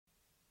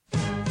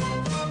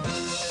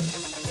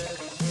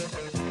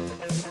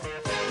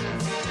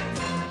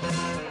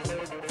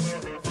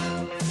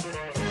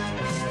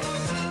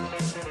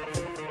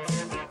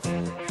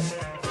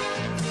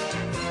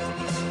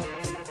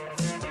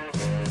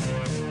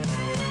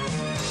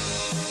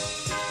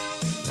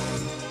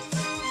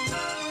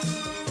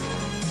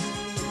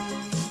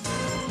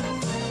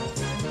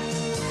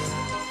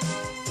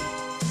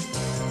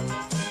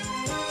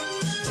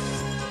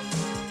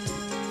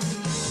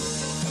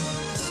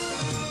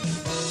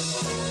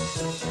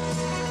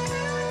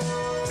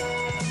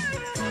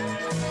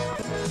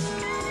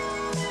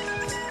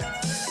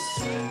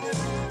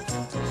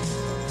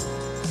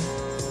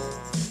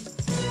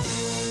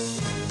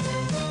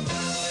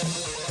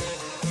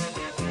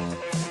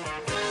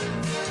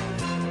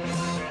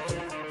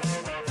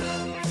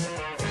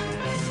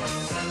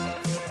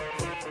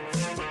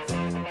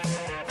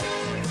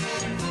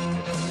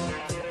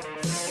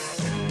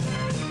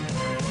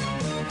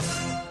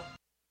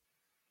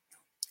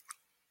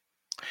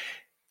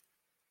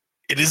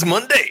It is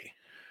Monday.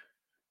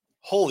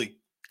 Holy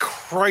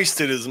Christ,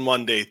 it is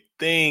Monday.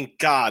 Thank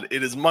God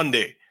it is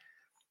Monday.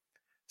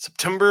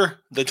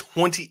 September the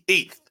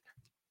 28th,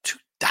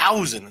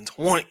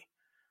 2020.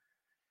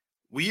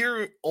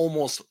 We're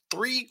almost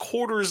we're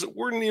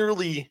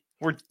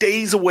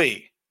days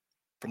away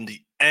from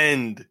the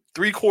end.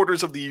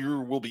 3/4 of the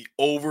year will be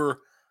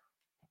over.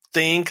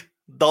 Thank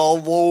the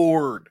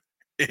Lord.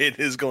 It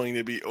is going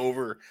to be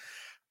over.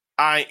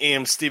 I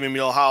am Stephen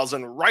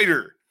Mielhausen,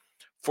 writer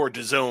for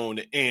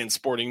DAZN and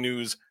Sporting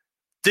News.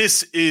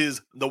 This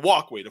is the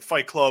Walkway to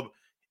Fight Club.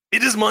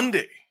 It is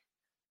Monday.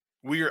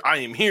 I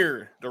am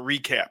here to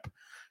recap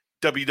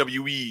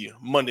WWE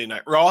Monday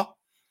Night Raw.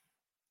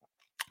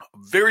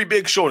 Very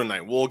big show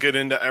tonight. We'll get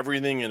into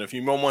everything in a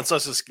few moments.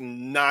 Let's just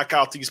knock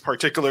out these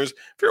particulars.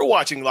 If you're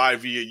watching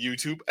live via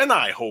YouTube, and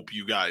I hope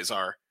you guys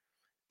are,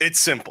 it's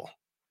simple.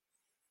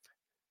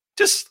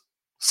 Just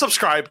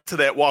subscribe to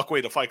that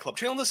Walkway to Fight Club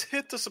channel. Just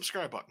hit the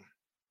subscribe button.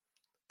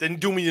 Then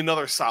do me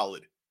another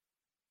solid.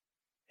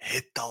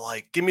 Hit the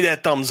like. Give me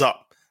that thumbs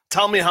up.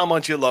 Tell me how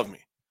much you love me.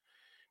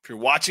 If you're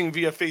watching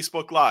via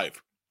Facebook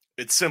Live,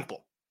 it's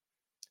simple.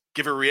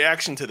 Give a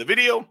reaction to the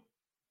video,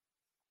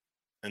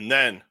 and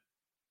then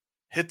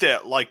hit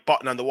that like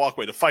button on the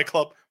Walkway to Fight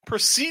Club,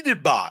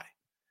 preceded by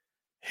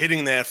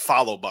hitting that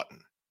follow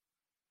button.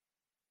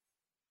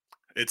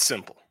 It's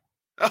simple.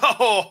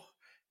 Oh,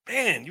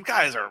 man, you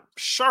guys are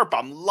sharp.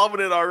 I'm loving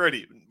it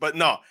already. But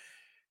no,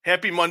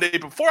 happy Monday.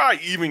 Before I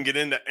even get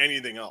into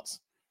anything else,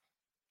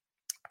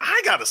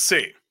 I got to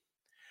say,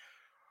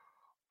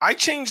 I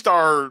changed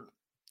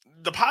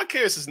the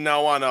podcast is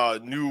now on a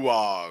new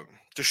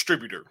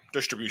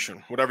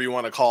distribution, whatever you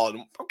want to call it.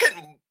 I'm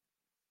getting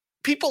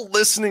people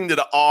listening to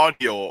the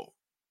audio.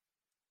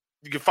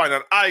 You can find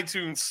on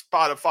iTunes,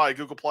 Spotify,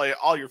 Google Play,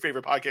 all your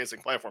favorite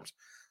podcasting platforms.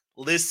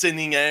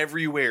 Listening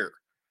everywhere.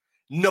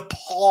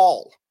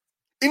 Nepal,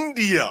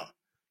 India,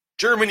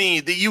 Germany,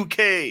 the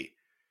UK,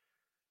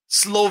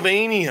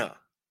 Slovenia,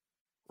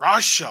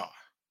 Russia,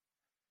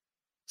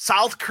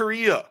 South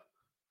Korea.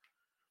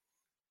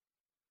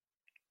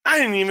 I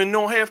didn't even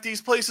know half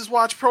these places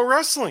watch pro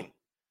wrestling.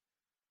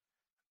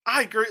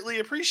 I greatly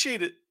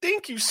appreciate it.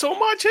 Thank you so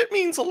much. It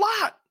means a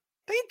lot.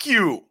 Thank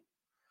you.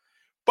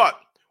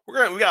 But we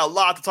got a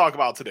lot to talk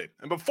about today.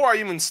 And before I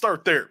even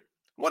start there,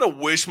 I want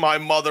to wish my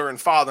mother and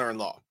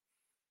father-in-law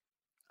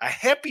a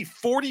happy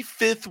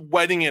 45th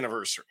wedding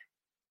anniversary.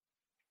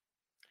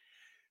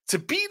 To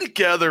be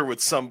together with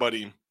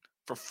somebody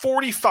for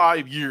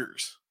 45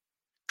 years,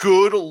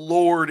 good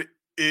Lord,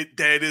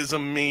 that is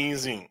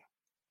amazing.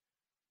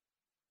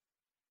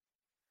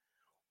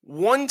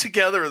 One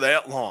together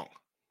that long.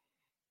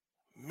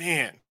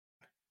 Man.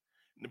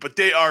 But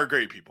they are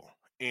great people.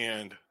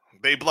 And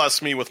they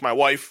blessed me with my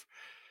wife.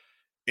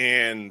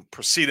 And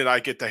proceeded I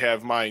get to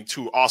have my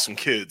two awesome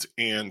kids.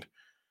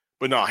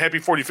 But no, happy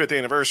 45th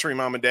anniversary,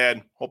 Mom and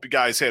Dad. Hope you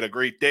guys had a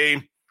great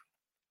day.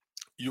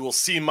 You will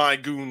see my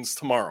goons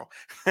tomorrow.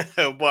 But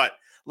a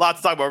lot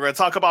to talk about. We're going to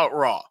talk about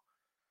Raw.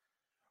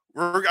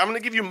 I'm going to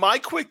give you my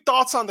quick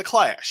thoughts on the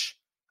Clash.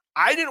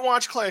 I didn't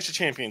watch Clash of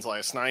Champions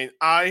last night.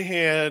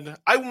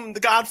 I'm the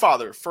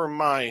godfather for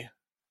my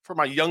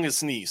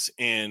youngest niece,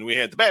 and we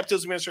had the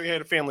baptism yesterday, we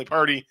had a family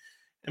party,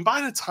 and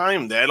by the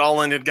time that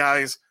all ended,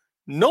 guys,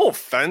 no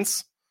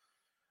offense,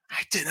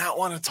 I did not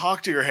want to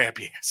talk to your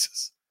happy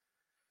asses.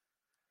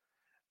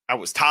 I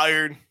was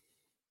tired,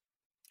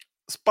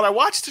 but I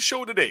watched the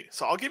show today,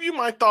 so I'll give you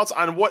my thoughts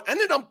on what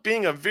ended up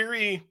being a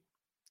very,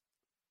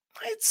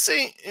 I'd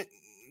say,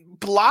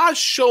 blah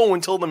show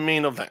until the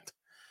main event.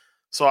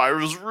 So I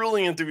was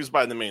really enthused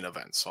by the main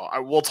event. So I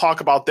will talk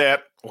about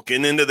that. We'll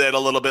get into that a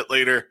little bit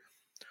later.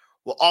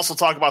 We'll also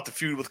talk about the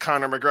feud with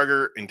Conor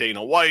McGregor and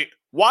Dana White.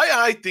 Why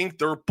I think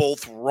they're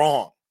both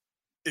wrong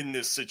in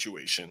this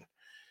situation.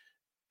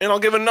 And I'll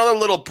give another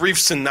little brief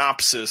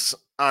synopsis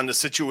on the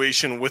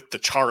situation with the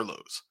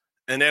Charlos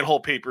and that whole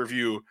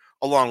pay-per-view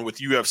along with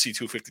UFC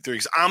 253.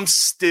 Because I'm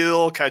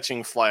still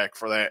catching flack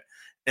for that.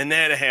 And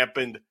that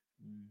happened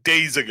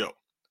days ago.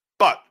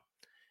 But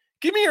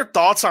give me your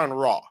thoughts on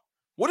Raw.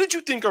 What did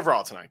you think of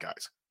Raw tonight,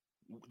 guys?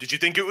 Did you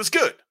think it was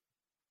good?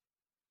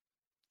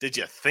 Did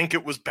you think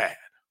it was bad?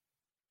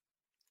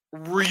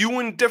 Were you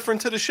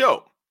indifferent to the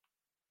show?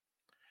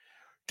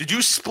 Did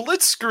you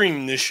split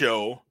screen the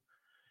show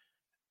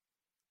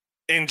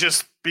and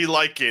just be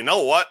like, you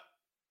know what?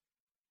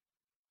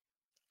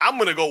 I'm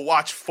going to go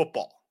watch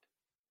football.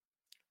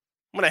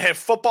 I'm going to have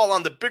football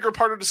on the bigger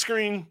part of the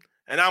screen,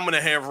 and I'm going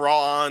to have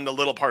Raw on the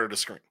little part of the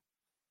screen.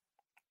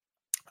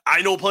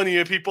 I know plenty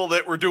of people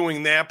that were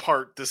doing that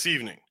part this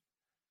evening.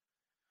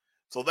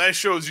 So that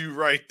shows you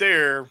right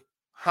there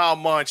how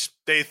much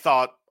they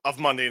thought of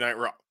Monday Night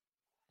Raw.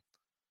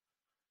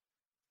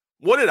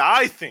 What did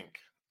I think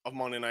of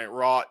Monday Night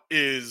Raw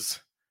is,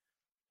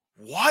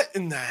 what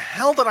in the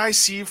hell did I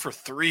see for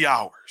 3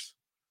 hours?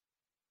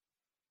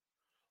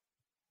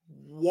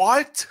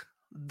 What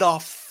the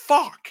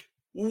fuck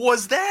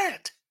was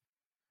that?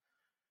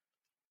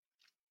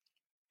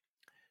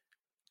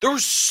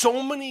 There's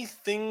so many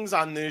things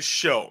on this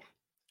show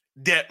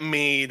that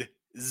made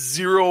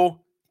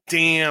Zero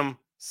damn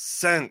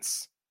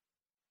sense.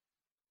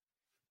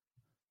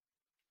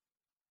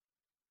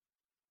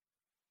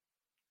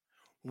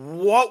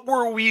 What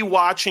were we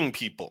watching,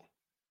 people?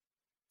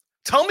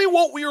 Tell me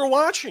what we were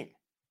watching.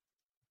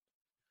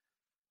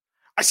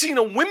 I seen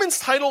a women's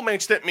title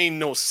match that made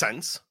no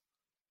sense.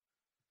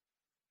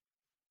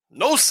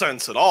 No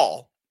sense at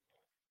all.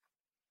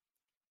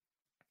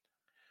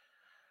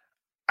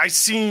 I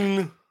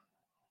seen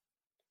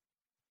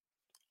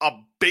a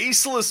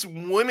baseless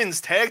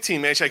women's tag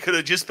team match that could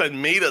have just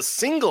been made a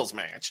singles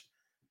match,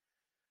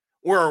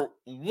 where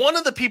one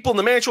of the people in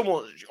the match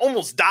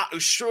almost died.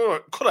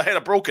 Sure, could have had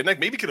a broken neck.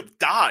 Maybe could have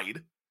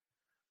died.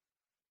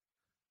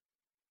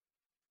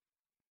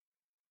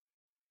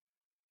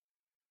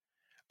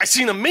 I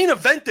seen a main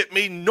event that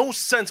made no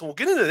sense. We'll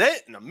get into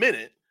that in a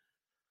minute.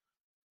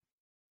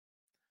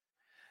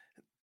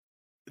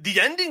 The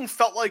ending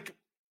felt like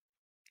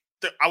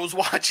I was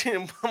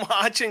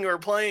watching or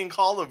playing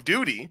Call of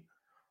Duty.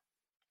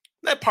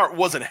 That part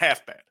wasn't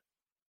half bad.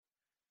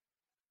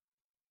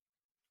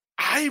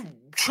 I'm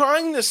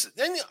trying this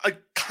a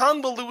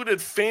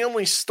convoluted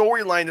family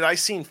storyline that I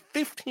seen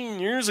 15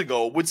 years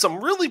ago with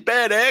some really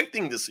bad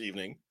acting this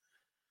evening.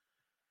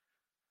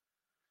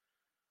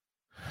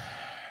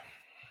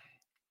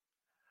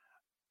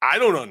 I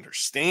don't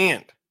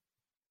understand.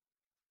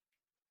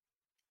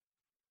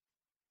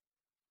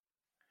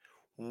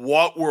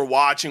 What we're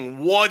watching,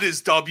 what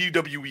is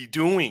WWE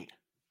doing?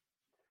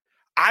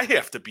 I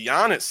have to be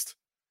honest.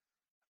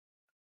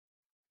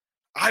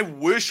 I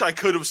wish I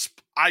could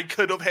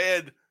have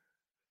had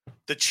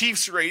the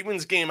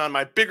Chiefs-Ravens game on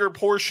my bigger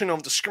portion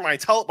of the screen, my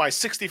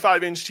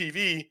 65-inch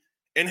TV,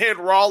 and had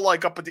Raw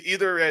like up at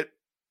either at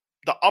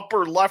the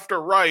upper left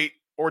or right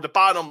or the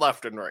bottom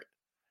left and right.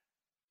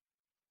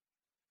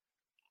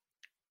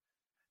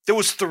 There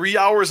was 3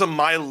 hours of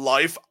my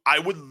life I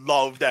would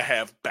love to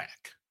have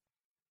back.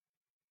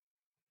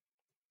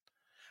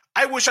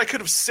 I wish I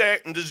could have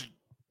sat and just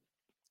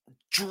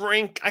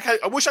drink.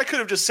 I wish I could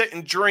have just sat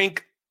and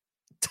drank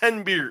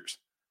 10 beers.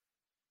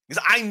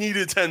 Because I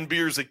needed 10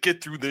 beers to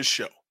get through this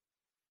show.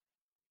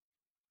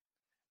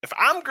 If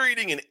I'm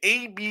grading an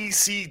A, B,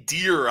 C,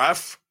 D, or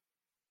F,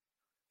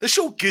 this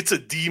show gets a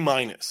D-.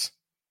 The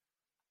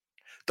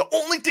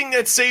only thing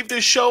that saved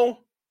this show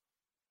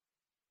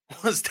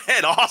was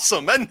that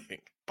awesome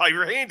ending by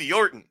Randy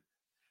Orton.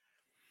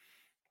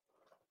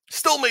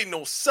 Still made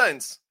no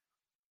sense,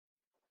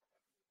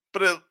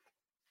 but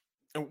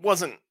it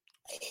wasn't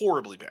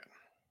horribly bad.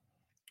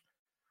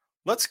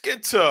 Let's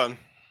get to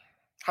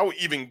how we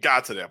even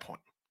got to that point.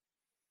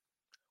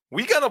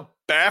 We got a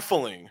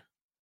baffling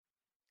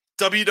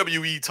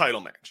WWE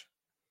title match.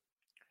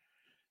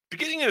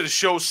 Beginning of the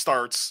show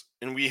starts,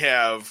 and we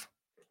have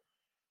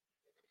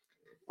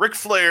Ric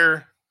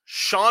Flair,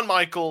 Shawn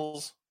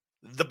Michaels,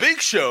 The Big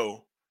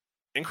Show,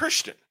 and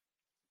Christian.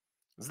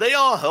 They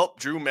all helped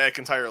Drew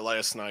McIntyre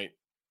last night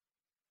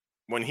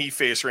when he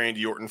faced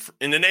Randy Orton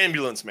in an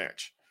ambulance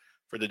match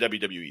for the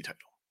WWE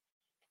title.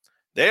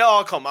 They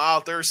all come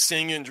out there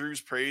singing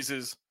Drew's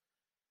praises.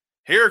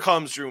 Here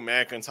comes Drew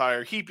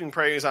McIntyre, heaping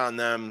praise on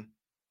them.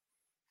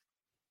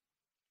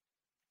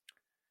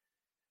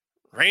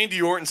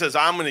 Randy Orton says,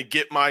 I'm going to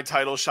get my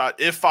title shot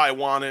if I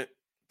want it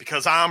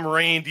because I'm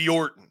Randy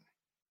Orton.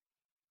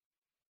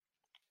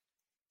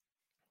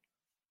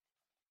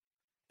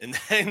 And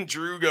then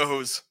Drew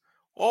goes,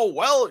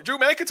 Drew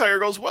McIntyre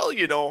goes,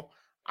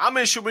 I'm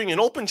issuing an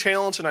open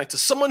challenge tonight to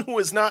someone who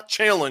is not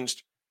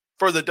challenged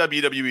for the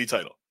WWE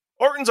title.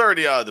 Orton's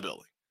already out of the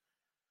building.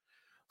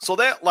 So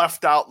that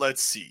left out,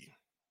 let's see,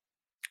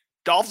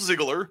 Dolph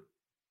Ziggler,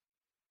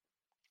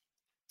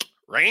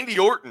 Randy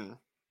Orton,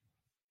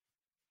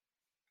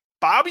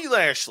 Bobby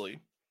Lashley,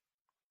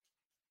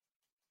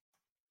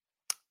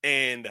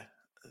 and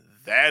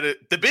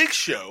The Big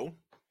Show,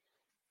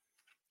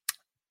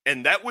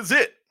 and that was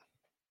it.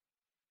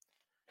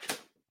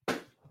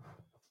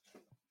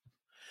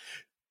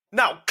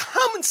 Now,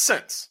 common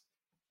sense,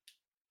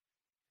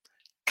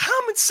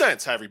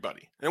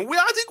 everybody, and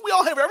I think we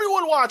all have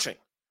everyone watching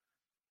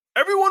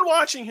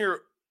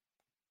here.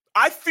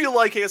 I feel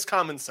like has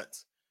common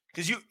sense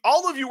because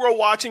all of you are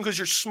watching because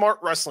you're smart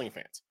wrestling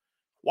fans.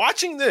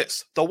 Watching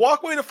this, the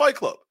Walkway to Fight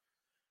Club.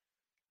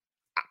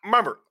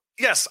 Remember,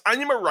 yes, I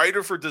am a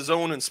writer for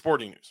DAZN and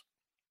Sporting News.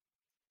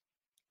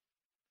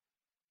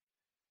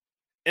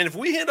 And if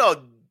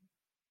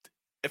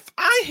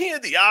I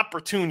had the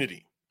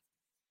opportunity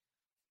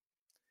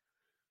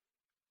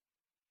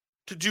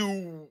to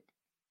do,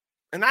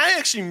 and I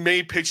actually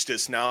may pitch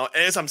this now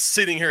as I'm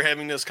sitting here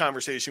having this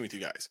conversation with you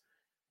guys,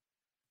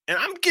 and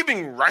I'm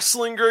giving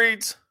wrestling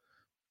grades.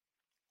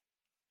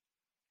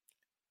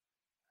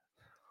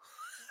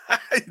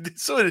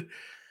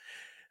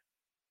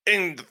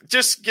 And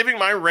just giving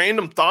my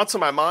random thoughts in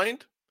my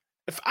mind,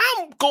 if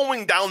I'm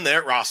going down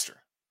that roster,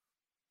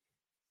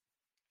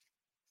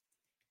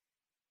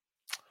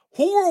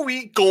 who are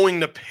we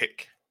going to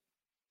pick?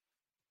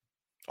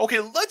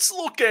 Okay, let's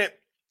look at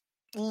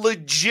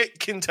legit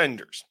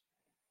contenders.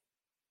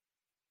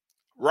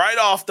 Right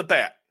off the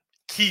bat,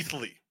 Keith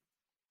Lee.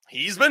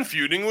 He's been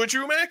feuding with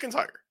Drew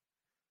McIntyre.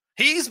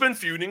 He's been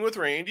feuding with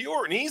Randy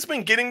Orton. He's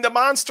been getting the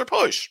monster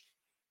push.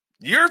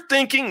 You're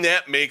thinking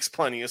that makes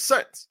plenty of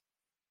sense.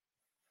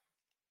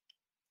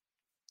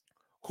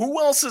 Who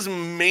else is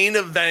main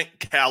event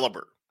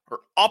caliber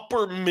or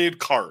upper mid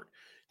card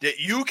that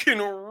you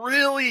can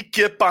really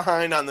get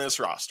behind on this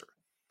roster?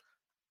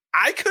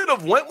 I could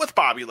have went with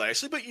Bobby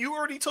Lashley, but you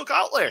already took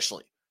out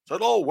Lashley. Said,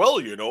 oh, well,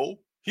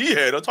 he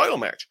had a title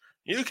match.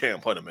 You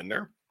can't put him in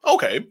there.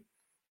 Okay.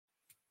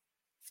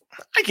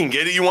 I can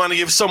get it. You want to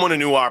give someone a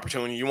new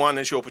opportunity. You want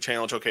to show up a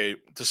challenge, okay,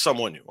 to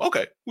someone new.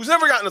 Okay. Who's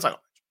never gotten a title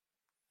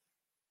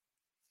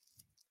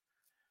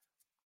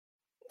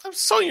match.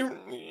 So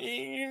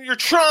you're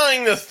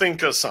trying to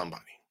think of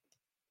somebody.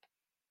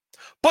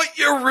 But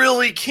you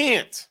really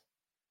can't.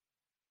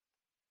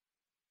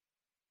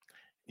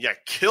 You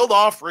killed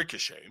off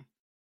Ricochet.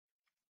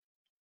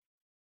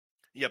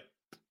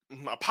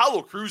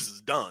 Apollo Crews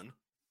is done.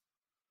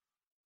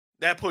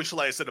 That push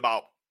lasted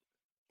about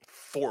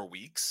 4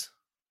 weeks.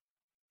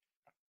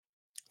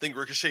 I think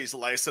Ricochet's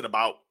lasted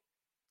about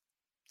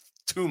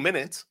 2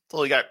 minutes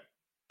until he got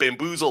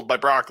bamboozled by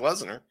Brock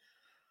Lesnar.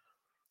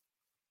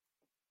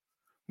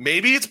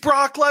 Maybe it's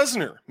Brock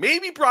Lesnar.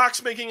 Maybe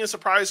Brock's making a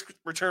surprise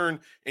return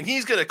and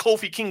he's going to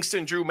Kofi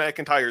Kingston Drew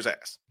McIntyre's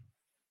ass.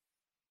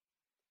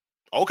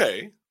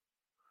 Okay.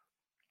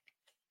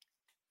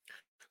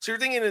 So you're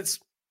thinking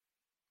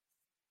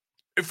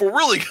if we're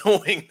really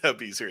going to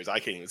be serious, I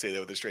can't even say that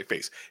with a straight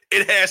face.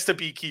 It has to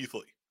be Keith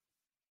Lee.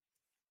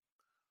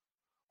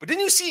 But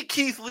didn't you see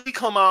Keith Lee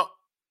come out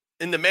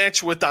in the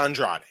match with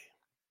Andrade?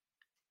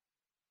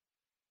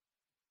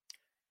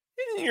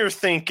 And you're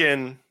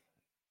thinking,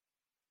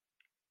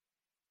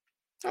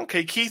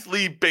 okay, Keith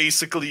Lee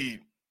basically,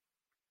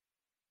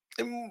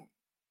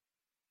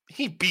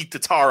 he beat the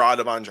tar out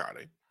of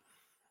Andrade.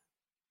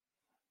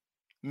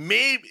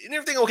 Maybe, and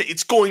everything, okay,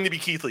 it's going to be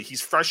Keith Lee.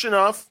 He's fresh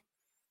enough.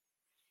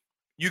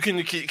 You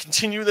can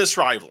continue this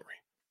rivalry.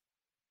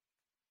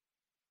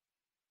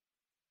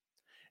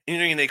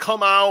 And they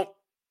come out,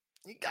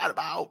 you got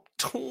about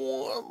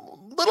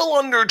little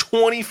under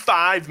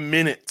 25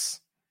 minutes.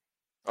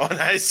 Oh,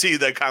 and I see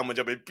that comment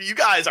jumping. You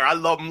guys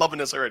I'm loving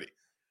this already.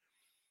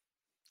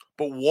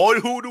 But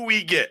who do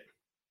we get?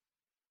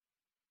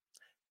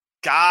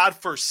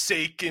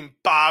 God-forsaken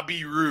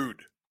Bobby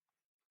Roode.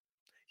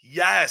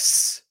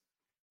 Yes.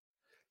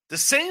 The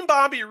same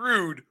Bobby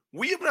Roode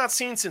we have not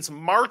seen since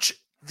March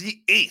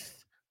the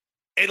 8th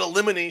at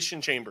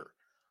Elimination Chamber.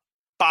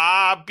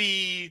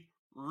 Bobby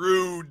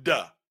Roode,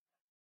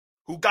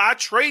 who got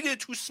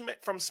traded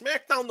from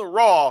SmackDown to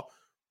Raw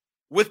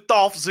with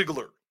Dolph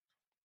Ziggler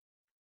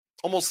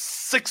almost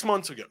 6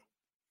 months ago.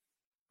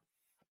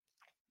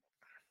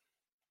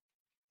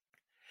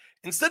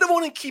 Instead of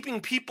only keeping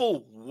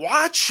people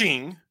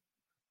watching,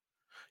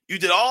 you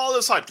did all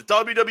this hype. The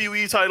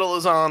WWE title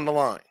is on the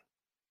line.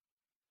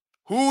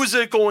 Who is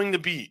it going to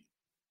be?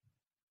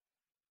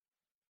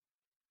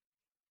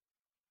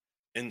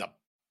 And the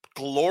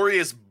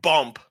glorious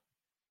bump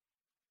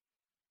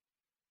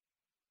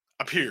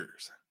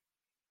appears.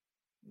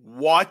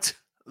 What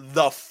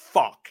the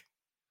fuck?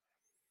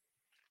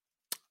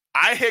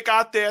 I had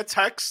got that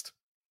text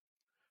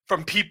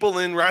from people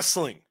in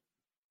wrestling.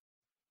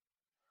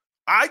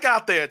 I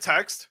got that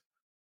text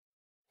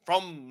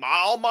from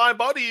all my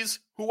buddies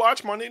who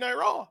watch Monday Night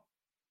Raw.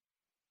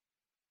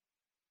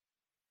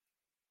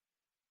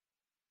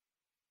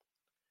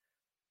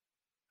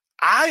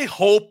 I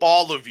hope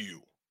all of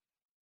you,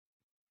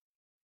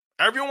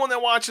 everyone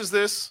that watches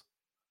this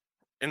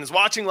and is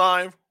watching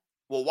live,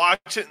 will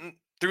watch it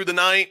through the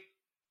night,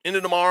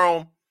 into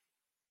tomorrow,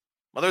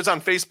 whether it's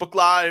on Facebook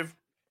Live,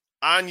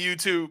 on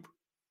YouTube,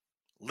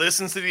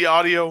 listens to the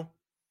audio.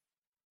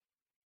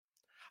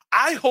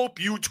 I hope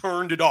you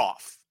turned it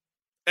off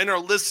and are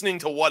listening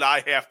to what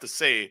I have to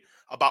say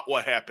about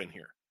what happened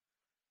here.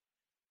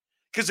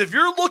 Because if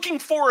you're looking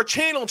for a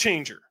channel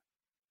changer,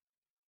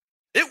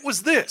 it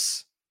was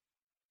this.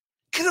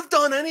 Could have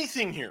done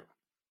anything here.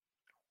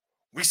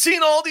 We've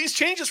seen all these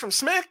changes from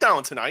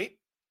SmackDown tonight.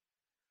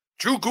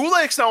 Drew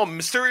Gulak's now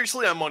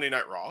mysteriously on Monday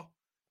Night Raw.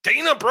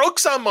 Dana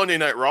Brooks on Monday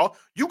Night Raw.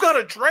 You got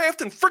a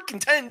draft in freaking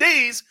 10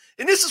 days,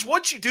 and this is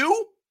what you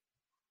do?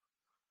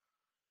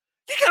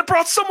 You could have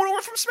brought someone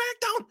over from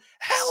SmackDown.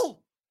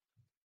 Hell,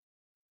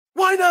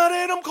 why not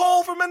Adam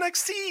Cole from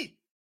NXT?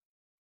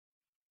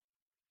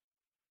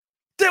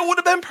 That would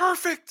have been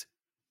perfect.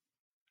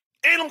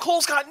 Adam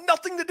Cole's got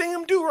nothing to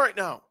damn do right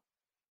now.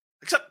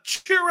 Except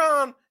cheer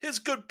on his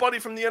good buddy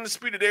from the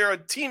Undisputed Era,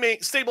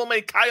 teammate,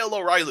 stablemate Kyle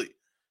O'Reilly,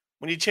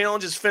 when he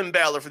challenges Finn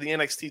Balor for the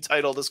NXT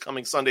title this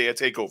coming Sunday at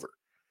TakeOver.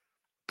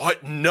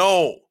 But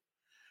no,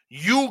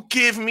 you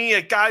give me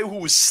a guy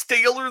who is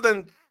staler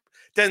than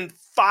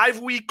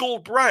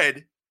 5-week-old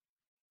bread,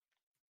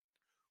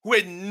 who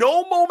had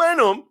no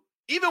momentum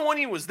even when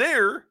he was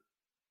there,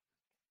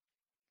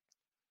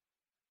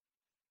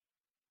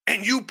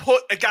 and you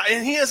put a guy,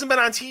 and he hasn't been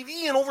on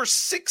TV in over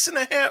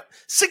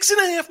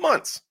 6.5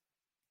 months.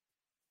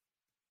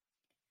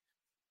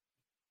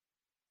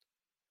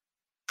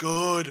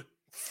 Good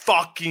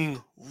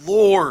fucking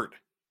Lord.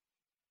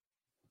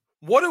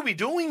 What are we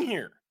doing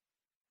here?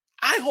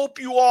 I hope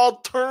you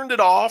all turned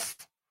it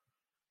off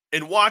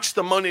and watched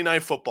the Monday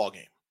Night Football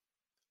game.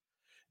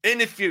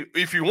 And if you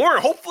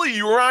weren't, hopefully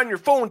you were on your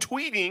phone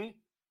tweeting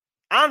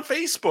on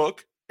Facebook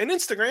and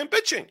Instagram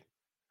bitching.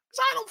 Because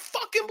I don't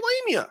fucking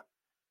blame you.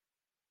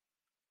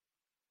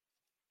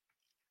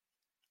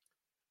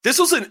 This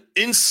was an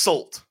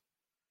insult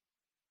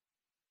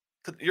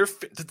to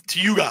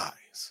you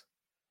guys.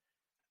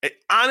 I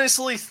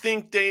honestly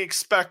think they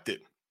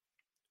expected.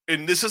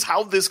 And this is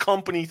how this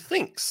company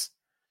thinks.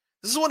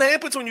 This is what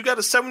happens when you got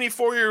a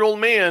 74-year-old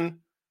man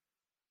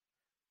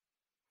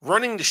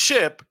running the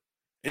ship,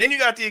 and then you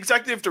got the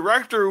executive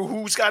director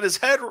who's got his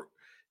head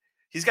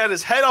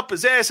up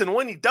his ass, and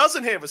when he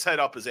doesn't have his head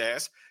up his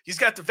ass, he's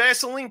got the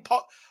Vaseline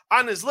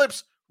on his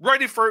lips,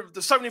 ready for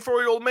the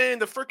 74-year-old man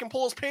to freaking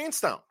pull his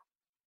pants down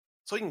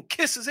so he can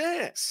kiss his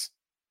ass.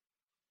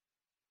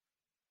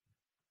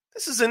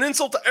 This is an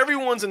insult to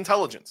everyone's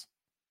intelligence.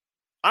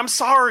 I'm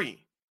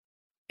sorry.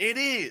 It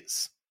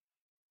is.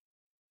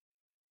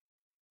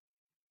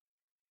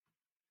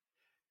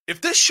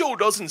 If this show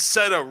doesn't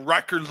set a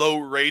record low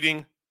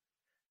rating,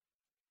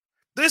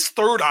 this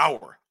third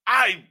hour,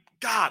 I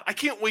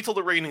can't wait till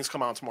the ratings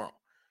come out tomorrow.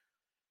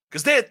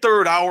 Because that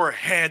third hour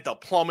had to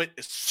plummet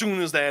as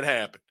soon as that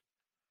happened.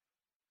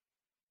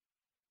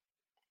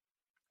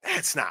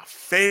 That's not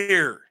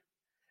fair.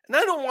 And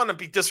I don't want to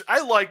be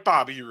I like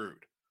Bobby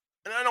Roode.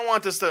 And I don't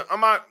want this to,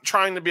 I'm not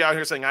trying to be out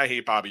here saying I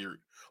hate Bobby Roode.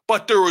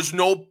 But there was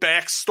no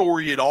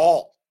backstory at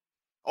all.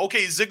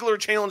 Okay, Ziggler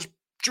challenged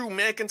Drew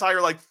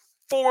McIntyre like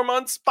 5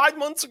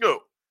 months ago.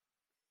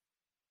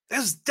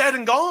 That's dead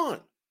and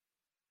gone.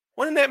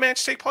 When did that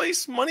match take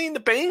place? Money in the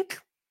Bank?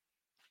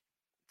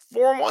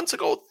 4 months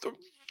ago?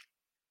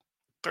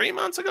 3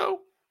 months ago?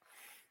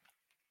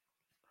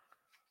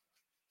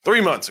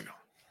 3 months ago.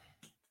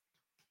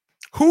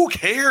 Who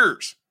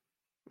cares?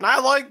 I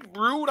like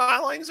Roode. I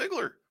like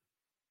Ziggler.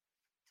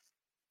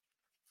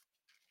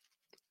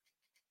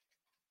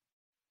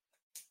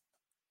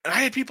 And I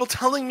had people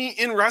telling me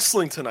in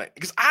wrestling tonight,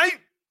 because I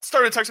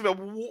started texting about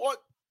what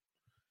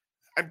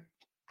I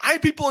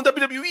had people in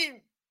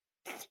WWE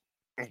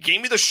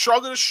gave me the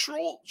shrug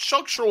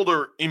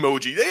shoulder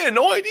emoji. They had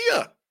no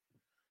idea.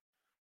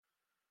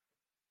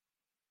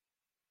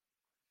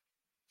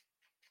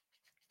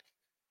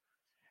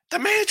 The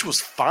match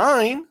was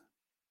fine.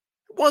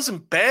 It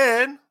wasn't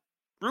bad.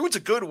 Roode's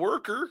a good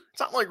worker. It's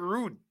not like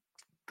Roode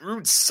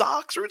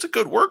sucks. Roode's a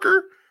good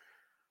worker.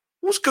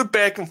 It was good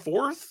back and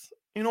forth.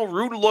 You know,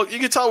 Roode you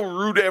could tell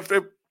Roode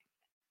after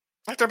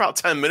about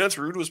 10 minutes,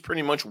 Roode was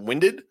pretty much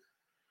winded.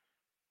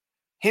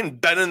 He hadn't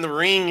been in the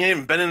ring. He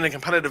hadn't been in a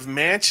competitive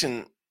match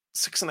in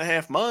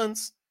 6.5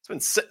 months. He's been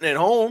sitting at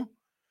home.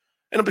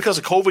 And because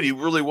of COVID, he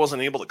really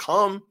wasn't able to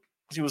come.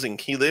 He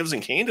lives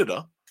in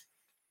Canada.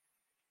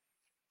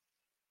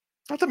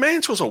 But the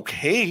match was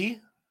okay.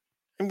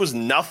 It was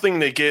nothing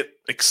to get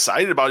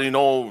excited about. You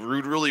know,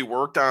 Roode really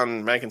worked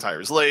on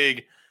McIntyre's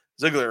leg.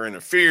 Ziggler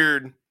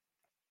interfered.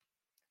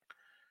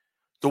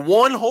 The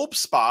one hope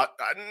spot,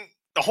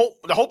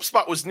 the hope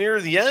spot was near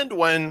the end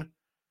when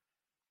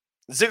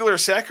Ziggler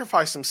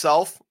sacrificed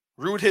himself.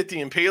 Roode hit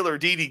the Impaler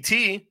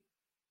DDT.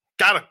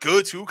 Got a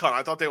good 2 count.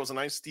 I thought that was a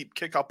nice steep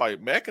kick up by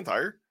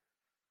McIntyre.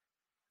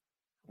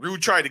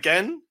 Roode tried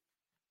again.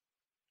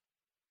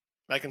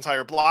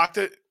 McIntyre blocked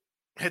it.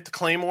 Hit the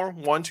Claymore.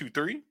 1, 2,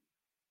 3.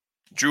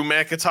 Drew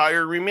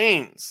McIntyre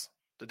remains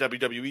the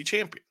WWE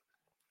champion.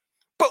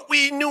 But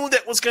we knew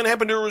that was going to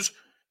happen. As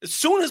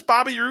soon as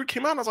Bobby Roode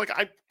came out, I was like,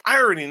 I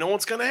already know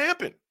what's going to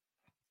happen.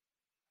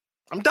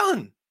 I'm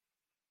done.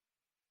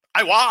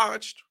 I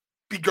watched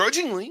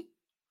begrudgingly.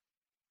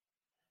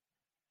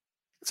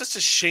 It's just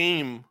a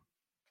shame.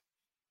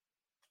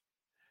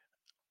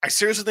 I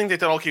seriously think they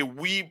thought, okay,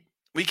 we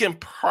can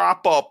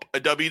prop up a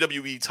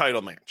WWE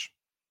title match.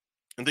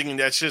 I'm thinking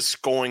that's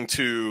just going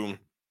to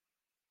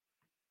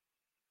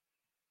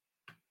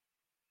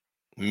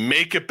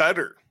make it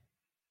better.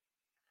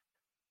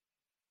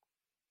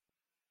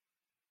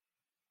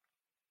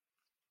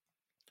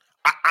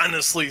 I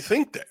honestly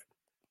think that.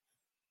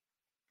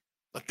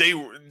 Like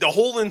the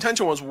whole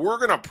intention was we're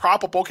going to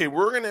prop up, okay,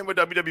 we're going to have a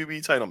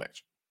WWE title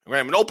match. We're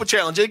going to have an open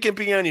challenge. It can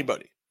be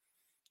anybody.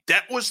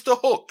 That was the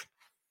hook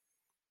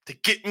to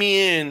get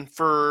me in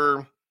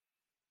for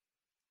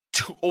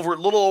a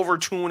little over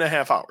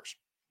 2.5 hours.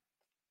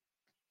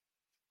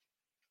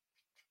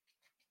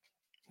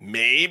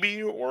 Maybe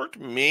it worked.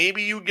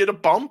 Maybe you get a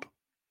bump.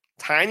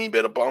 Tiny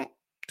bit of bump.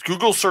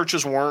 Google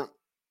searches weren't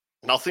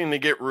nothing to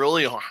get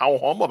really how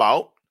hum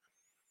about.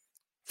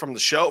 From the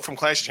show, from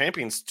Clash of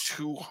Champions,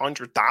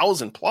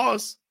 200,000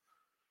 plus.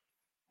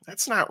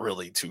 That's not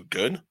really too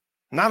good.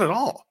 Not at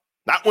all.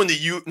 Not when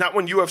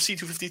UFC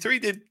 253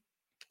 did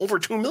over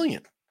 2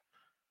 million.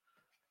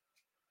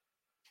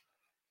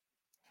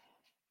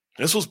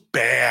 This was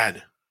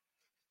bad.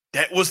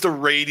 That was the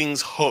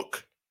ratings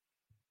hook.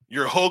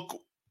 Your hook.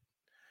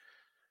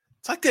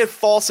 It's like that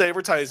false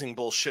advertising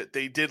bullshit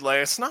they did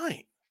last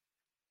night.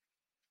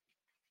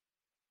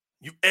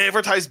 You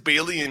advertise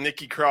Bayley and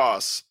Nikki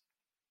Cross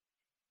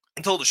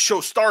until the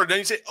show started. Then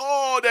you say,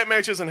 oh, that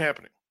match isn't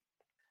happening.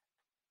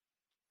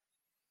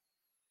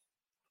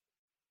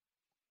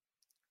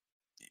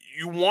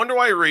 You wonder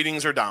why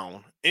ratings are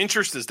down.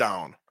 Interest is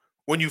down.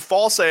 When you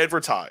false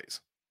advertise,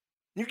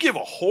 you give a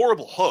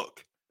horrible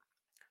hook.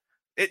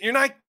 You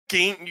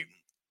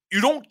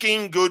don't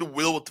gain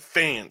goodwill with the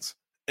fans.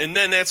 And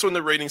then that's when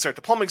the ratings start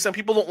to plummet, because then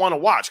people don't want to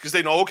watch because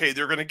they know, okay,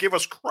 they're going to give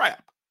us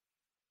crap.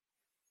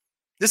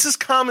 This is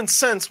common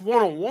sense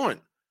 101.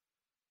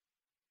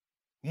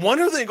 When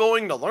are they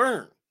going to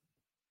learn?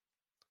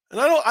 And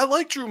I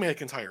like Drew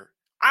McIntyre.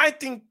 I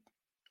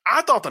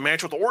thought the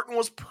match with Orton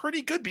was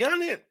pretty good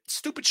beyond that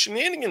stupid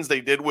shenanigans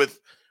they did with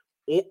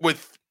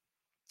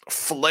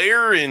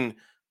Flair and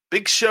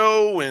Big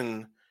Show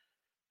and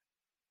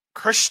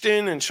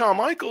Christian and Shawn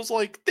Michaels.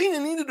 Like, they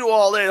didn't need to do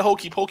all that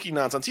hokey pokey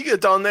nonsense. He could have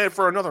done that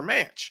for another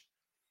match.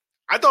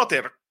 I thought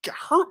that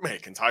hurt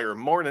McIntyre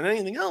more than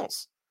anything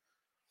else.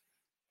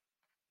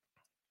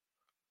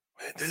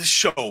 This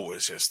show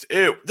was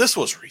this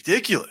was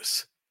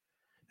ridiculous.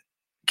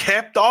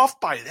 Capped off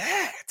by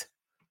that.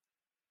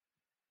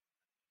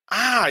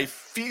 I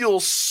feel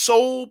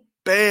so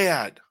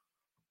bad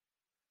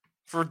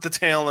for the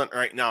talent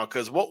right now,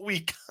 because what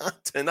we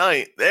got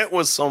tonight, that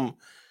was some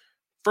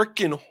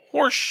freaking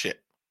horse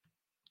shit.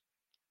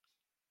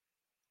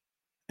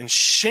 And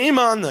shame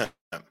on them.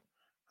 All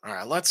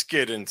right, let's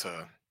get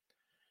into.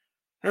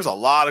 There's a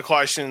lot of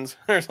questions.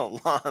 There's a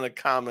lot of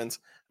comments.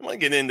 I'm going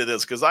to get into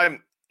this because I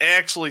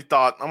actually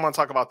thought I'm going to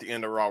talk about the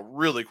end of Raw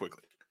really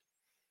quickly.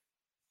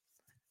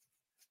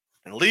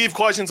 And leave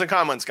questions and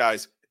comments,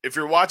 guys. If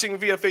you're watching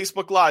via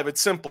Facebook Live, it's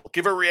simple.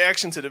 Give a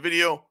reaction to the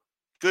video.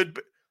 Good,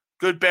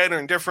 bad, or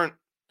indifferent.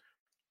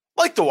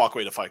 Like the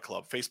Walkway to Fight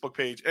Club Facebook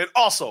page. And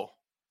also,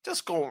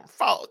 just go and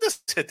follow.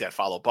 Just hit that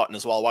follow button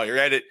as well while you're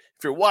at it.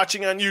 If you're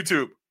watching on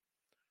YouTube,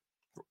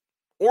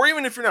 or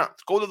even if you're not,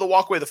 go to the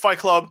Walkway to Fight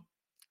Club.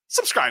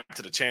 Subscribe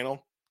to the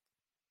channel.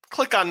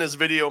 Click on this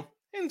video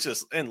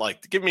and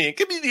like. Give me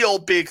the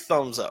old big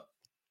thumbs up.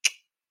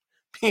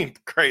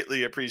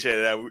 Greatly appreciate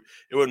it.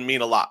 It would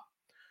mean a lot.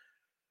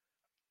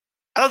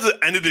 I thought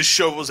the end of this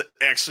show was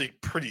actually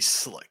pretty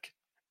slick.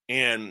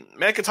 And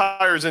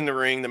McIntyre's in the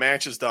ring. The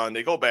match is done.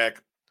 They go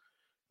back.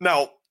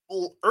 Now,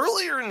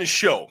 earlier in the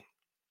show,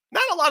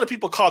 not a lot of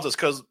people caught this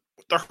because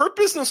the Hurt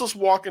Business was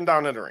walking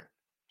down in the ring.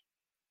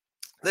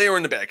 They were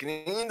in the back.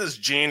 And this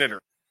janitor,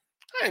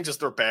 and just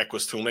their back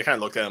was to him. They kind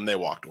of looked at him. They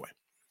walked away.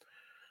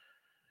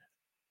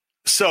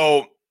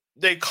 So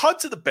they cut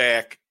to the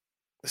back.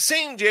 The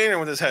same janitor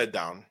with his head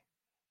down.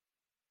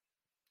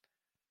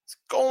 It's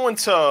going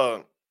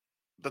to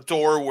the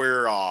door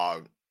where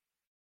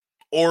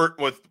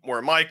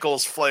where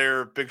Michaels,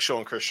 Flair, Big Show,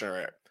 and Christian are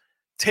at.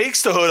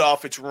 Takes the hood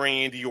off. It's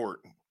Randy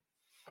Orton.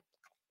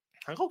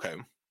 Like, okay.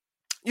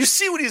 You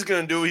see what he's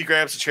going to do. He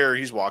grabs a chair.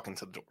 He's walking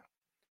to the door.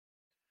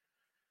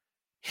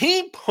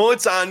 He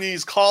puts on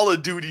these Call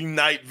of Duty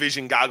night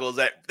vision goggles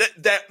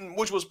that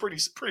which was pretty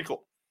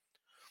cool.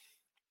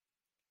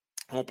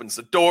 Opens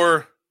the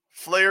door.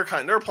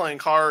 They're playing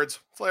cards.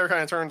 Flair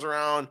kind of turns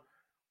around.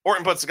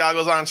 Orton puts the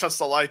goggles on, shuts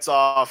the lights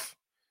off.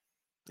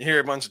 You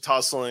hear a bunch of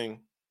tussling.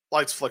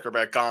 Lights flicker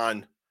back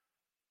on.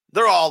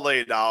 They're all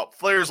laid out.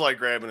 Flair's like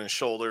grabbing his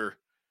shoulder.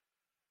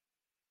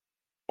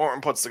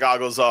 Orton puts the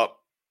goggles up,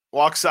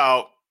 walks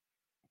out,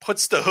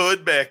 puts the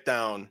hood back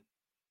down.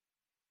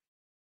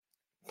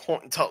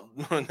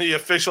 The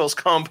officials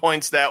come,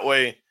 points that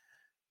way,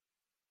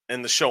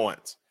 and the show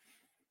ends.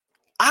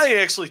 I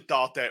actually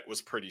thought that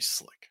was pretty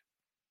slick.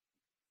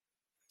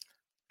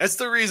 That's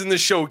the reason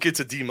this show gets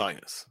a D-.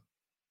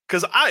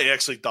 Because I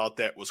actually thought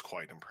that was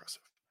quite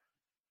impressive.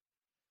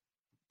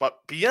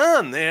 But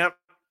beyond that,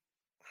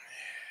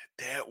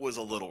 that was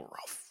a little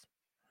rough.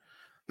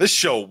 This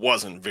show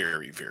wasn't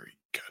very, very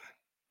good.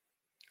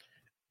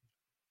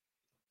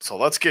 So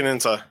let's get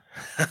into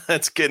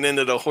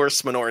the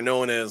horse manure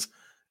known as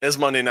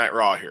Monday Night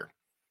Raw here.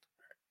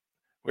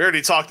 We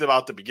already talked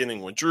about the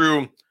beginning with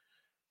Drew.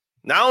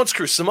 Now it's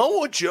crew.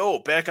 Samoa Joe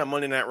back on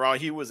Monday Night Raw.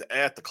 He was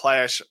at the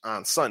Clash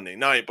on Sunday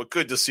night, but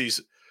good to see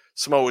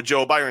Samoa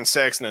Joe, Byron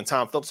Saxton, and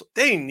Tom Phillips.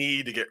 They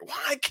need to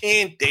why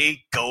can't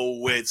they go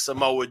with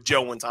Samoa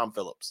Joe and Tom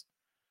Phillips?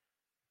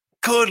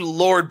 Good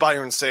Lord,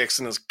 Byron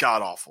Saxton is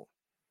god-awful.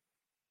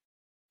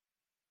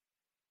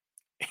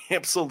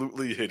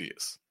 Absolutely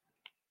hideous.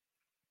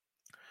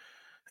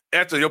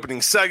 After the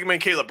opening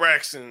segment, Kayla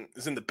Braxton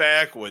is in the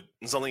back with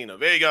Zelina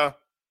Vega.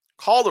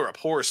 Called her a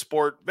poor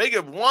sport.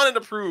 Vega wanted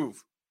to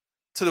prove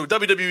to the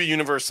WWE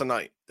Universe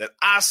tonight that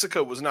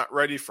Asuka was not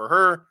ready for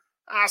her.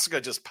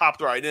 Asuka just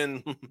popped right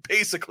in,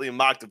 basically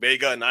mocked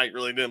Vega, and I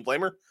really didn't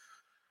blame her.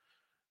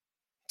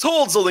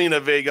 Told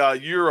Zelina Vega,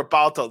 you're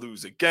about to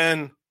lose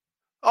again.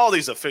 All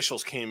these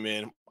officials came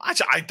in.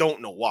 I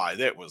don't know why.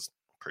 That was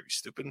pretty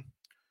stupid.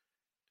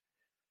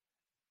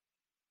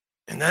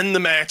 And then the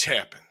match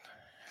happened.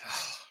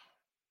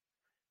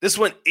 This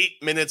went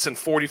 8 minutes and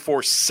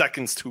 44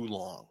 seconds too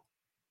long.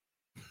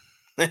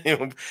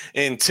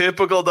 In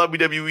typical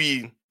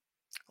WWE,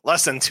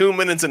 Less than 2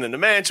 minutes into the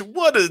match,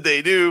 what did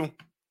they do?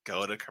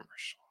 Go to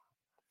commercial.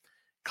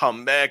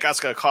 Come back.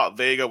 Asuka caught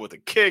Vega with a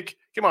kick.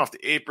 Came off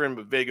the apron,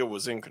 but Vega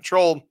was in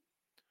control.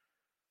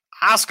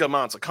 Asuka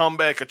mounts a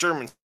comeback, a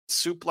German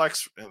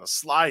suplex, and a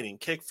sliding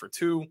kick for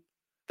 2.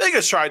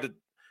 Vega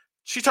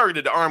she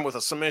targeted the arm with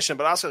a submission,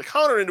 but Asuka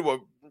countered into a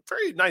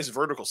very nice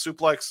vertical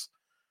suplex.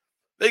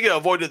 Vega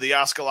avoided the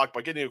Asuka lock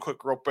by getting a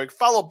quick rope break,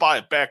 followed by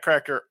a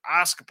backcracker.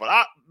 Asuka,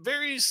 but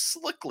very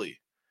slickly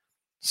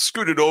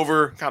scooted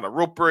over, got a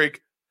rope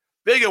break.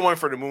 Vega went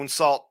for the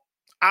moonsault.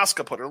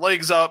 Asuka put her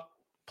legs up,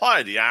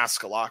 applied the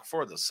Asuka lock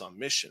for the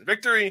submission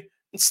victory,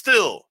 and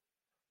still,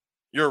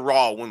 your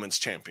Raw Women's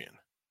Champion,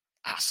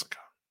 Asuka.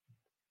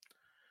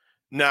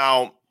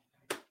 Now,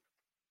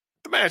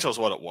 the match was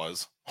what it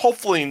was.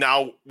 Hopefully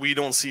now we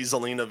don't see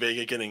Zelina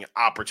Vega getting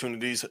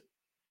opportunities.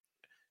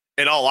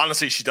 In all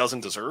honesty, she doesn't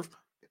deserve.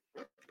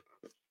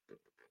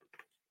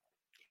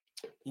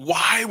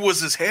 Why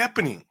was this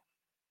happening?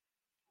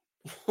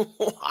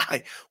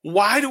 Why?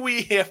 Why do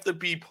we have to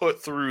be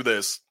put through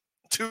this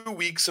 2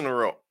 weeks in a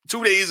row,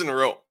 2 days in a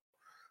row?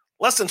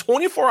 Less than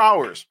 24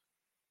 hours.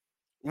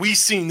 We've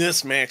seen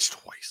this match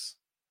twice.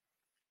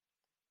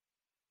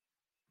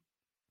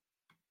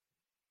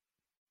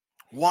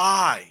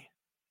 Why?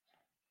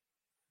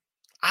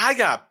 I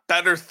got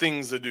better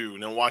things to do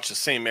than watch the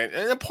same match.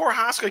 And then poor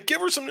Asuka,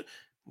 give her some.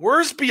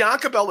 Where's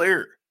Bianca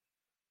Belair?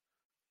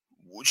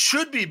 It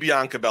should be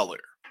Bianca Belair.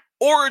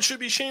 Or it should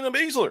be Shayna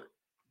Baszler.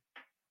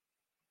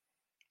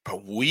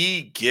 But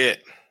we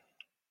get,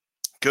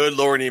 good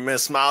lordy,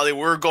 Miss Molly,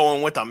 we're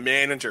going with a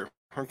manager.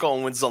 We're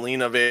going with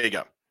Zelina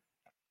Vega.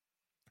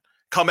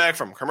 Come back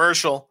from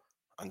commercial.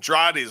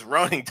 Andrade's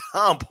running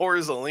down poor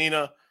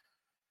Zelina.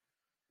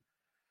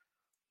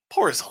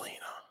 Poor Zelina.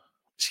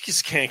 She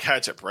just can't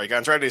catch a break.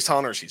 Andrade's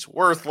telling her she's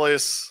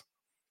worthless.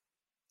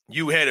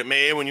 You had it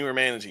made when you were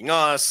managing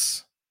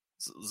us.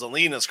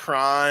 Zelina's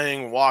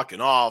crying,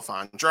 walking off.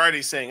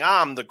 Andrade saying,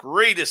 I'm the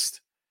greatest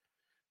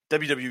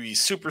WWE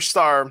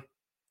superstar.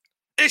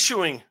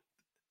 Issuing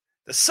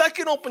the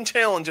second open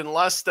challenge in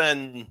less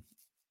than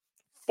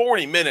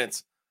 40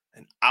 minutes.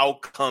 And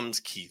out comes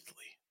Keith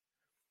Lee.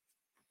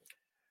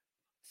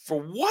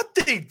 For what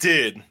they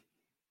did,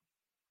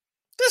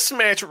 this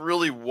match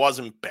really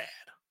wasn't bad.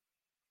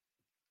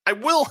 I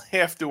will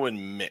have to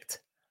admit,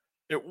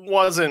 it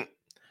wasn't.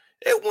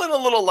 It went a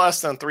little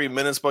less than 3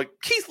 minutes,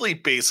 but Keith Lee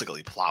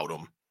basically plowed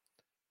him.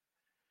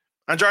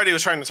 Andrade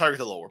was trying to target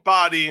the lower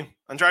body.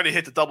 Andrade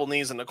hit the double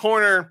knees in the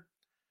corner.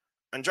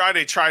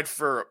 Andrade tried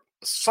for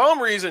a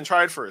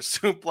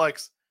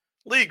suplex.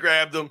 Lee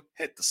grabbed him,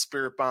 hit the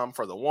spirit bomb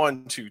for the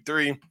 1, 2,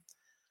 3.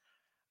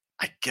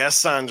 I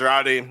guess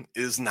Andrade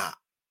is not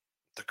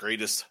the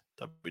greatest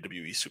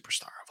WWE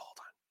superstar of all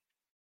time.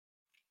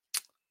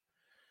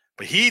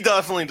 But he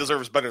definitely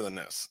deserves better than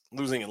this.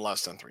 Losing in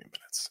less than 3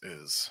 minutes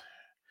is...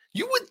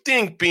 You would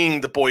think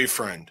being the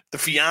boyfriend, the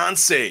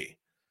fiance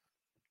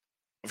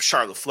of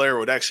Charlotte Flair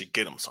would actually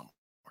get him somewhere.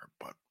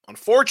 But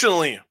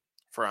unfortunately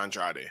for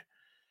Andrade,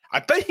 I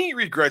bet he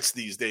regrets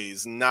these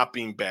days not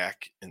being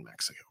back in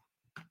Mexico.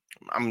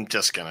 I'm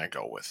just going to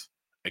go with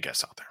a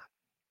guess out there.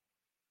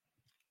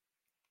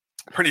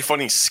 Pretty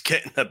funny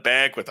skit in the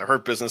back with the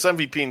Hurt Business.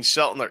 MVP and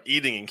Shelton are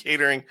eating and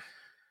catering.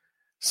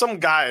 Some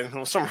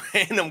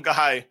random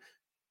guy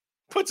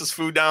puts his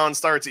food down,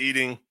 starts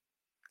eating.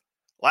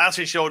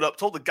 Lashley showed up,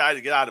 told the guy to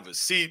get out of his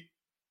seat.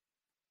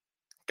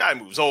 Guy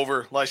moves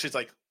over. Lashley's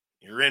like,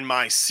 you're in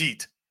my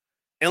seat.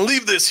 And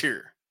leave this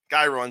here.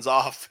 Guy runs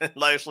off, and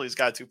Lashley's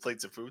got 2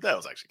 plates of food. That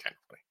was actually kind of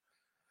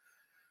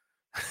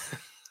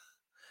funny.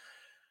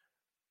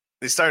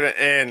 They started,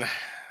 and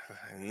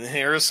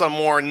here's some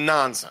more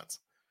nonsense.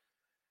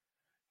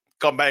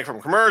 Come back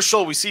from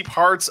commercial. We see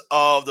parts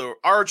of the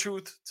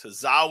R-Truth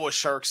Tozawa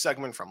Shark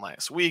segment from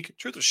last week.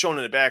 Truth was shown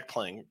in the back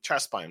playing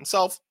chess by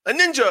himself. A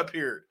ninja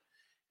appeared,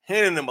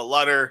 handing him a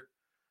letter,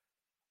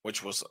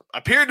 which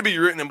appeared to be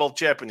written in both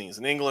Japanese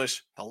and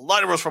English. The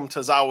letter was from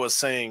Tozawa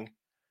saying,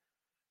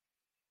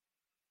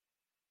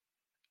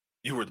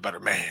 you were the better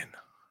man. And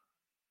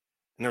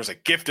there was a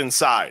gift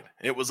inside.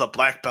 It was a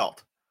black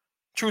belt.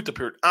 Truth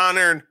appeared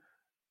honored.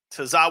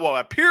 Tozawa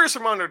appears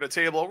from under the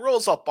table,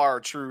 rolls up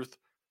R-Truth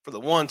for the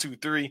 1, 2,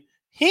 3.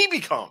 He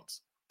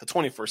becomes the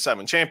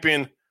 24/7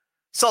 champion.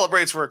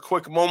 Celebrates for a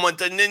quick moment.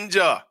 The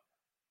ninja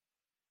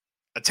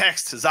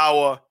attacks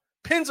Tozawa,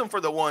 pins him for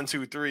the 1,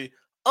 2, 3,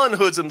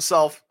 unhoods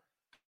himself,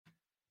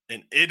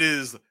 and it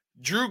is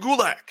Drew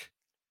Gulak,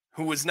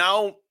 who is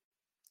now,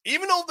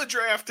 even though the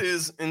draft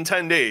is in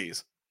 10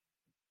 days,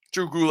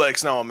 Drew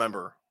Gulak's now a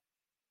member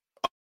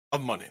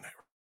of Monday Night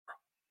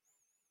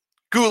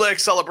Raw. Gulak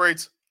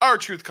celebrates.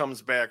 R-Truth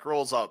comes back,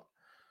 rolls up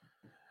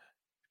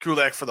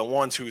Gulak for the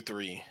 1, 2,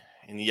 3,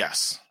 and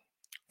yes,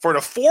 for the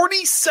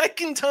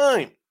 42nd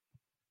time,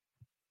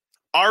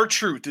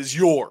 R-Truth is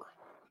your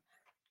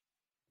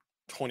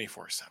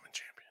 24/7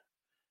 champion.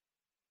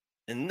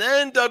 And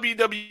then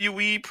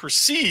WWE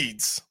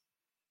proceeds,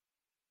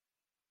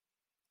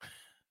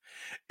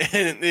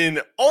 and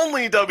in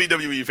only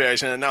WWE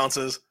fashion,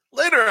 announces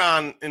later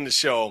on in the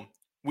show,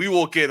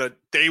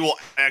 they will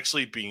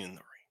actually be in the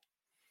ring.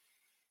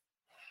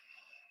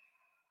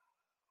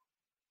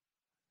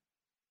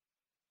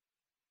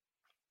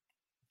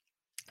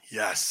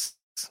 Yes.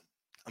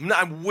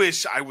 I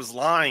wish I was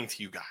lying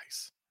to you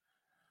guys.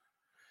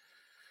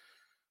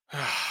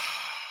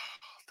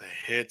 The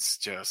hits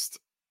just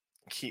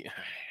keep.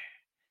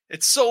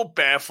 It's so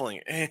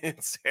baffling.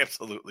 It's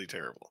absolutely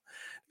terrible.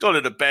 Go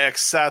to the back.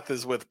 Seth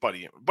is with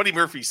Buddy. Buddy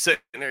Murphy's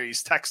sitting there.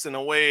 He's texting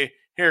away.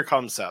 Here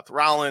comes Seth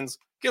Rollins.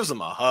 Gives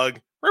him a hug.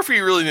 Murphy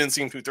really didn't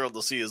seem too thrilled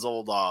to see his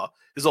old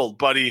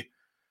buddy.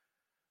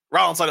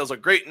 Rollins said it was a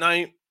great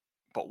night,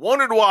 but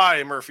wondered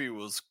why Murphy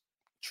was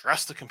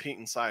dressed to compete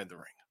inside the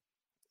ring,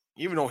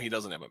 even though he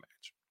doesn't have a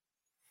match.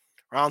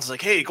 Rollins is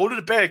like, hey, go to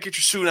the back. Get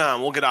your suit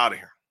on. We'll get out of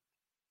here.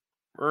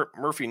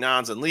 Murphy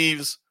nods and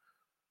leaves.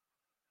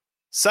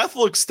 Seth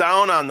looks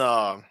down on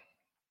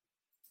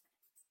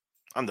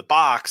the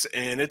box,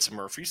 and it's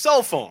Murphy's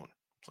cell phone.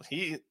 So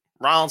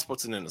Rollins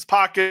puts it in his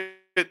pocket,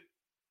 and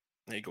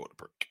they go to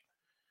break.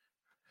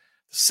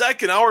 The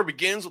second hour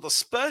begins with a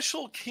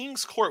special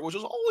King's Court, which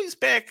was always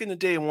back in the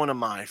day one of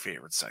my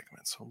favorite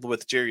segments,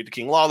 with Jerry the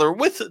King Lawler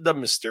with the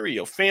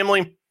Mysterio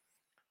family.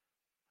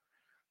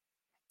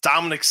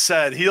 Dominic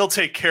said he'll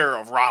take care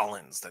of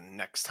Rollins the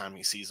next time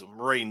he sees him.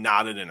 Ray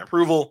nodded in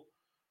approval.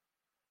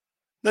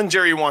 Then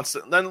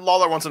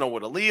Lawler wants to know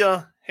what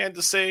Aaliyah had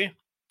to say.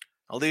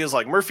 Aaliyah's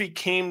like, Murphy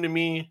came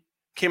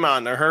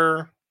on to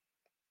her,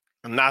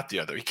 and not the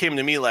other. He came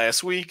to me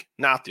last week,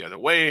 not the other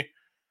way.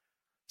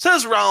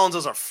 Says Rollins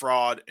is a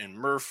fraud, and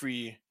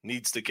Murphy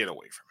needs to get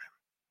away from him.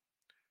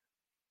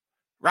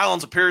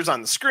 Rollins appears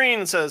on the screen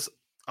and says,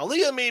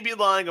 Aaliyah may be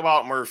lying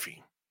about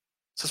Murphy.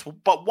 Says, well,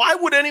 but why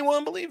would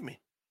anyone believe me?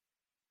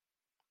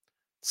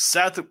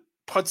 Seth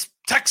puts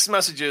text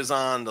messages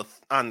on the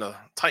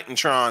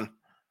Titantron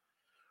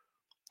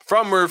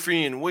from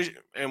Murphy and with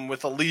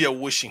Aaliyah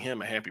wishing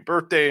him a happy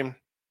birthday.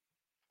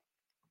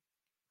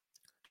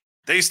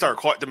 They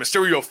start the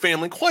Mysterio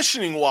family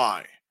questioning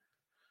why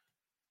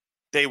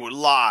she would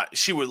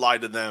lie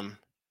to them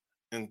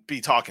and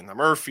be talking to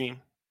Murphy.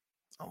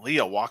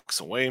 Aaliyah walks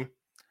away.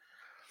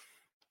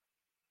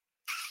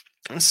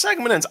 And the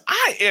segment ends.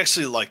 I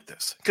actually like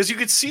this because you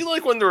could see,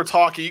 like, when they were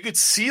talking, you could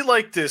see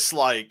like this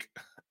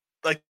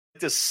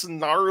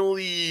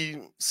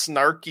snarky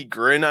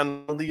grin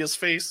on Aaliyah's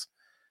face.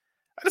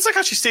 And it's like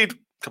how she stayed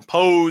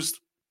composed.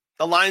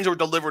 The lines were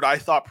delivered, I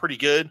thought, pretty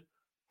good.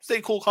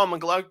 Stayed cool, calm,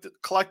 and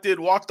collected.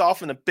 Walked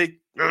off in a big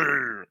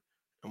and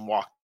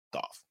walked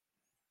off.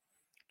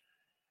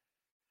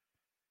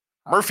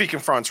 Murphy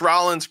confronts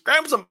Rollins,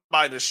 grabs him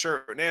by the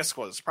shirt, and asks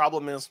what his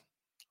problem is.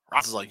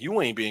 Rollins is like, you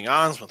ain't being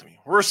honest with me.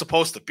 We're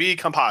supposed to be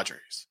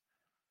compadres.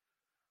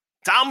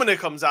 Dominic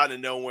comes out of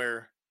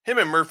nowhere. Him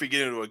and Murphy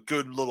get into a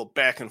good little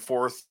back and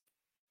forth.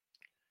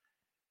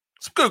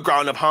 Some good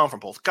ground and pound from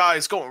both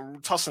guys,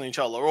 tossing each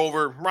other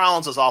over.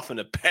 Rollins is off in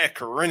the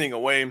back, running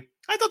away.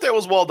 I thought that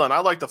was well done. I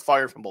like the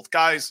fire from both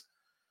guys.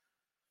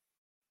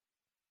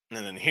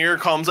 And then here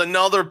comes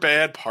another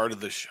bad part of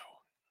the show.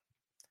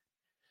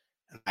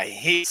 And I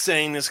hate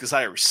saying this because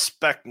I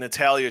respect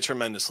Natalya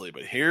tremendously,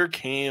 but here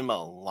came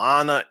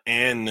Lana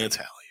and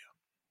Natalya.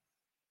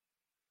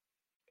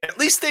 At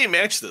least they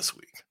matched this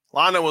week.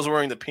 Lana was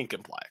wearing the pink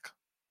and black,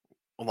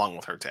 along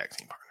with her tag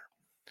team partner.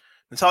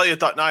 Natalya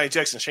thought Nia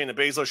Jax and Shayna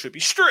Baszler should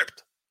be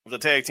stripped of the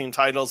tag team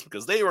titles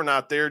because they were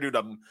not there due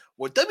to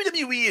what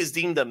WWE is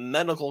deemed the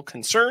medical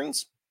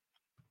concerns.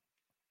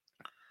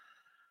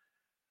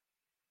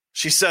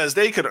 She says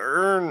they could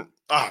earn...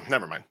 Oh,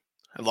 never mind.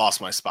 I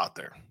lost my spot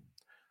there.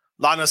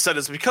 Lana said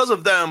it's because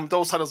of them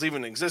those titles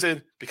even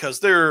existed, because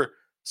they're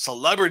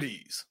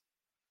celebrities.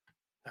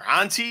 They're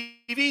on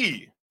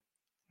TV.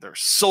 They're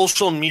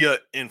social media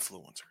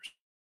influencers.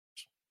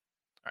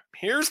 All right,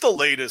 here's the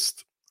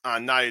latest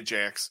on Nia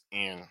Jax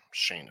and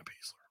Shayna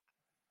Baszler.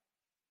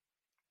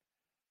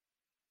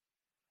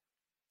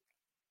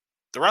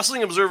 The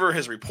Wrestling Observer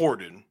has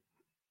reported,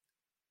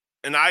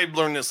 and I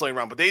learned this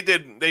later on, but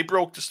they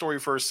broke the story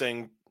first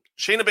saying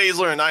Shayna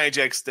Baszler and Nia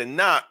Jax did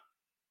not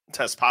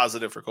test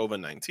positive for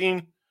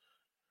COVID-19.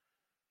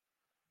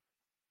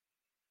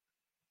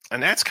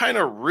 And that's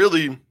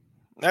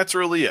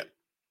really it.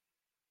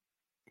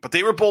 But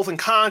they were both in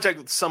contact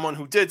with someone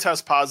who did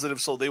test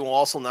positive, so they will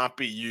also not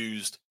be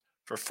used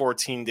for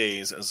 14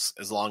 days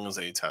as long as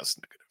they test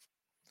negative.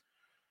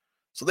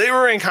 So they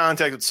were in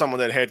contact with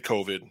someone that had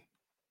COVID,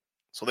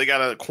 so they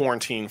got to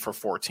quarantine for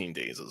 14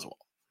 days as well.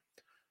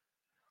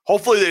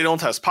 Hopefully they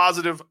don't test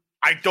positive.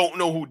 I don't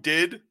know who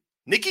did.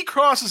 Nikki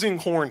Cross is in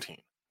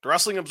quarantine. The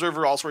Wrestling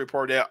Observer also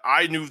reported that.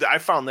 I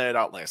found that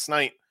out last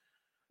night,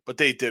 but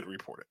they did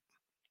report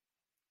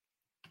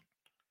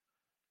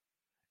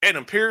it.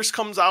 Adam Pearce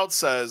comes out,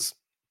 says,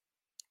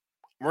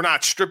 we're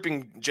not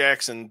stripping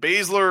Jackson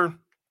Baszler,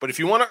 but if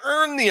you want to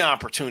earn the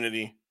opportunity,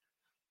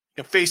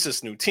 you can face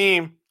this new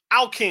team.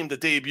 Out came the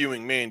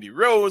debuting Mandy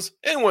Rose,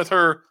 and with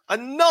her,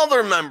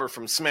 another member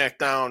from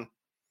SmackDown,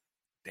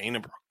 Dana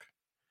Brooke.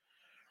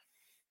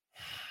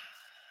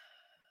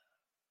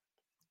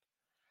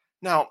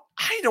 Now,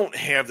 I don't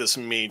have this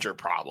major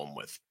problem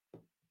with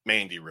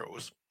Mandy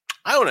Rose.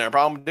 I don't have a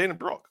problem with Dana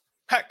Brooke.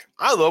 Heck,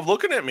 I love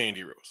looking at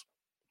Mandy Rose.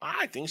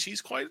 I think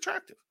she's quite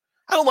attractive.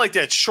 I don't like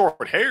that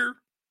short hair.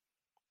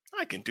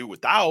 I can do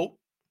without.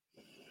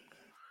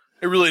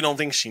 I really don't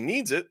think she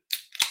needs it.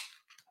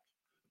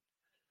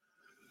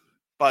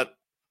 But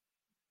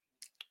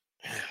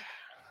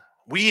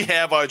we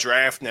have our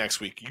draft next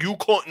week. You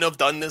couldn't have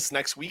done this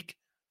next week.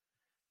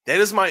 That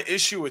is my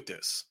issue with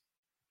this.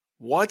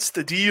 What's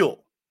the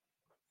deal?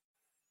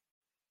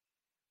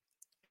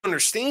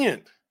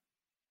 Understand.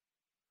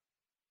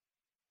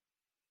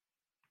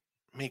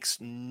 Makes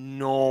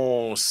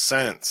no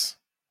sense.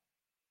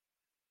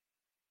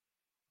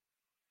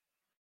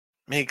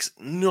 Makes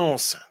no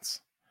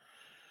sense.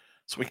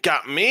 So we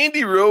got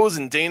Mandy Rose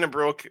and Dana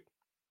Brooke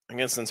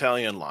against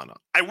Natalya and Lana.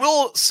 I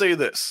will say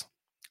this.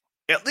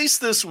 At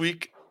least this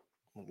week,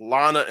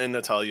 Lana and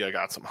Natalya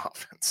got some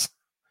offense.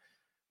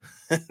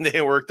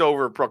 They worked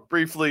over Brooke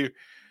briefly.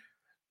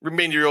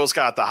 Mandy Rose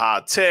got the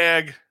hot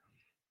tag.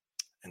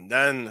 And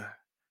then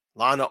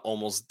Lana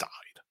almost died.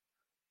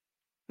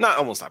 Not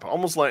almost died, but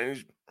almost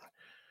like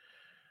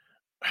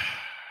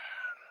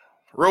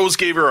Rose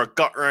gave her a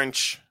gut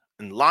wrench,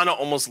 and Lana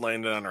almost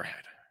landed on her head.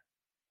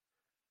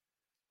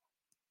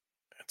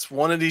 It's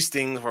one of these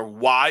things where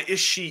why is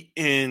she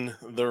in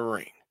the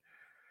ring?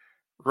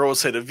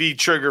 Rose hit a V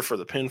trigger for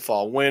the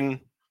pinfall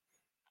win.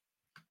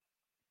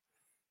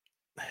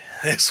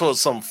 This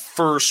was some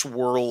first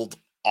world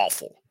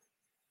awful.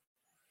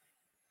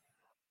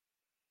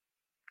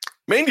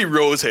 Mandy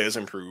Rose has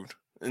improved,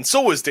 and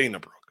so is Dana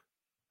Brooke.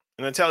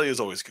 And Natalya is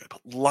always good,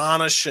 but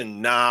Lana should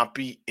not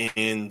be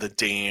in the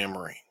damn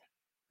ring.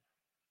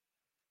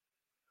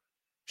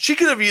 She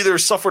could have either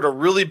suffered a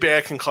really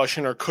bad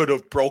concussion or could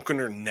have broken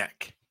her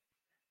neck.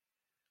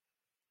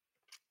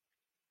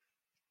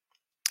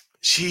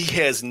 She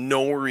has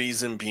no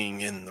reason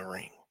being in the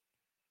ring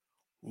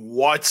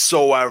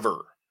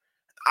whatsoever.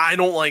 I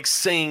don't like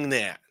saying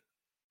that.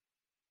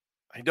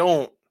 I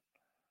don't.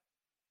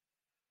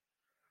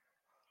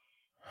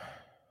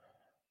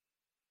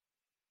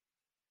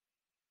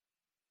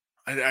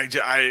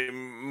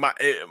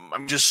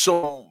 I'm just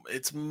so,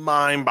 it's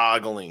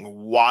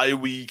mind-boggling why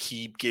we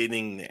keep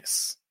getting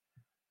this.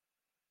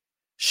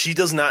 She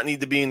does not need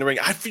to be in the ring.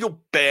 I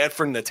feel bad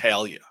for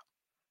Natalya.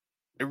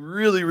 I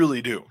really,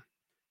 really do.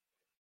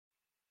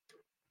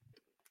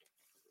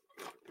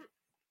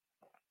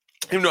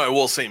 Even though I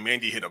will say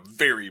Mandy hit a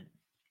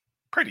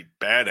pretty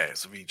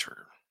badass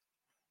V-trigger.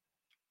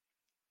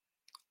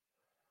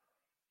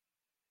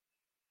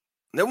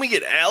 Then we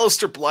get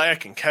Aleister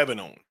Black and Kevin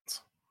Owens.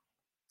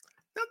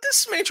 Now,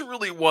 this match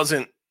really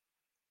wasn't.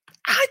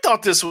 I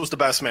thought this was the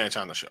best match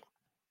on the show.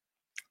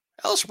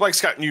 Aleister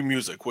Black's got new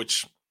music,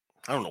 which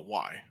I don't know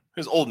why.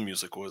 His old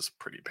music was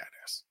pretty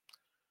badass.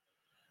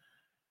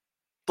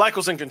 Black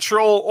was in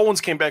control.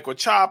 Owens came back with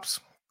chops,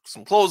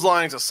 some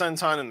clotheslines, a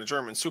senton, and a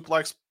German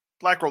suplex.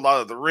 Black rolled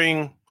out of the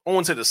ring.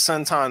 Owens hit a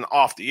senton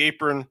off the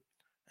apron.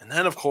 And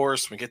then, of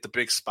course, we get the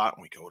big spot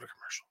and we go to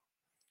commercial.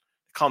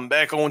 Come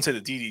back, Owens hit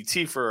a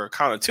DDT for a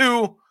count of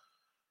 2.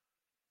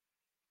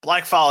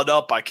 Black followed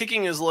up by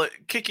kicking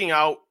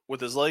out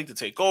with his leg to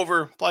take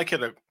over. Black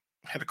hit a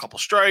couple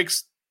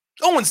strikes.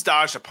 Owens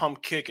dodged a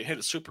pump kick and hit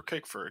a super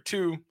kick for a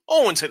 2.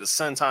 Owens hit a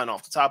senton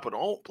off the top, but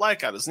Black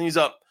got his knees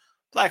up.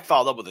 Black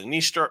followed up with a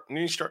knee strike.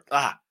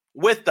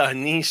 With the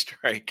knee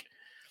strike.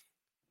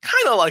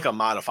 Kind of like a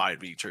modified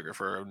V-trigger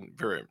for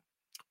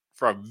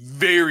a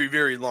very,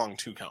 very long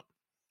 2 count.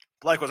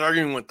 Black was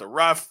arguing with the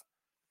ref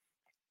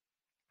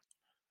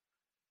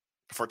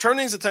before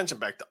turning his attention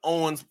back to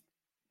Owens.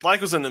 Black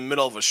was in the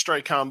middle of a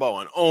strike combo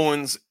on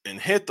Owens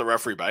and hit the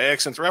referee by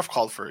accident. The ref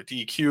called for a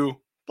DQ.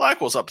 Black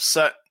was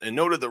upset and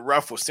noted the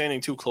ref was standing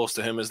too close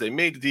to him as they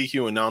made the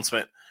DQ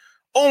announcement.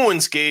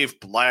 Owens gave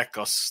Black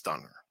a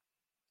stunner.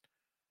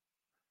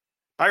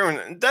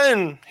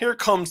 Then here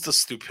comes the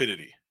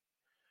stupidity.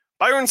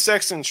 Byron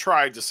Saxton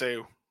tried to say,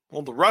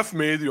 well, the ref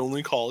made the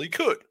only call he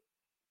could.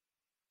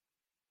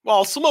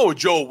 While Samoa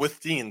Joe,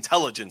 with the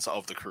intelligence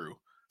of the crew,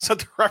 said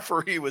the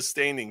referee was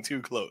standing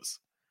too close.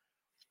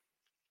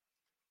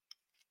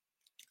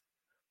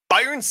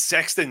 Byron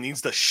Saxton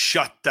needs to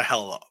shut the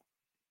hell up.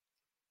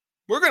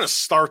 We're going to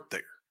start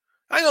there.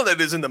 I know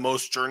that isn't the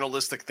most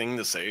journalistic thing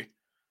to say,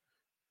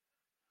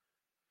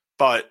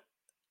 but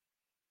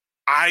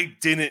I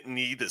didn't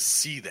need to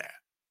see that.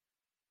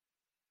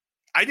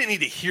 I didn't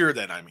need to hear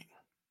that, I mean.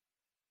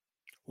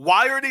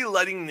 Why are they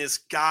letting this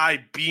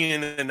guy be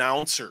an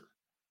announcer?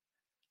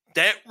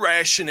 That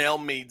rationale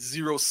made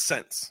 0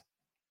 sense.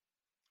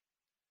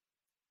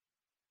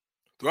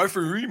 The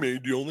referee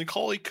made the only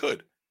call he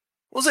could. It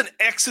was an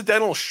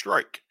accidental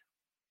strike.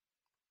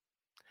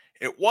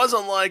 It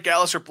wasn't like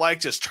Aleister Black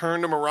just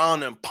turned him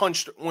around and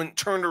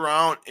turned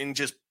around and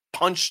just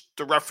punched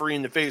the referee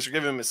in the face or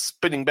gave him a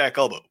spinning back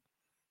elbow.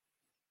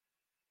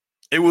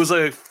 It was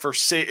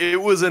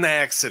an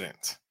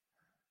accident.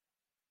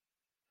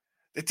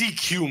 The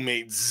DQ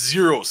made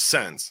 0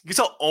 sense. You can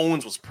tell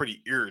Owens was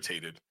pretty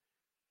irritated.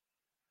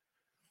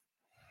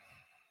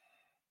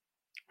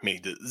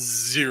 Made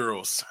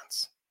 0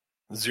 sense.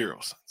 0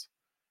 sense.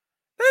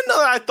 And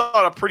I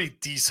thought a pretty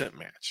decent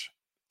match.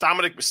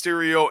 Dominic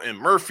Mysterio and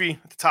Murphy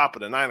at the top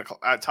of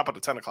the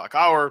 10 o'clock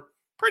hour.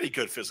 Pretty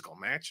good physical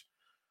match.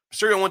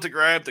 Mysterio went to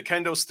grab the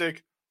kendo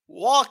stick,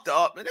 walked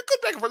up, and they're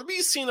good back and forth.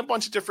 We've seen a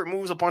bunch of different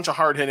moves, a bunch of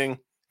hard hitting.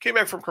 Came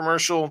back from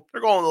commercial.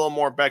 They're going a little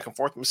more back and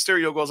forth.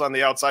 Mysterio goes on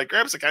the outside,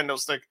 grabs the kendo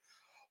stick,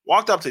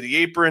 walked up to the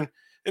apron,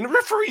 and the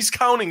referee's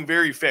counting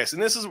very fast.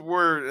 And this is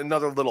where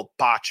another little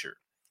botcher.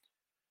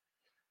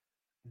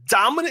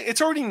 Dominic,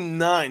 it's already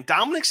 9.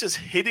 Dominic's just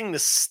hitting the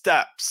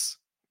steps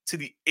to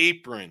the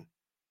apron.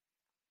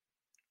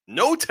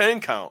 No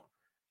 10 count.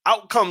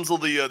 Out comes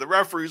the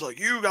referee's like,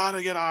 you got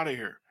to get out of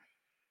here.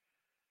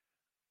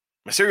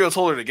 Mysterio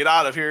told her to get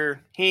out of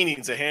here. He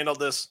needs to handle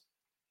this.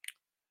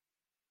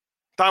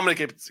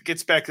 Dominic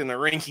gets back in the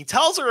ring. He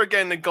tells her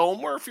again to go.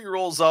 Murphy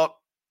rolls up.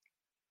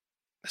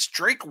 It's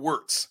Drake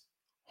Wirtz.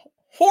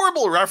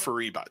 Horrible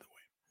referee, by the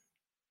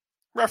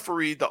way.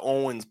 Referee the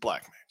Owens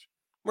black match.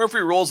 Murphy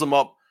rolls him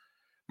up.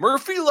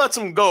 Murphy lets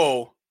him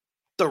go.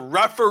 The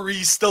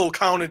referee still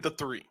counted the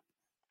 3.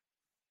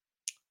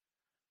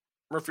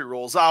 Murphy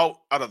rolls out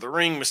of the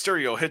ring.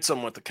 Mysterio hits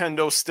him with the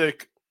kendo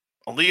stick.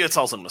 Aaliyah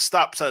tells him to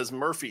stop, says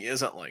Murphy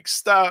isn't like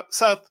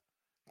Seth.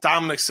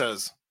 Dominic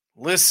says,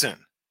 listen,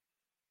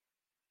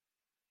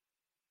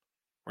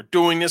 we're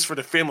doing this for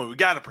the family. We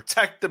got to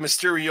protect the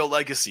Mysterio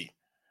legacy.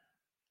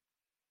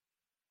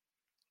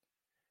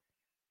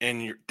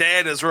 And your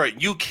dad is right.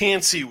 You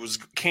can't see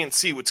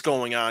what's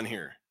going on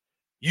here.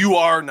 You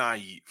are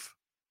naive.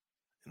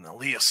 And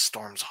Aaliyah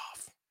storms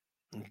off.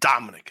 And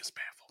Dominic is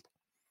baffled.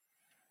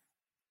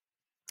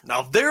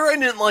 Now there I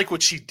didn't like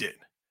what she did.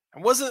 I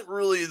wasn't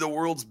really the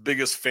world's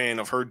biggest fan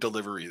of her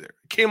delivery there.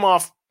 It came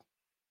off,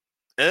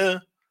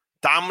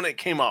 Dominic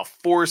came off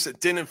forced.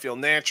 It didn't feel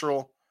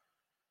natural.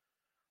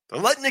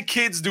 They're letting the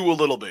kids do a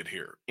little bit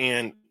here.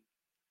 And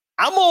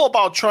I'm all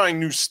about trying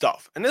new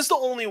stuff. And this is the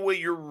only way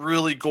you're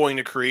really going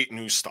to create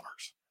new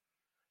stars.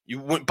 You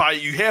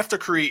have to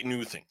create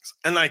new things.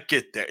 And I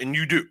get that. And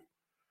you do.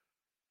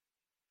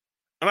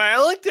 And I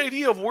like the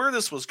idea of where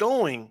this was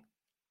going.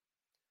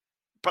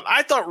 But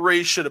I thought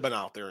Ray should have been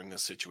out there in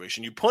this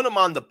situation. You put him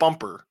on the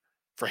bumper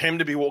for him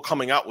to be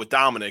coming out with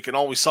Dominic, and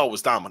all we saw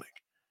was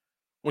Dominic,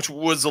 which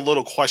was a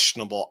little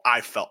questionable, I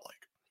felt like.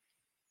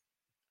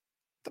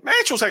 The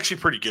match was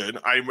actually pretty good.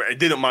 I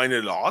didn't mind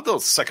it at all. I thought it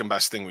was the second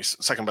best thing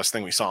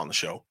we saw on the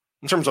show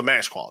in terms of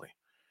match quality.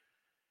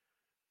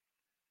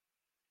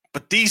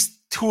 But these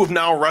two have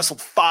now wrestled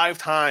 5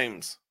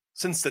 times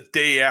since the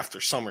day after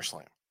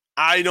SummerSlam.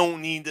 I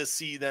don't need to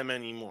see them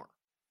anymore.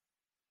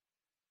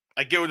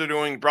 I get what they're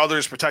doing.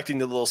 Brothers protecting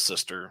the little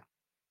sister.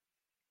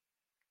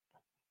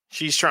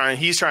 He's trying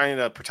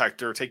to protect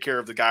her, take care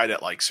of the guy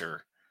that likes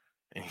her.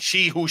 And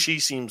who she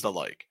seems to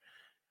like.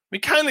 We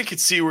kind of could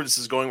see where this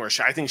is going, where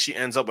I think she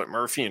ends up with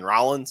Murphy and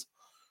Rollins.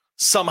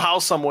 Somehow,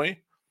 some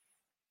way.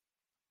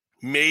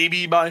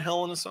 Maybe by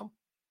Hell in a Cell.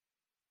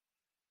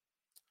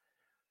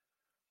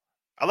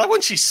 I like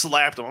when she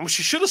slapped him.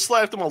 She should have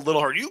slapped him a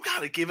little harder. You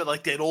got to give it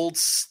like that old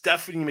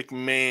Stephanie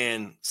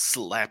McMahon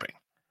slapping.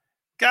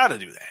 Got to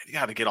do that. You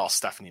got to get all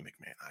Stephanie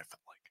McMahon, I felt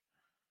like.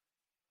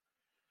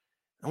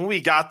 And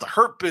we got the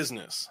Hurt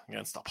Business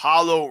against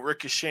Apollo,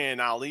 Ricochet, and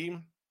Ali.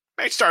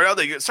 Match started out.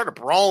 They started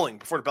brawling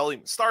before the bell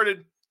even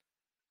started.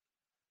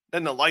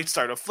 Then the lights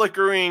started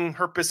flickering.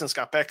 Hurt Business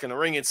got back in the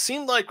ring. It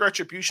seemed like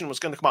Retribution was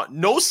going to come out.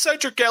 No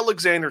Cedric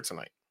Alexander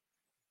tonight,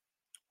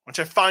 which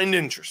I find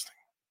interesting.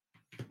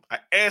 I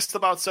asked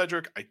about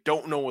Cedric. I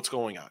don't know what's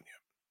going on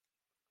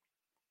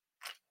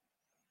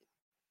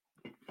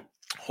yet.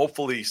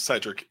 Hopefully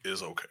Cedric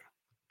is okay.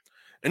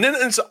 And then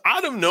it's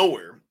out of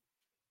nowhere,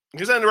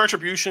 because then the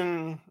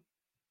Retribution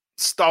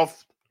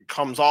stuff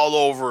comes all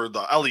over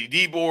the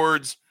LED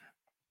boards.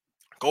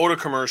 Go to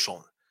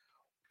commercial.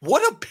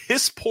 What a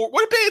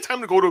bad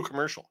time to go to a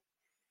commercial.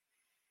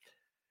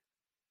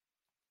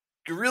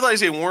 You realize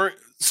they weren't.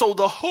 So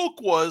the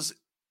hook was,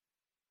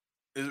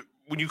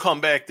 when you come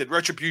back, that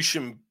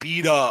Retribution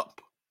beat up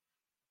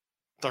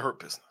the Hurt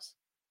Business.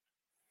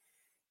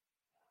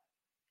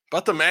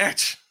 But the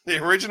match,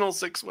 the original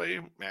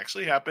 6-way,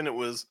 actually happened. It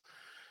was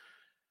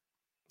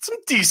some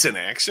decent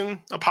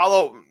action.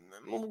 Apollo,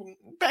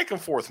 back and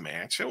forth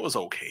match. It was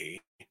okay.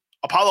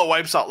 Apollo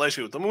wipes out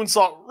Lashley with the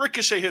moonsault.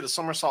 Ricochet hit a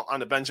somersault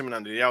onto Benjamin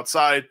on the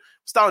outside.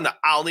 It's down to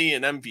Ali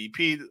and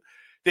MVP.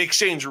 They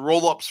exchange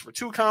roll-ups for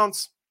 2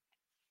 counts.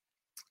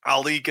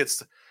 Ali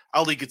gets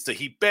the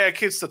heat back,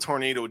 hits the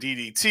tornado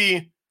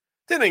DDT.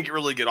 Didn't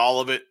really get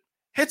all of it.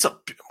 His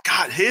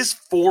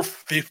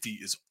 450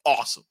 is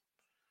awesome.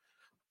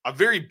 A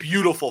very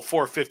beautiful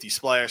 450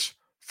 splash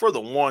for the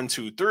 1,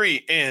 2,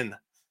 3. And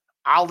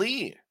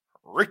Ali,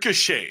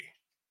 Ricochet.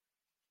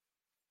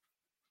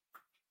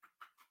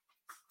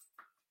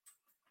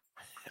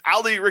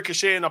 Ali,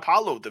 Ricochet, and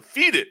Apollo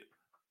defeated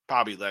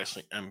Bobby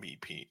Lashley,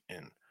 MVP,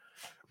 and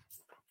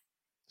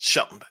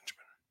Shelton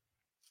Benjamin.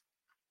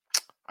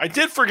 I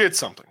did forget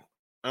something,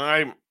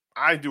 and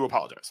I do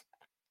apologize.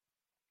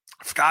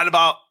 I forgot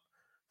about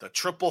the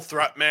triple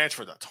threat match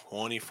for the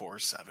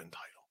 24/7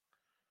 title.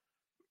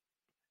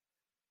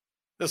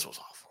 This was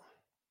awful.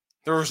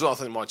 There was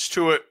nothing much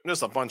to it.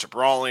 Just a bunch of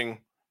brawling.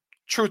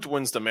 Truth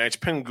wins the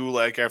match. Pin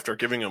Gulak after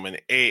giving him an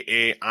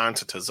AA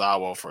onto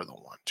Tozawa for the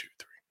 1, 2,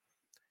 3.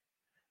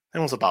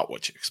 That was about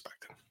what you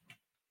expected.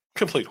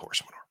 Complete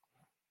horse manure.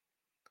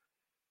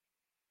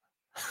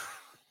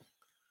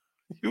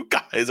 You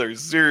guys are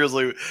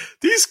seriously...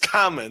 These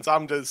comments,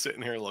 I'm just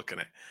sitting here looking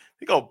at.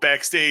 They go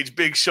backstage,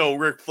 Big Show,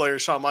 Ric Flair,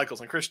 Shawn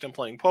Michaels, and Christian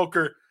playing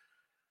poker.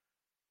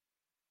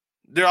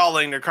 They're all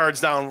laying their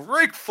cards down.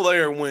 Ric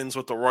Flair wins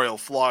with the royal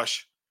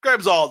flush.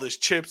 Grabs all this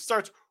chips,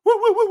 starts woo,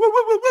 woo, woo, woo,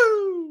 woo, woo,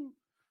 woo,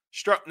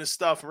 strutting his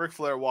stuff, and Ric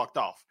Flair walked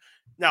off.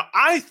 Now,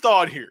 I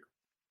thought here,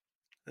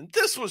 and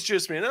this was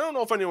just me, and I don't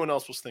know if anyone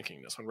else was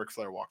thinking this when Ric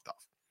Flair walked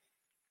off.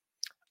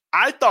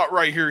 I thought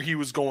right here he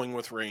was going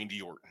with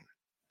Randy Orton.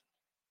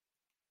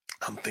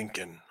 I'm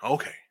thinking,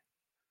 okay,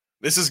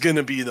 this is going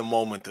to be the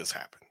moment this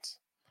happens.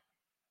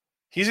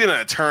 He's going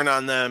to turn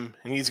on them,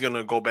 and he's going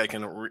to go back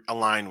and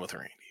align with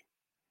Randy.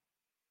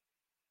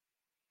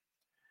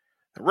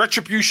 The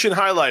Retribution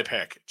highlight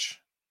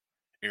package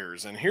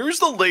airs, and here's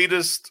the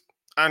latest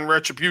on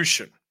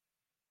Retribution.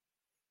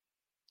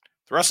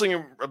 The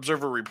Wrestling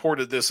Observer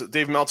reported this.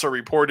 Dave Meltzer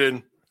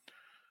reported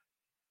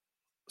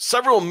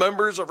several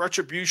members of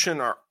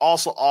Retribution are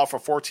also off for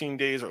 14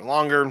 days or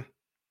longer.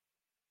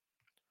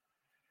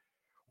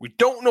 We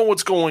don't know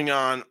what's going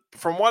on.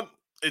 From what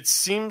it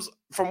seems,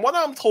 from what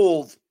I'm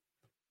told,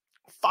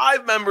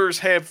 5 members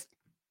have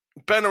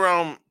been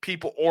around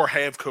people or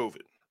have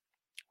COVID.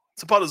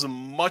 It's about as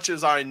much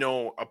as I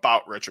know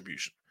about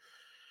Retribution.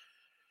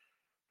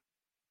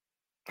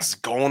 It's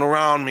going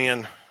around,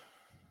 man.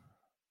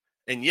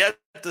 And yet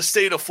the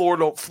state of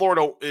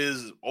Florida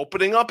is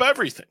opening up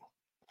everything.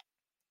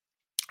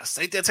 A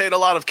state that's had a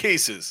lot of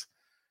cases.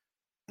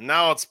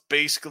 Now it's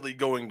basically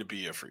going to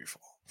be a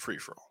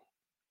free-for-all.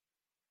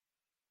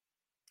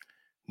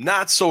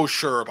 Not so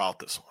sure about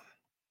this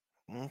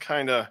one.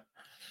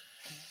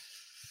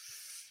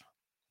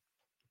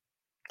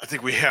 I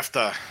think we have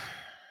to,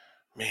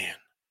 man,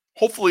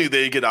 hopefully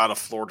they get out of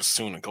Florida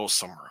soon and go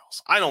somewhere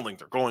else. I don't think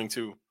they're going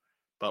to,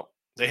 but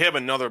they have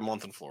another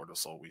month in Florida,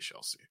 so we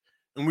shall see.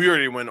 And we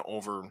already went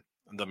over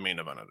the main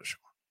event of the show.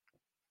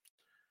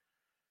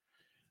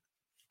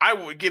 I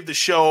would give the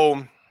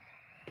show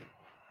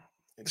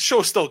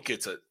still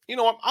gets it. You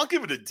know what? I'll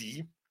give it a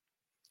D.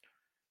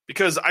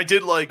 Because I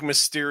did like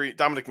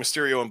Dominic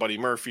Mysterio and Buddy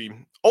Murphy.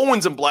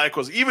 Owens and Black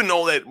was, even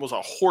though that was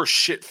a horse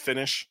shit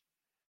finish,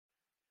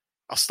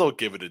 I'll still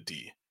give it a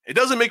D. It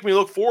doesn't make me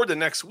look forward to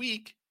next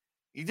week.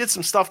 He did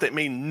some stuff that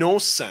made no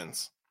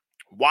sense.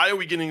 Why are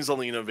we getting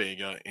Zelina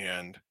Vega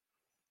and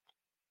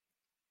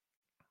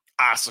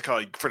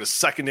Asuka for the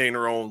second day in a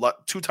row,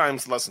 2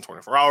 times in less than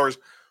 24 hours?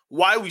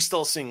 Why are we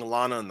still seeing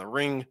Lana in the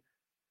ring?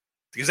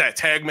 Because that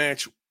tag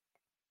match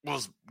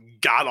was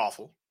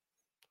god-awful.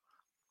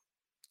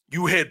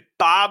 You had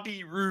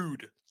Bobby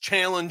Roode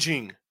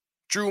challenging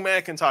Drew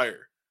McIntyre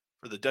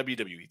for the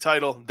WWE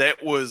title.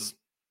 That was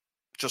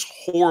just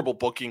horrible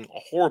booking, a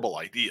horrible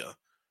idea.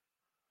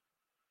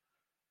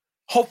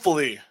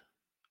 Hopefully,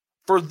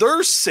 for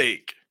their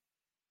sake,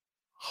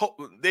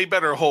 they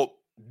better hope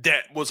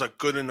that was a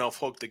good enough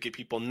hook to get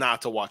people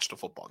not to watch the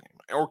football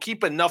game, or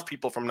keep enough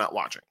people from not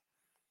watching.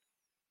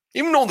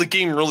 Even though that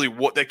game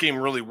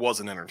really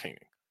wasn't entertaining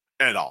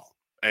at all,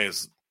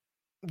 as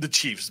the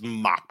Chiefs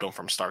mopped them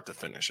from start to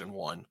finish and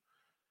won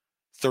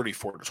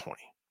 34-20.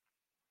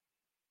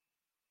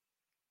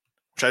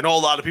 Which I know a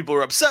lot of people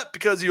are upset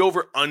because the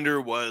over-under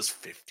was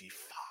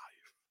 55.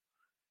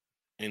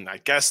 And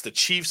I guess the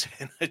Chiefs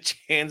had a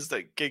chance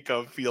to kick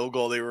a field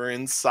goal. They were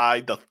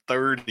inside the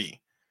 30.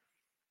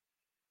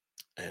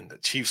 And the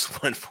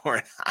Chiefs went for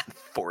it on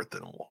 4th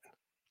and 1.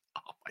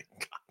 Oh, my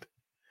God.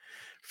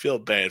 Feel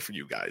bad for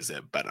you guys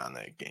that bet on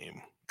that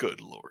game.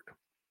 Good Lord.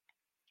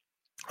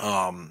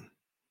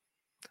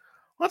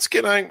 Let's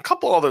get on a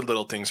couple other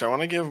little things. I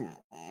want to give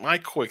my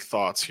quick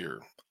thoughts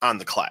here on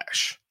the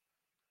Clash.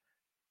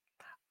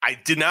 I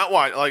did not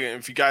watch, like,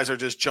 if you guys are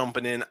just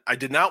jumping in, I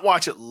did not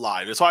watch it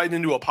live. That's why I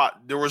didn't do a pot.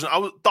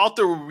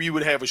 We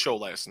would have a show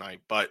last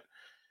night, but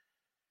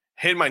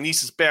had my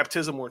niece's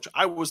baptism, which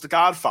I was the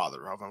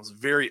godfather of. I was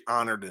very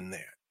honored in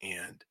that.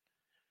 And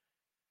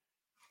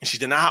she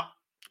did not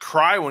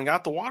cry when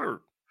got the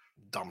water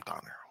dumped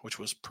on her, which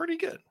was pretty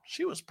good.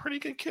 She was a pretty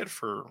good kid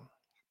for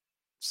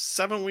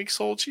 7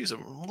 weeks old. She's a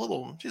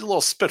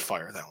little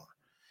spitfire, that one.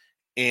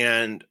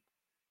 And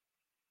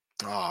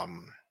so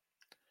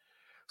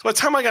by the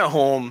time I got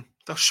home,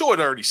 the show had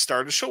already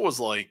started. The show was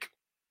like,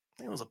 I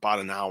think it was about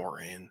an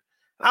hour in. And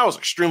I was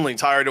extremely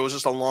tired. It was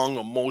just a long,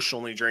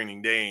 emotionally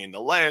draining day. And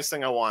the last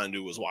thing I wanted to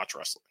do was watch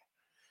wrestling.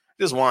 I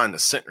just wanted to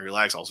sit and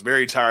relax. I was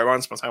very tired. I wanted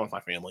to spend time with my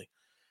family.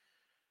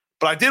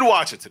 But I did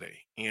watch it today.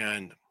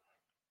 And the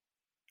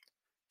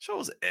show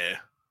was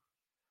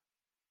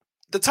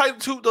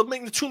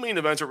The two main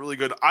events are really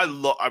good. I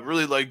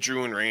really like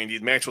Drew and Randy.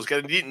 The match was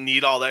good. It didn't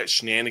need all that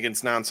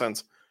shenanigans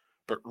nonsense.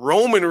 But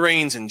Roman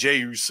Reigns and Jey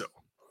Uso.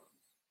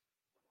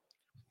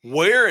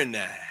 Where in the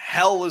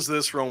hell has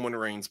this Roman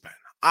Reigns been?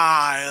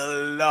 I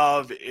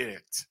love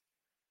it.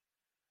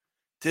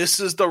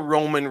 This is the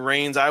Roman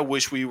Reigns I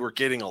wish we were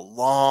getting a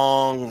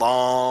long,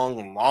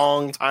 long,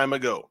 long time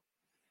ago.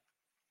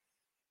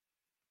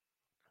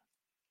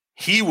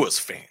 He was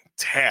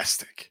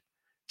fantastic.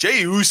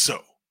 Jey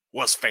Uso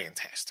was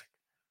fantastic.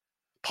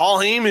 Paul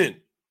Heyman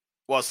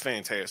was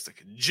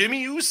fantastic.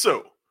 Jimmy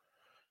Uso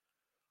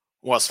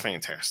was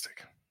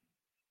fantastic.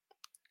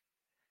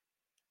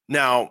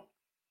 Now,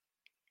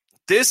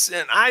 this,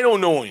 and I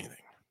don't know anything.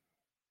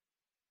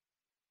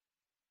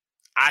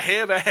 I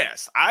have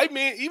asked.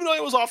 Even though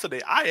I was off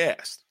today, I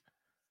asked.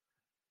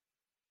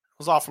 I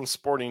was off from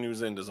Sporting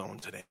News into Zone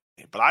today.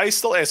 But I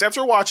still asked,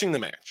 after watching the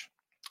match,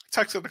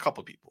 I texted a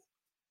couple people.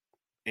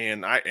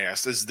 And I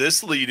asked, is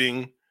this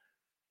leading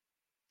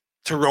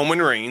to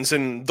Roman Reigns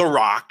and The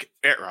Rock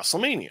at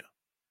WrestleMania?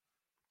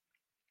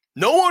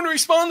 No one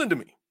responded to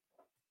me.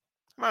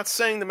 I'm not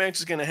saying the match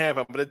is going to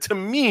happen, but to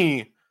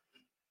me,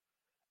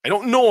 I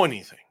don't know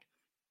anything.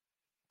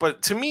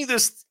 But to me,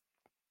 this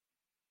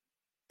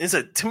is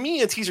a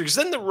teaser. Because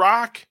then The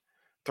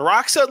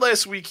Rock said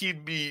last week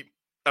he'd be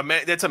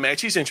that's a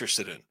match he's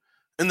interested in.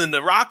 And then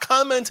The Rock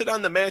commented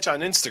on the match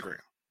on Instagram.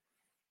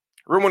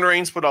 Roman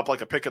Reigns put up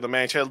like a pic of the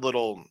match, had a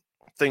little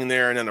thing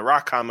there, and then The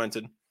Rock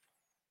commented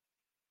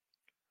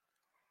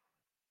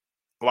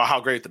about how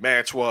great the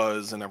match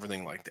was and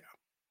everything like that.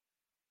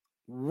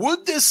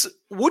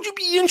 Would you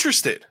be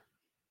interested?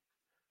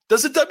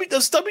 Does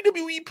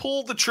WWE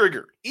pull the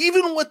trigger,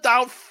 even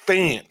without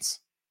fans,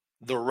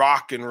 The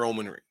Rock and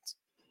Roman Reigns?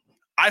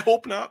 I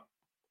hope not.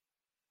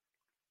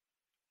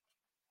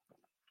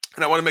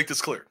 And I want to make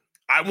this clear.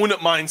 I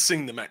wouldn't mind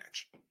seeing the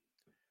match.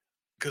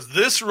 Because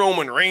this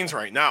Roman Reigns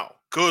right now,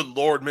 good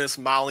Lord, Miss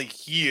Molly,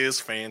 he is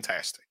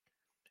fantastic.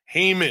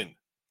 Heyman,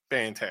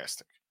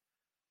 fantastic.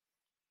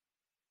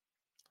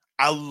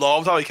 I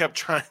loved how he kept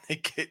trying to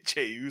get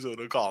Jey Uso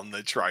to call him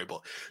the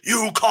tribal.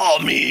 You call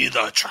me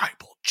the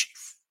tribal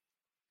chief.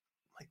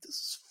 Like, this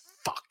is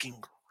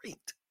fucking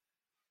great.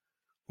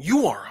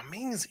 You are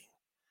amazing.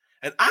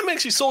 And I'm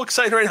actually so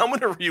excited right now. I'm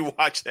going to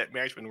rewatch that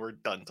match when we're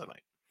done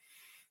tonight.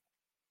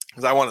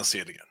 Because I want to see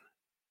it again.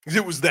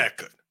 It was that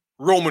good.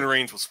 Roman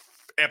Reigns was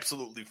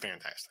absolutely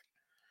fantastic.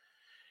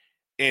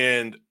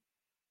 And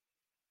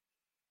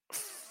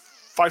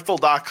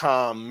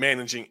Fightful.com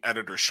managing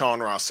editor Sean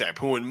Ross Sapp,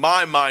 who in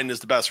my mind is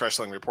the best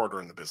wrestling reporter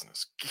in the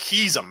business.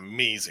 He's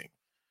amazing.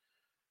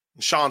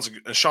 And Sean's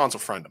a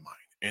friend of mine.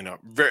 And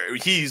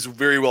he's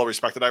very well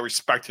respected. I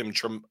respect him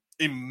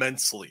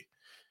immensely.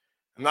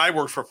 And I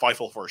worked for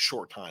Fightful for a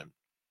short time.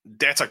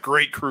 That's a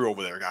great crew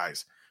over there,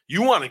 guys.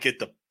 You want to get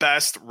the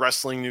best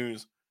wrestling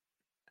news.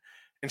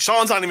 And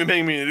Sean's not even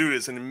paying me to do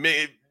this. And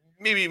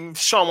maybe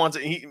Sean wants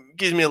it. He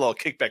gives me a little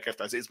kickback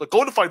after I say this. But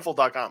go to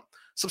Fightful.com.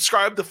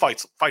 Subscribe to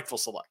Fightful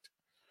Select.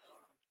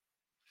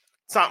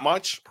 It's not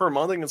much per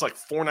month. I think it's like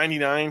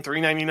 $4.99,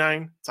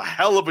 $3.99. It's a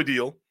hell of a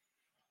deal.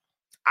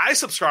 I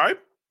subscribe.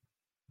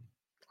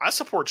 I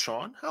support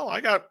Sean. Hell,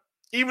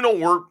 even though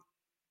we're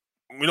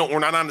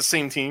not on the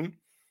same team.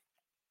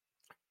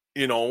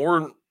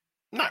 We're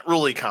not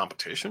really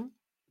competition.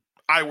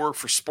 I work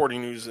for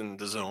Sporting News in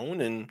the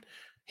Zone, and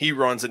he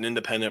runs an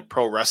independent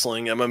pro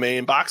wrestling, MMA,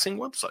 and boxing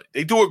website.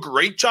 They do a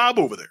great job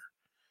over there.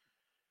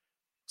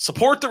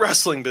 Support the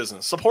wrestling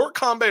business. Support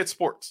combat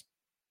sports.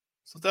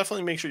 So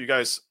definitely make sure you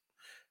guys,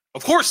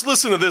 of course,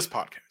 listen to this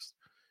podcast.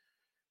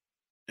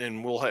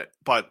 And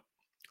but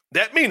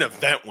that main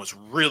event was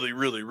really,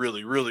 really,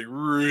 really, really,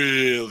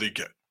 really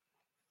good.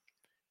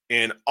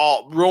 And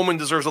Roman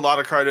deserves a lot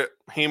of credit.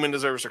 Heyman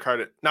deserves the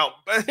credit. Now,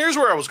 here's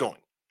where I was going.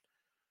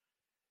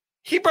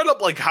 He brought up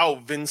like how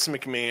didn't Vince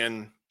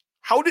McMahon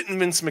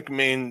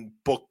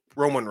book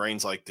Roman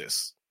Reigns like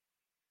this?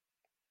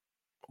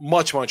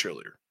 Much, much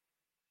earlier.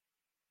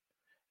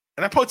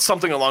 And I put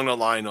something along the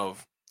line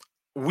of,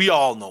 we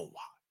all know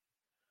why.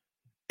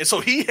 And so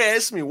he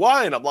asked me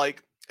why, and I'm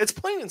like, it's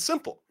plain and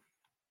simple.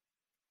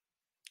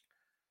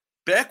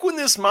 Back when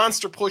this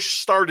monster push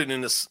started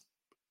in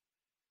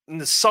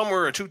the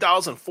summer of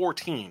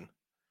 2014,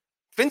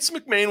 Vince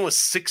McMahon was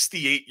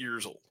 68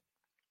 years old.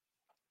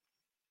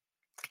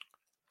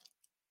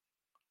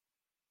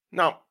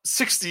 Now,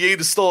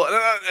 68 is still,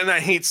 and I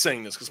hate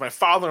saying this because my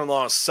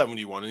father-in-law is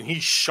 71, and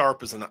he's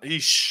sharp as a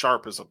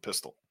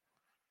pistol.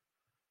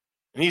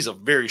 And he's a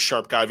very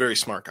sharp guy, very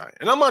smart guy.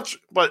 And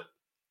but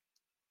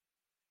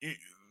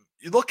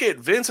you look at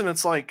Vince, and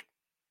it's like,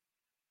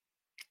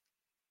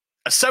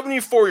 a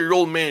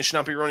 74-year-old man should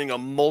not be running a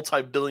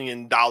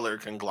multi-billion-dollar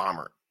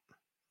conglomerate.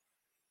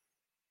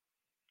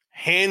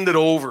 Hand it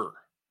over.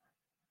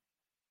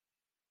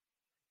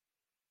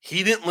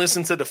 He didn't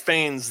listen to the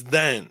fans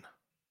then.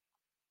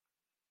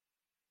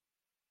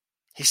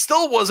 He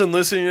still wasn't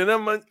listening to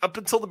them up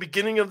until the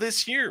beginning of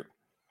this year.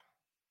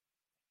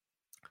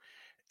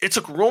 It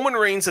took Roman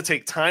Reigns to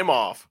take time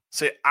off,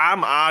 say,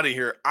 I'm out of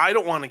here. I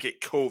don't want to get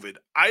COVID.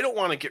 I don't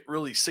want to get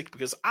really sick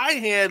because I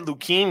had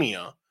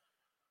leukemia.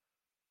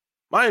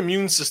 My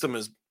immune system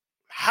is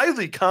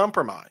highly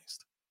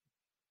compromised.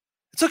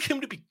 It took him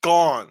to be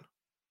gone.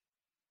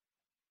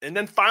 And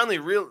then finally,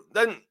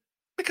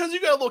 because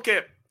you got to look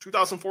at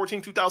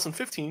 2014,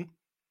 2015,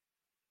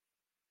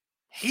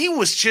 He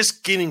was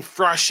just getting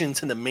fresh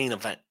into the main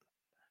event.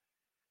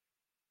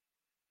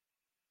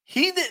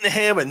 He didn't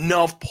have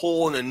enough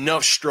pull and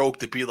enough stroke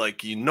to be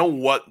like, you know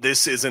what,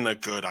 this isn't a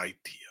good idea.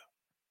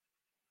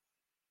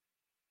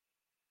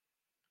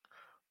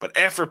 But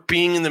after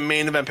being in the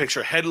main event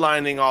picture,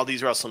 headlining all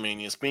these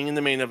WrestleManias, being in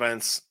the main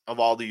events of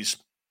all these,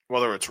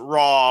 whether it's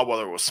Raw,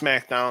 whether it was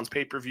SmackDowns,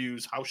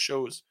 pay-per-views, house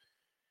shows,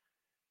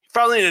 he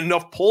finally had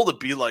enough pull to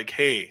be like,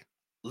 hey,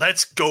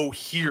 let's go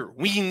here.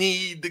 We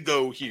need to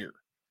go here.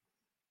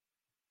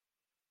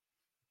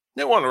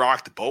 They want to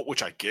rock the boat,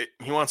 which I get.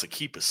 He wants to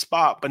keep his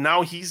spot, but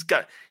now he's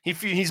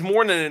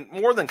more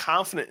than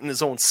confident in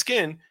his own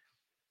skin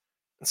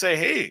and say,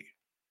 hey,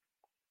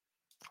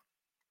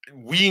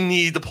 we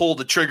need to pull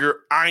the trigger.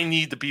 I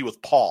need to be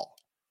with Paul.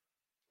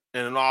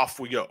 And then off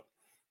we go.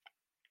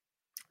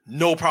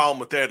 No problem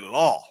with that at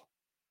all.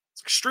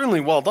 It's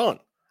extremely well done.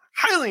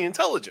 Highly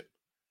intelligent.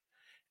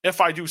 If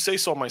I do say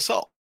so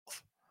myself.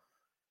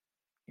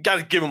 You got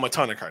to give him a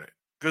ton of credit.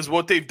 Because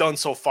what they've done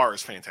so far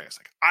is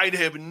fantastic. I'd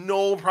have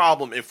no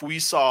problem if we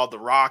saw The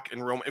Rock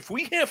and Roman. If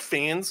we have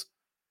fans,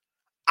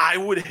 I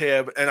would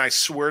have, and I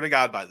swear to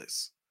God by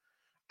this,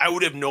 I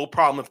would have no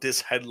problem if this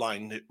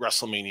headlined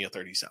WrestleMania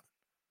 37.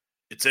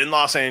 It's in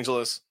Los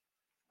Angeles.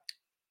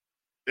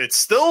 It's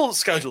still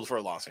scheduled for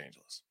Los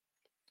Angeles.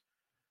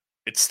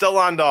 It's still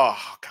on the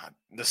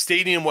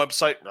stadium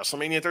website.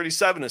 WrestleMania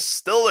 37 is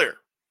still there.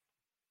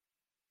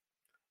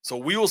 So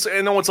we will say,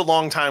 I know it's a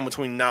long time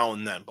between now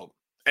and then, but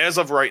as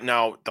of right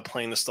now, the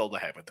plan is still to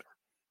have it there.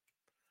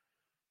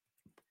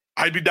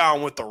 I'd be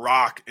down with The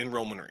Rock and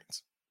Roman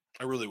Reigns.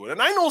 I really would.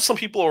 And I know some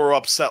people are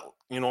upset,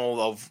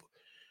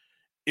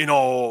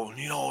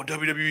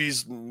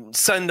 WWE's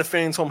send the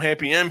fans home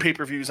happy and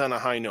pay-per-views on a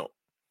high note.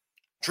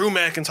 Drew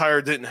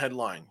McIntyre didn't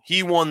headline.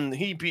 He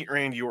beat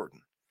Randy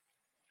Orton.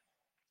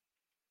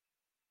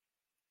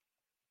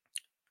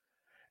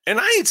 And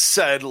I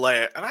said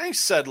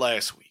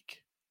last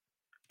week,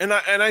 and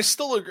I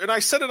still agree, and I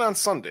said it on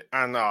Sunday,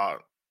 on the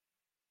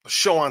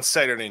show on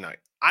Saturday night.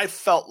 I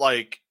felt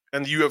like,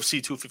 and the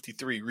UFC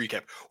 253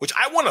 recap, which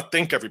I want to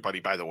thank everybody,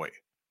 by the way.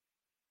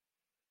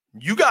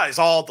 You guys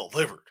all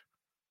delivered.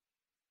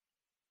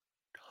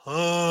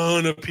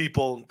 Ton of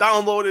people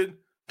downloaded,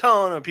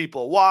 ton of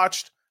people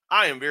watched.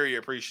 I am very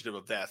appreciative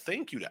of that.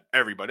 Thank you to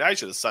everybody. I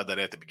should have said that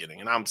at the beginning,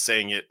 and I'm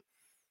saying it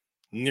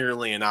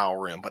nearly an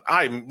hour in, but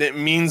it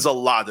means a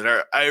lot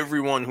that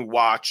everyone who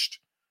watched,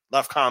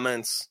 left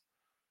comments,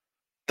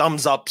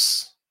 thumbs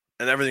ups,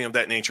 and everything of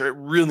that nature. It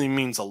really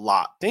means a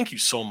lot. Thank you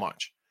so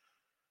much.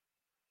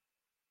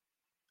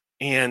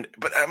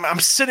 But I'm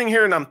sitting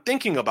here and I'm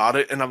thinking about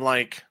it, and I'm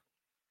like,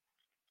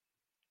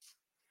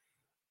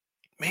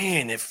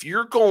 man, if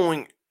you're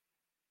going,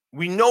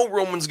 we know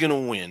Roman's going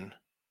to win.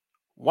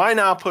 Why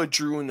not put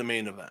Drew in the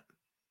main event?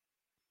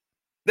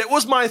 That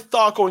was my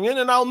thought going in,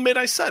 and I'll admit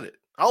I said it.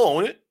 I'll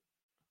own it.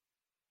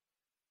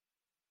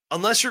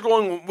 Unless you're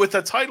going with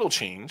a title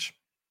change,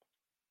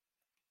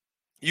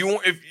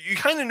 if you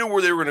kind of knew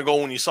where they were going to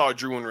go when you saw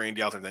Drew and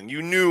Randy out there, then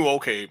you knew,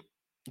 okay,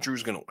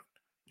 Drew's going to win.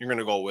 You're going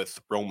to go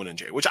with Roman and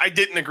Jay, which I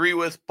didn't agree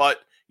with, but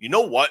you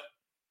know what?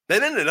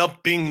 That ended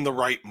up being the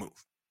right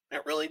move.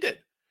 It really did.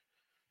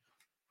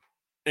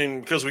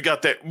 And because we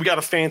got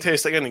a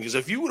fantastic ending. Because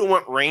if you would have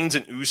went Reigns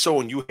and Uso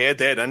and you had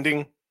that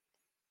ending,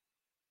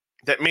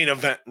 that main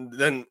event,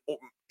 then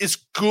as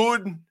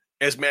good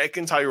as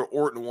McIntyre or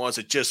Orton was,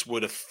 it just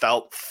would have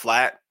felt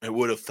flat. It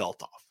would have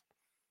felt off.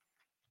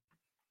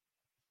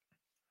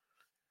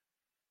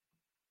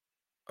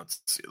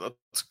 Let's see.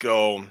 Let's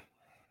go.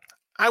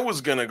 I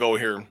was going to go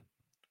here.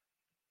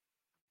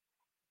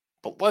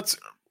 But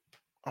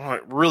all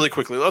right, really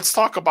quickly, let's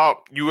talk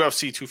about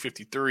UFC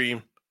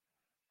 253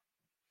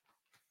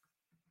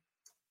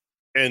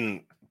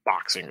 and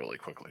boxing really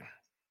quickly.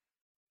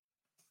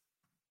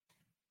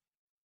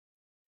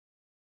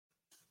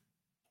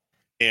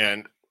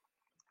 And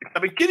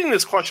I've been getting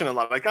this question a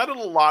lot. I got it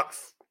a lot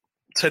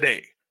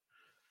today.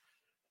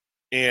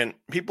 And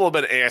people have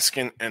been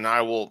asking, and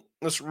I will,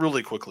 this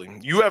really quickly.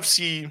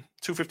 UFC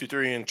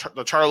 253 and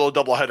the Charlo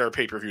doubleheader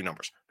pay-per-view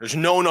numbers. There's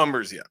no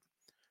numbers yet.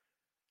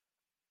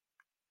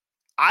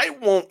 I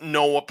won't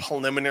know a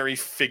preliminary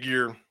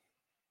figure.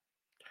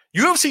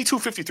 UFC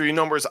 253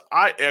 numbers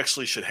I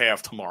actually should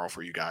have tomorrow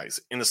for you guys.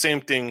 And the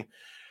same thing,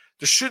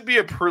 there should be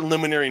a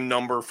preliminary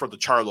number for the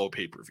Charlo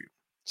pay-per-view.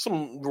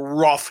 Some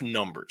rough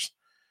numbers.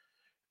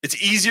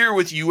 It's easier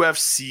with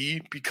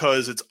UFC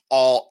because it's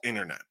all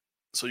internet.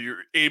 So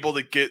you're able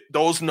to get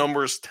those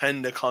numbers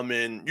tend to come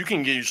in. You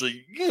can get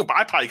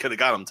I probably could have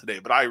got them today,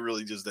 but I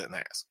really just didn't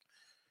ask.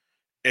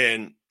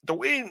 And the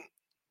way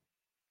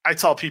I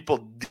tell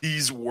people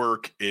these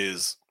work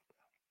is,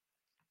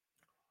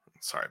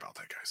 sorry about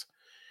that, guys.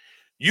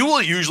 You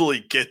will usually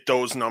get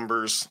those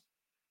numbers.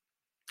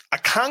 A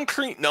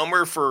concrete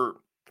number for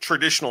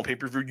traditional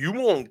pay-per-view, you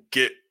won't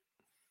get.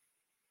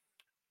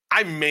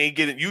 I may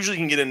get it. Usually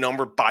you can get a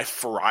number by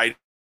Friday.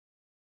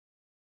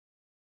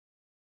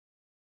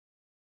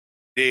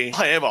 I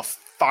have a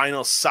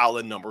final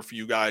solid number for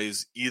you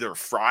guys either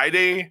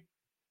Friday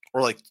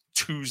or like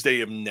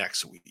Tuesday of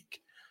next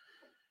week.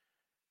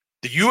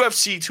 The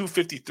UFC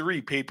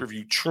 253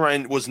 pay-per-view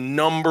trend was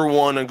number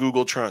one on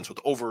Google Trends with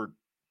over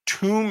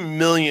 2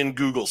 million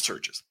Google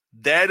searches.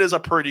 That is a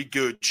pretty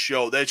good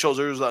show. That shows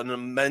there's an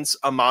immense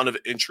amount of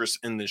interest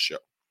in this show.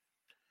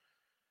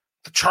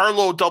 The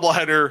Charlo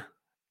doubleheader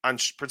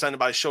presented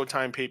by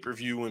Showtime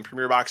pay-per-view and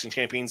Premier Boxing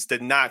Champions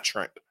did not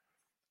trend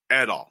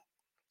at all.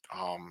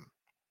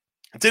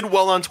 It did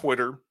well on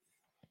Twitter,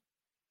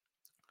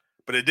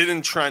 but it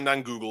didn't trend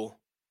on Google.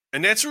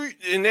 And that's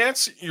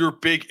your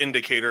big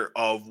indicator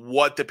of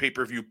what the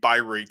pay-per-view buy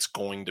rate's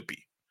going to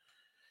be.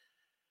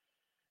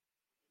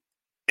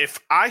 If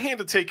I had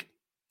to take,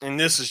 and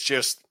this is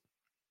just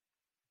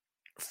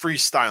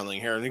freestyling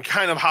here, and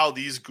kind of how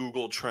these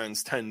Google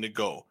trends tend to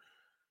go.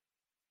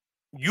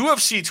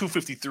 UFC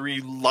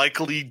 253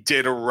 likely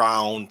did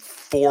around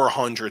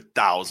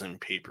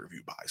 400,000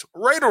 pay-per-view buys,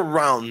 right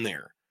around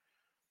there.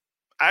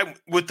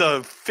 With the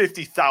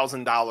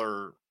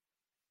 $50,000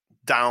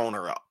 down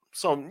or up.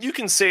 So you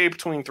can say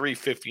between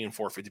 350 and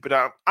 450,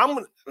 but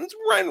it's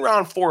right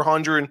around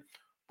 400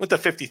 with the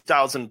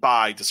 50,000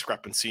 buy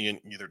discrepancy in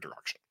either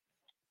direction.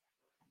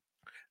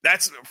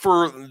 That's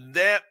for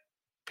that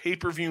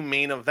pay-per-view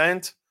main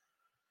event.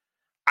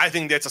 I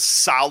think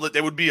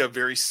that would be a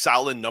very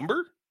solid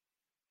number.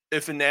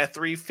 If in that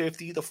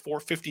 350 to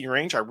 450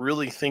 range, I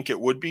really think it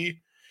would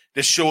be.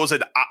 This shows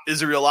that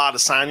Israel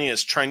Adesanya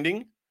is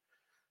trending,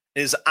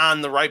 is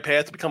on the right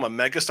path to become a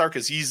megastar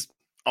because he's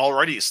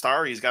already a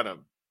star. He's got a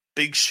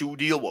big shoe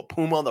deal with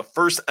Puma, the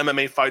first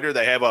MMA fighter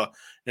they have an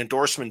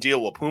endorsement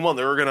deal with Puma.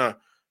 They're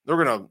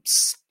gonna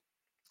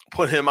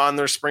put him on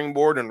their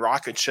springboard and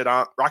rocket ship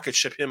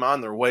him on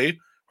their way,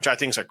 which I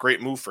think is a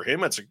great move for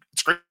him. It's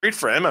great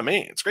for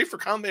MMA. It's great for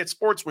combat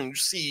sports when you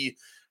see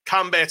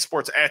combat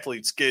sports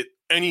athletes get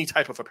any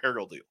type of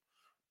apparel deal,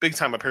 big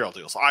time apparel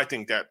deal. So I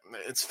think that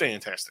it's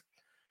fantastic.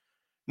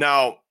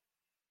 Now,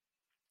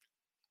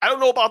 I don't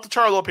know about the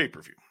Charlo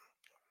pay-per-view.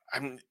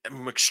 I'm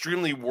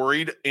extremely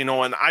worried, and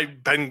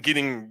I've been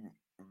getting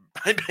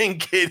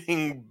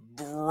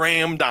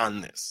rammed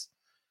on this.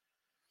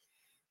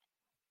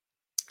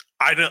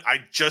 I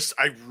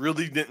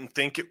really didn't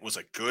think it was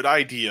a good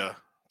idea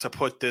to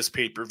put this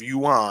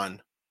pay-per-view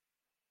on,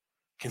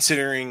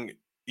 considering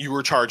you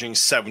were charging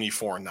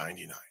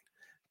 $74.99.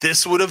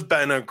 This would have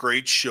been a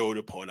great show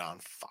to put on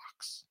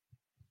Fox.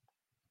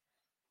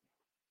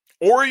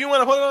 Or you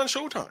want to put it on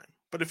Showtime.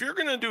 But if you're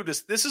going to do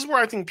this is where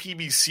I think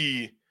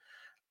PBC,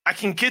 I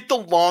can get the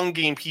long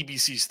game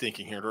PBC's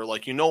thinking here. They're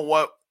like, you know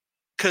what?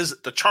 Because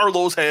the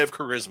Charlos have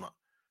charisma.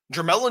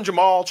 Jermell and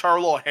Jamal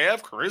Charlo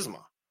have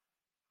charisma.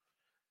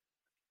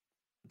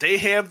 They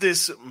have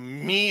this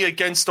me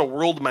against the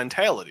world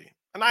mentality.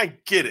 And I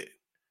get it.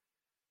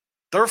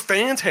 They're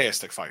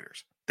fantastic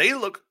fighters. They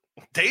look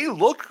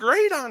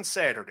great on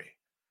Saturday.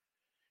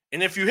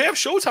 And if you have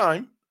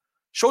Showtime,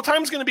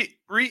 Showtime's going to be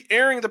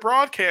re-airing the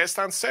broadcast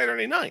on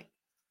Saturday night.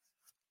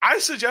 I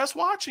suggest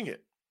watching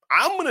it.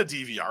 I'm going to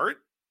DVR it.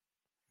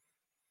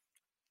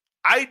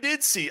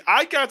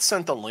 I got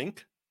sent the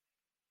link.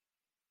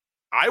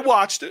 I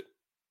watched it.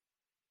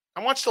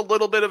 I watched a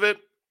little bit of it.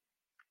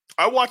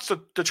 I watched the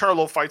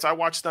Charlo fights. I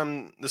watched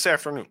them this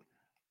afternoon.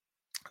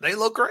 They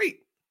look great.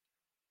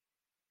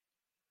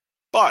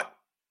 But,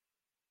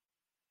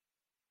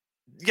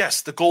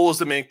 yes, the goal is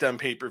to make them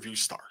pay-per-view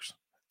stars.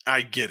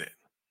 I get it.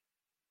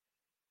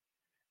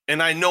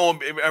 And I know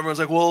everyone's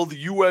like, well,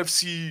 the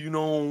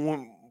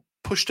UFC,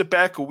 pushed it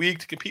back a week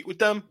to compete with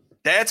them.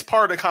 That's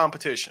part of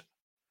competition.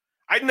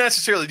 I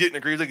necessarily didn't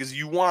agree with it because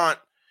you want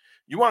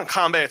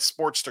combat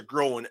sports to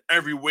grow in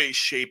every way,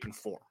 shape, and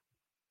form.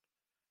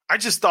 I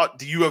just thought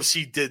the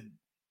UFC did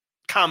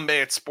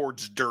combat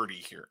sports dirty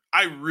here.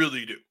 I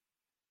really do.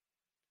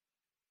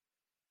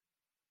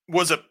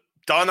 Was it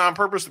done on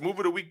purpose to move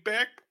it a week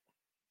back?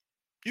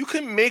 You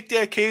can make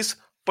that case,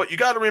 but you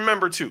got to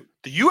remember, too,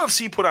 the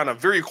UFC put on a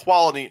very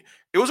quality.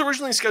 It was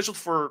originally scheduled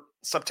for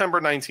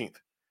September 19th,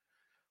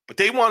 but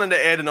they wanted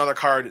to add another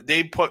card.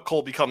 They put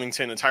Colby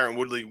Covington and Tyron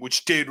Woodley,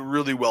 which did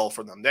really well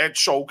for them. That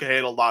show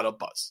had a lot of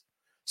buzz.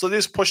 So they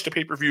just pushed the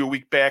pay-per-view a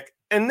week back,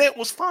 and that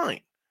was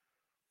fine.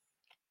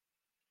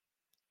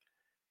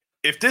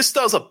 If this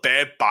does a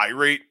bad buy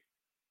rate,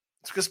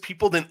 it's because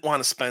people didn't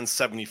want to spend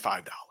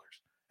 $75.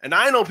 And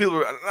I know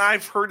people, and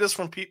I've heard this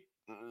from people,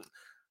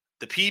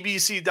 the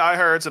PBC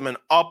diehards have been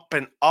up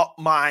and up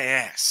my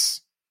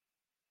ass.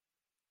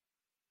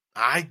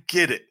 I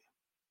get it.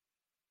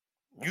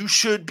 You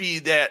should be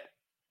that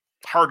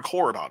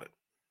hardcore about it.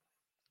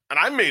 And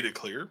I made it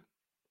clear.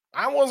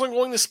 I wasn't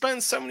going to spend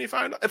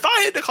 $75. If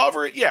I had to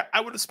cover it, yeah, I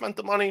would have spent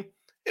the money.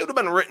 It would have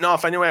been written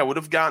off anyway.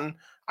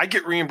 I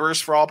get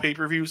reimbursed for all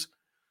pay-per-views.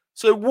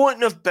 So it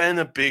wouldn't have been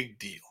a big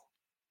deal.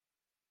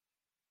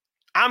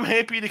 I'm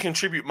happy to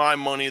contribute my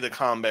money to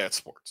combat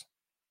sports.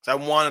 I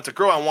want it to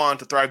grow. I want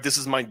it to thrive. This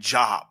is my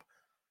job.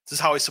 This is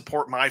how I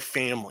support my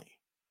family.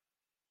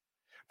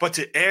 But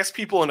to ask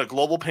people in a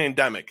global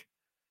pandemic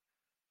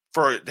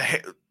for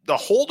the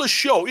hold a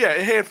show, yeah,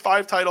 it had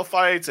 5 title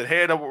fights. It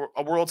had a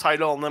world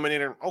title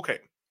eliminator. Okay.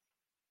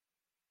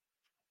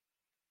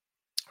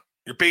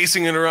 You're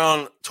basing it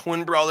around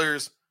twin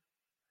brothers.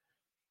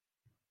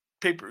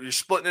 You're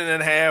splitting it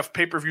in half,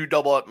 pay-per-view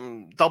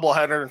double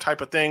header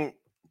type of thing.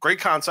 Great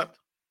concept.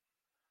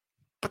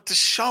 But the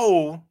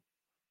show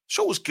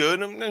was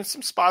good. And then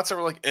some spots that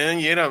were like,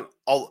 a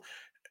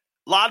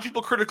lot of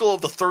people critical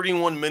of the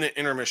 31-minute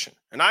intermission.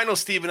 And I know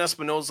Steven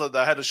Espinoza,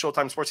 the head of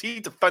Showtime Sports, he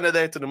defended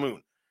that to the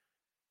moon.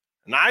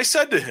 And I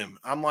said to him,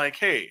 I'm like,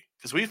 hey,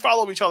 because we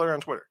follow each other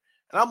on Twitter.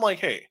 And I'm like,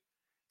 hey,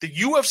 the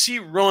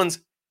UFC runs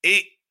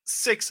 8,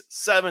 6,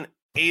 7,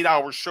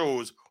 8-hour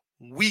shows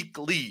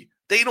weekly.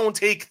 They don't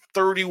take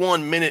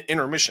 31-minute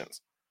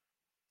intermissions.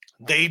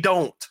 They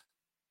don't.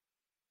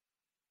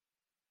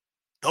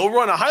 They'll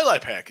run a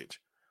highlight package,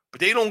 but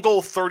they don't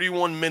go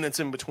 31 minutes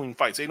in between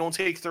fights. They don't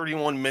take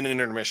 31-minute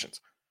intermissions.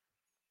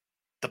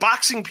 The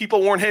boxing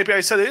people weren't happy.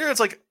 I said it. It's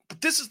like, but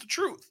this is the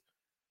truth.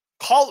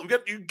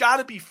 You got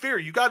to be fair.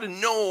 You got to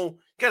know.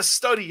 You got to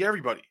study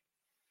everybody.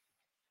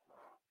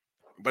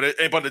 But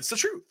it's the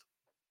truth.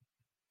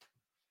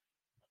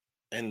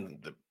 And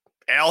the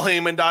Al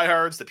Heyman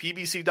diehards, the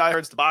PBC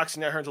diehards, the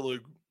boxing diehards are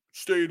like,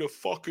 stay the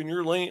fuck in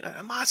your lane.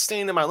 I'm not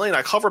staying in my lane.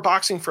 I cover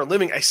boxing for a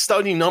living. I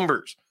study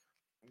numbers.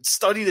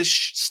 Study this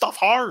stuff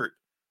hard.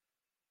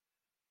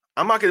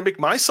 I'm not going to make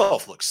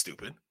myself look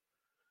stupid.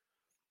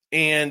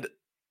 And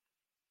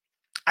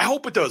I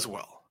hope it does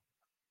well.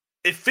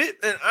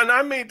 And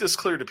I made this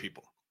clear to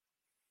people.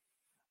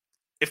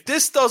 If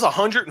this does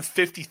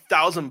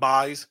 150,000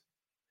 buys,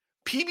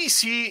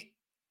 PBC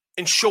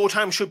and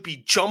Showtime should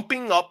be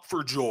jumping up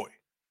for joy.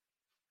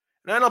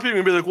 And I know people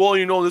are going to be like, well,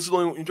 this is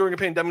only during a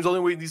pandemic, the only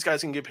way these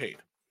guys can get paid.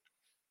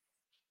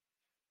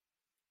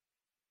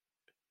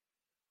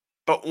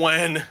 But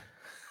when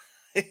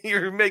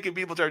you're making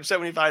people charge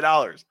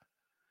 $75,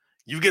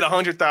 you get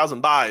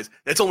 100,000 buys,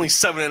 that's only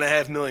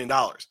 $7.5 million.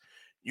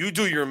 You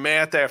do your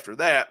math after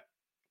that,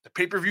 the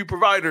pay-per-view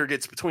provider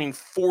gets between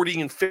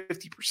 40 and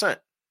 50%,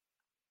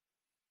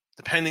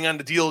 depending on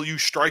the deal you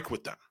strike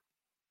with them.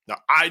 Now,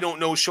 I don't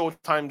know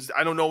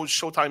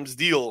Showtime's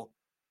deal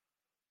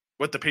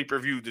with the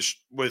pay-per-view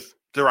with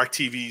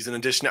DirecTVs and the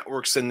Dish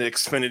Networks and the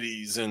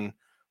Xfinities and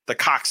the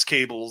Cox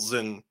cables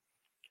and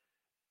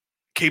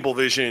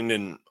Cablevision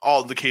and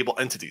all the cable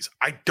entities.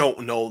 I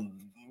don't know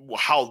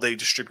how they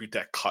distribute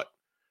that cut.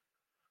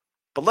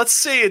 But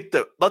let's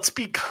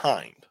be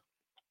kind.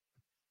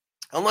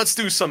 And let's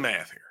do some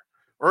math here.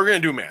 We're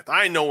going to do math.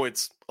 I know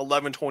it's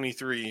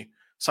 11:23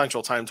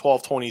 Central Time,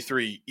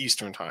 12:23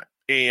 Eastern Time,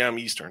 AM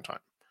Eastern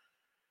Time.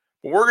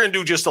 But we're going to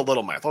do just a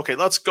little math. Okay,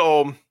 let's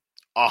go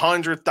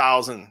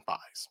 100,000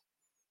 buys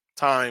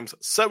times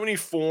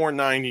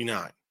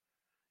 $74.99.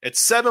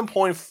 It's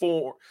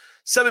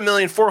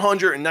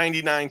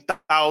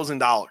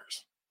 $7,499,000.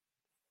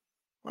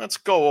 Let's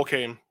go.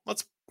 Okay,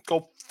 let's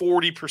go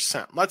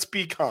 40%. Let's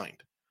be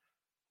kind.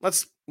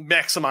 Let's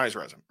maximize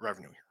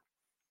revenue here.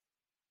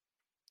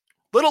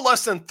 Little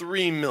less than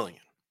 3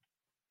 million.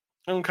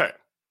 Okay.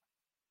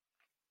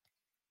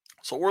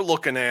 So we're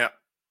looking at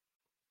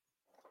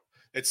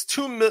it's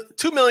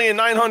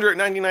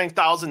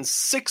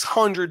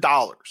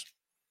 $2,999,600.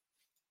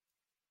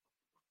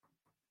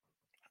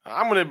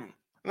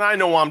 I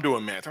know I'm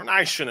doing math, and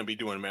I shouldn't be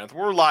doing math.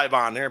 We're live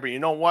on there, but you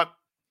know what?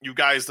 You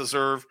guys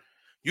deserve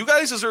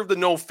the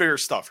no fair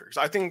stuff here.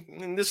 I think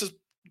and this is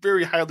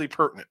very highly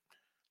pertinent.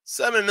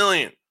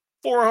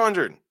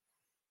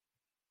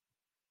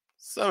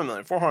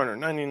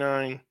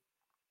 7,499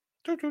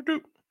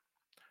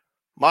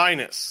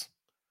 minus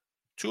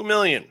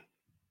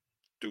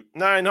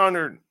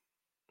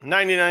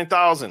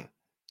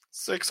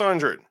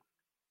 2,999,600.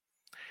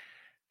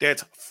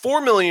 That's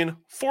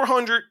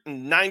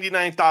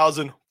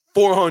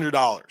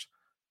 $4,499,400.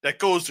 That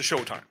goes to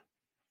Showtime.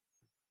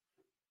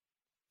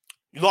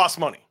 You lost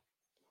money.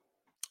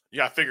 You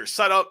got to figure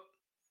set up.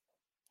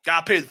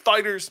 Got to pay the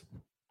fighters.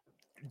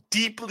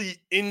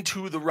 Deeply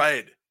into the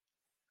red.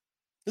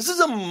 This is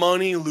a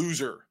money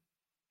loser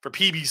for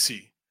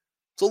PBC.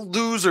 It's a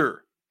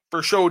loser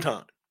for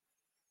Showtime.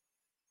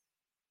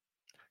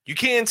 You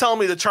can't tell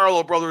me the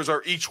Charlo brothers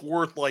are each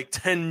worth like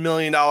 $10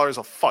 million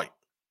a fight.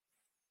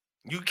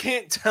 You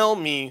can't tell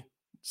me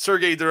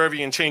Sergey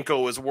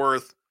Derevianchenko is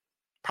worth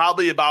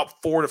probably about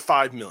 $4 to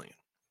 $5 million.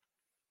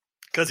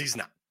 Because he's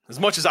not. As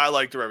much as I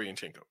like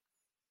Derevianchenko.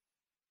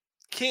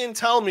 Can't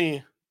tell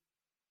me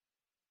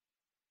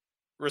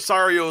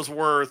Rosario's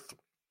worth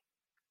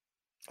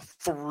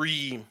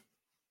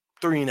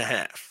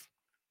 3.5.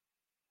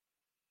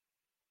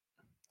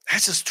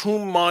 That's just too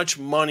much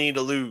money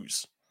to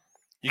lose.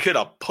 You could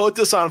have put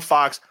this on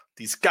Fox.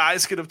 These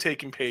guys could have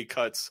taken pay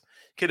cuts.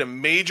 Could have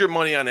made your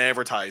money on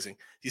advertising.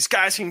 These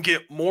guys can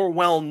get more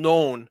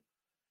well-known,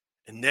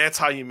 and that's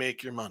how you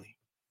make your money.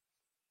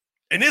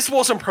 And this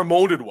wasn't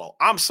promoted well.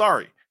 I'm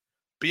sorry.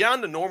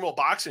 Beyond the normal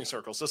boxing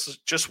circles,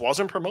 just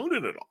wasn't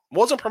promoted at all. It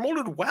wasn't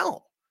promoted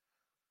well.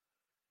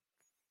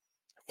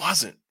 It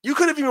wasn't. You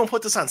could have even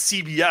put this on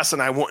CBS,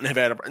 and I wouldn't have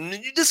had it. And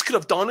this could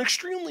have done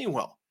extremely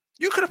well.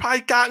 You could have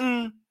probably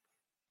gotten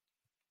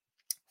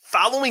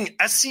following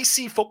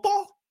SEC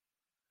football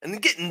and then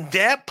getting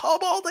that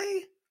pub all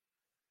day.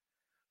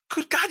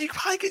 Good God, you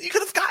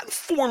could have gotten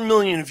 4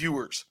 million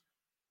viewers.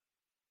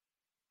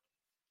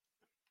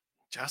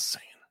 Just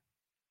saying.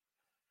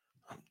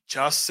 I'm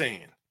just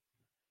saying.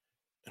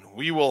 And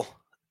we will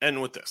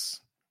end with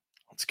this.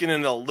 Let's get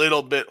into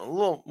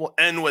we'll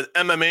end with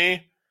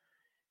MMA.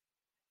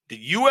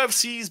 The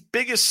UFC's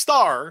biggest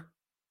star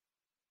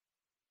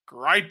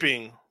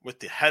griping with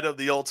the head of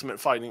the Ultimate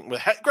Fighting,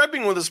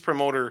 griping with his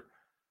promoter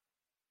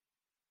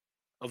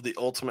of the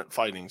Ultimate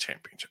Fighting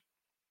Championship.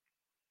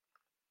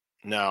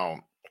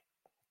 Now,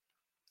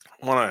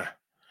 I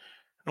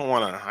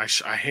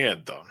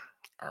had the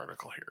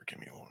article here. Give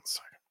me 1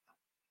 second.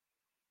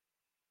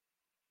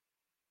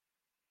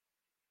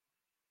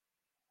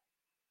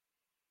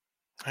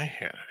 I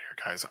had it here,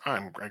 guys. I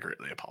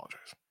greatly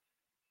apologize.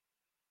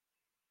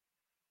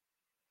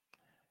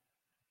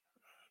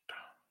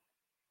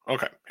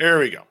 Okay, here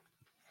we go.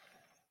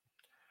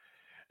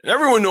 And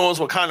everyone knows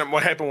what happened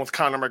with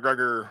Conor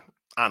McGregor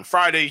on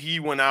Friday.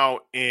 He went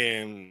out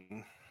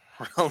and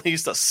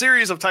released a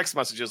series of text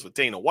messages with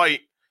Dana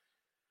White.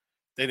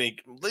 They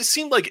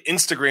seemed like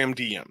Instagram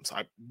DMs.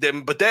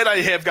 But that I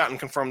have gotten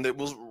confirmed that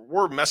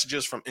were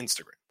messages from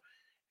Instagram.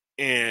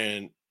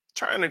 And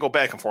trying to go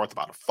back and forth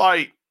about a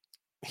fight.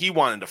 He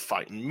wanted to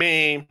fight in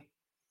May.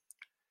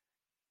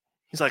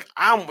 He's like,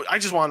 I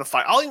just want to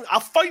fight. I'll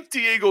fight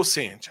Diego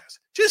Sanchez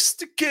just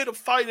to get a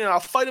fight in.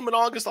 I'll fight him in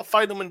August. I'll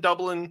fight him in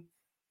Dublin.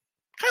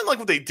 Kind of like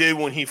what they did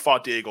when he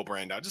fought Diego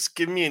Brandao. Just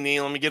give me a knee.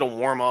 Let me get a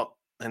warm up.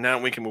 And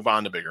then we can move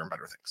on to bigger and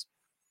better things.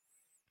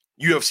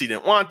 UFC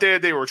didn't want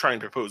that. They were trying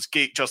to propose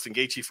Justin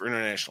Gaethje for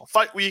International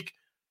Fight Week.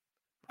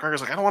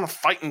 McGregor's like, I don't want to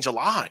fight in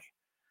July.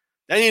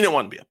 Then he didn't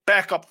want to be a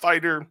backup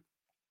fighter.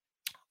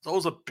 So it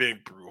was a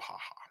big brouhaha.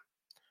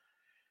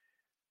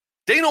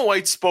 Dana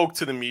White spoke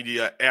to the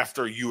media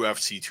after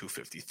UFC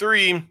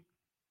 253.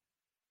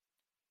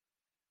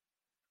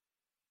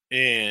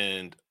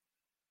 And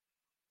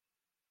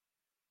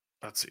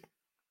let's see.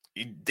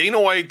 Dana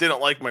White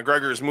didn't like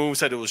McGregor's move,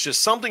 said it was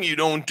just something you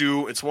don't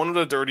do. It's one of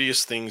the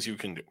dirtiest things you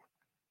can do.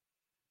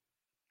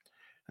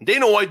 And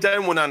Dana White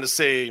then went on to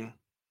say,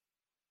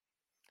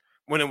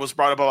 when it was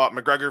brought up about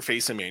McGregor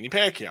facing Manny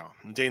Pacquiao,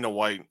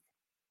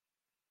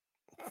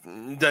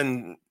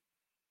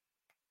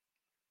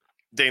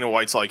 Dana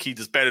White's like, he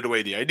just batted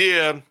away the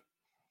idea.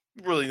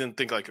 Really didn't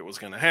think like it was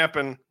going to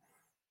happen.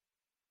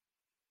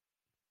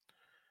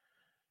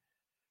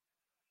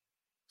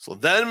 So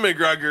then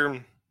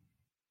McGregor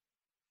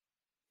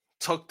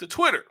took to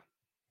Twitter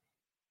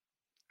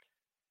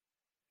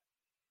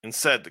and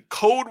said, the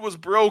code was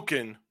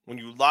broken when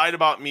you lied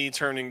about me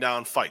turning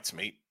down fights,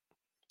 mate.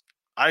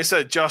 I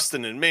said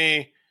Justin in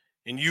May,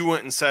 and you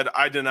went and said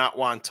I did not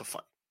want to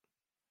fight.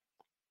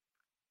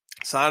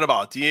 It's not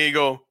about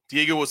Diego.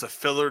 Diego was a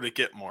filler to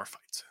get more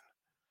fights in.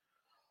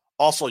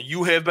 Also,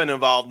 you have been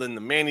involved in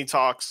the Manny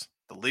talks.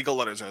 The legal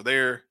letters are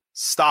there.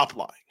 Stop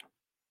lying.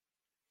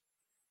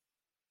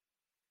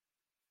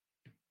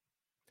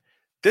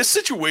 This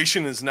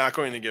situation is not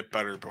going to get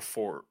better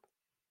before.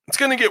 It's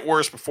going to get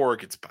worse before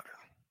it gets better.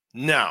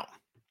 Now,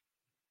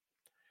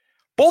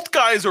 both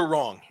guys are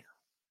wrong here.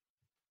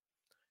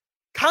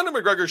 Conor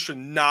McGregor should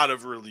not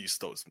have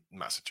released those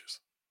messages.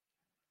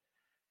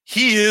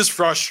 He is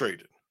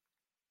frustrated.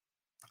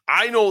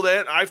 I know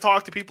that. I've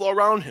talked to people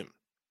around him.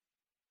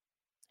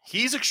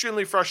 He's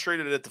extremely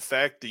frustrated at the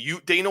fact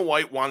that Dana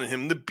White wanted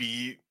him to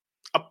be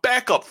a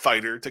backup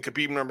fighter to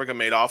Khabib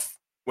Nurmagomedov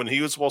when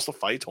he was supposed to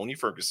fight Tony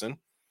Ferguson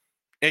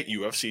at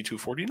UFC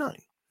 249,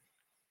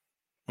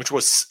 which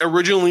was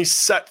originally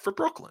set for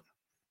Brooklyn.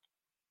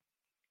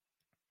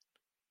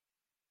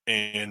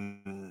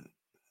 And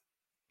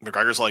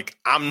McGregor's like,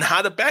 I'm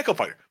not a backup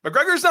fighter.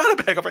 McGregor's not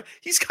a backup fighter.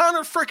 He's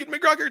Conor freaking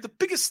McGregor, the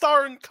biggest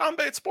star in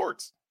combat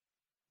sports.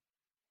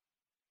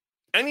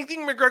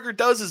 Anything McGregor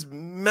does is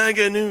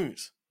mega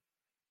news.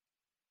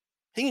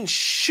 He can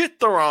shit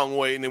the wrong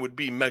way and it would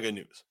be mega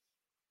news.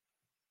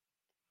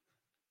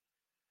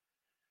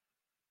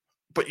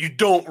 But you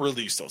don't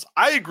release those.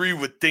 I agree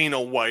with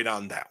Dana White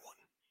on that one.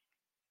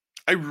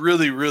 I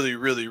really, really,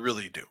 really,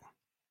 really do.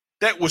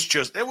 That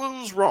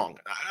was wrong.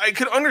 I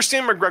could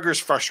understand McGregor's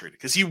frustrated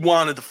because he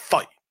wanted to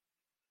fight.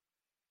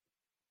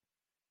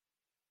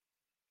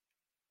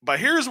 But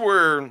here's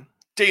where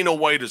Dana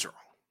White is wrong.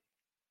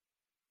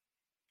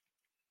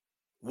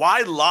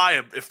 Why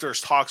lie if there's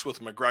talks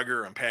with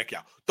McGregor and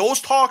Pacquiao? Those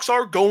talks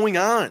are going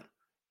on.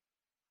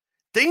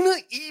 Dana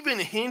even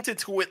hinted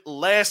to it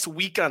last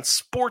week on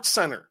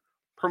SportsCenter,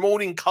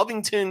 promoting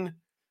Covington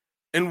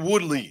and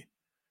Woodley.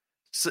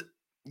 So,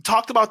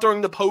 talked about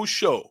during the post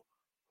show.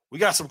 We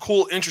got some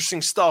cool,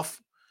 interesting stuff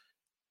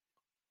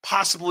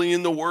possibly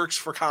in the works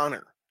for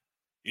Conor.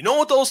 You know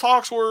what those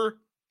talks were?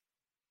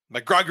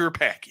 McGregor,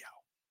 Pacquiao.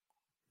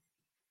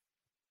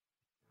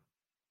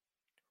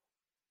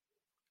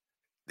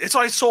 It's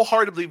why it's so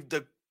hard to believe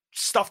the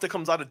stuff that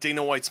comes out of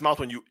Dana White's mouth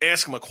when you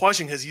ask him a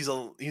question, because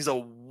he's a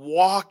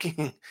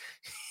walking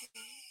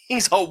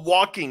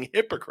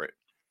hypocrite.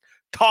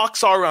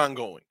 Talks are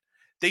ongoing.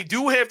 They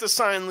do have to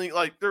sign,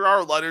 like, there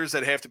are letters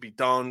that have to be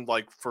done,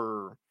 like,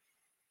 for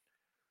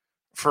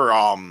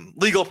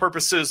legal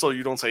purposes, so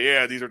you don't say,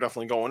 yeah, these are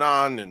definitely going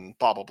on and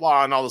blah blah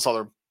blah and all this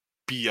other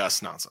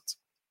BS nonsense.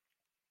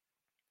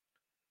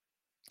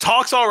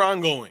 Talks are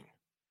ongoing.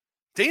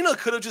 Dana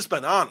could have just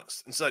been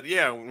honest and said,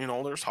 yeah,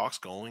 there's talks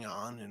going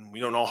on and we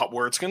don't know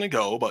where it's going to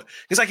go. But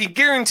because I can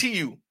guarantee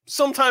you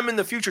sometime in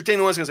the future,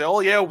 Dana White's going to say, oh,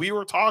 yeah, we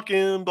were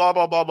talking, blah,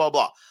 blah, blah, blah,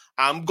 blah.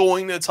 I'm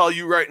going to tell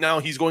you right now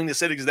he's going to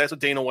say it because that's what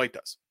Dana White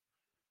does.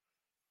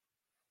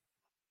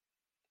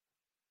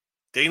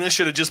 Dana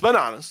should have just been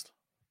honest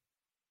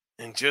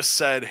and just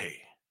said, hey,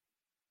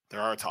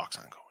 there are talks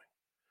ongoing.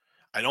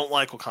 I don't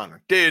like what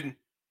Conor did,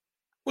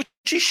 which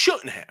he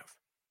shouldn't have,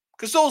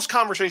 because those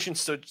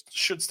conversations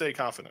should stay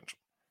confidential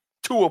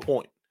to a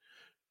point.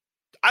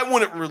 I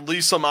wouldn't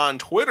release them on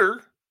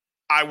Twitter.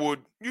 I would,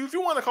 if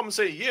you want to come and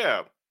say,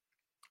 yeah,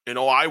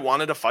 I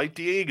wanted to fight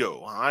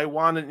Diego. I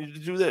wanted you to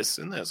do this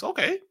and this.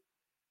 Okay.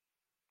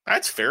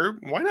 That's fair.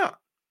 Why not?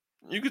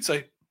 You could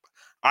say,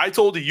 I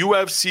told the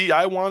UFC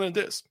I wanted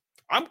this.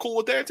 I'm cool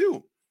with that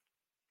too.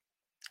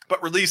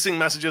 But releasing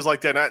messages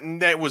like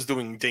that was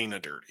doing Dana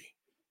dirty.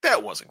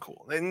 That wasn't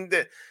cool. And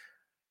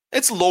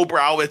it's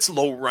lowbrow. It's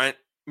low rent.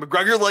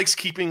 McGregor likes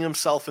keeping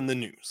himself in the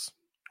news.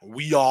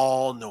 We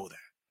all know that.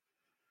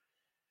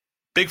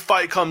 Big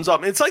fight comes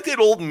up. It's like that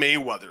old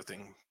Mayweather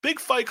thing. Big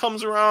fight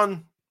comes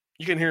around.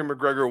 You can hear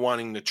McGregor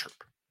wanting to chirp.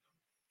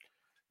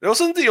 It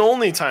wasn't the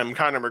only time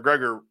Conor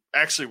McGregor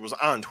actually was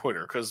on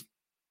Twitter, because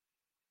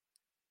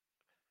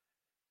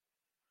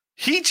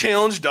he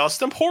challenged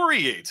Dustin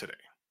Poirier today.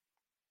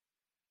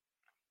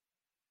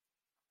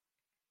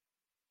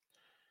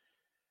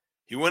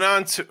 He went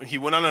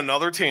on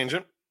another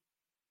tangent,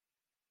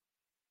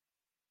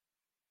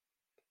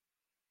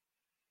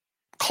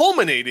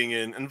 culminating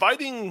in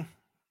inviting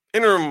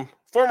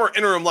former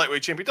interim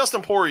lightweight champion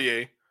Dustin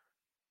Poirier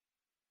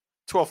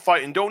to a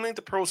fight and donate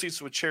the proceeds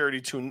to a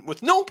charity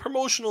with no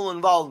promotional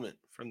involvement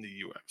from the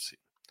UFC.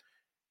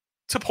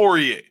 To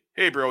Poirier,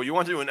 hey bro, you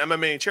want to do an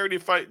MMA charity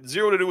fight?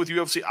 Zero to do with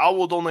UFC. I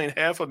will donate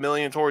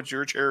 $500,000 towards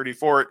your charity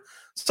for it.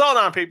 Sell it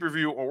on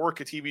pay-per-view or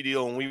work a TV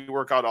deal, and we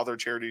work out other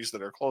charities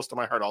that are close to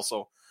my heart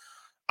also.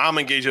 I'm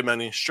engaged in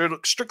many.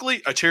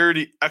 Strictly a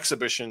charity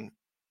exhibition,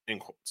 in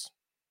quotes.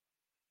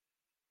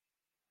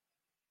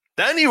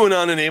 Then he went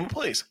on to name a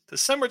place.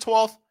 December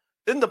 12th,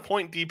 in the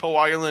Point Depot,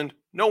 Ireland.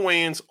 No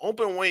weigh-ins,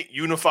 open weight,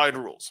 unified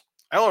rules.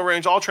 I'll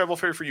arrange all travel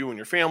fare for you and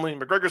your family.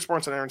 McGregor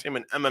Sports and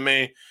Entertainment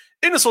MMA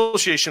in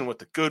association with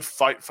the Good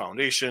Fight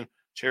Foundation,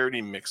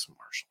 charity mixed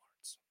martial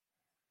arts.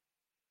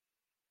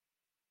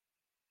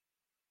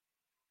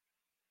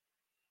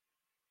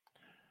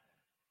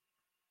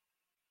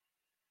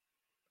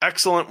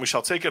 Excellent. We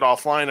shall take it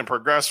offline and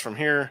progress from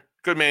here.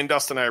 Good man,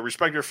 Dustin. I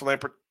respect your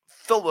philanthropic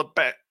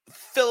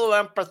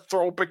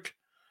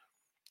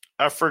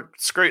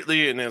efforts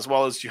greatly, and as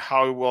well as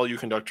how well you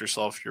conduct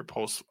yourself. Your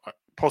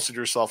posted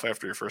yourself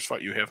after your first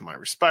fight. You have my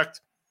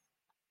respect.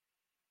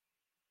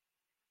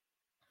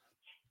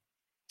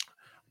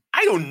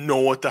 I don't know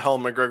what the hell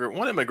what did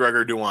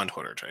McGregor do on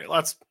Twitter today?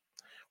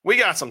 We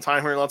got some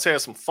time here. Let's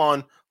have some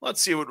fun.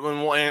 Let's see when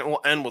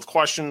we'll end with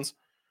questions.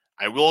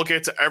 I will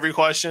get to every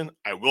question.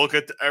 I will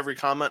get to every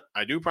comment.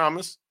 I do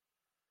promise.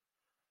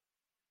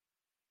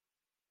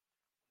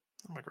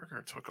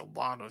 McGregor took a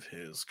lot of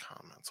his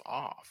comments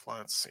off.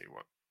 Let's see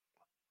what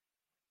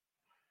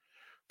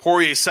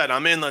Poirier said.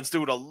 I'm in. Let's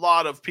do it. A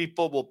lot of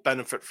people will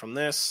benefit from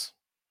this.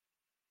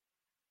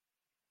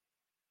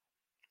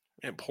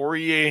 And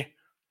Poirier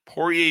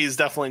is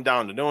definitely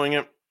down to doing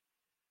it.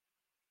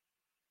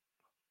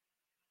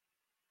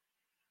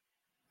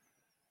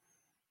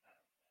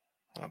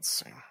 Let's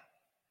see.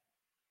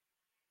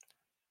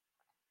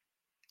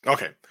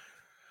 Okay.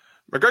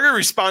 McGregor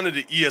responded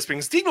to ESPN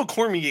because Daniel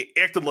Cormier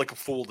acted like a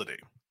fool today.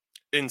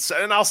 And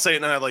I'll say it,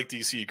 and I like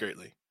DC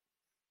greatly.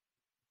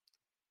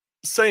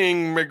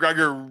 Saying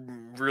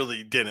McGregor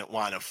really didn't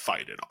want to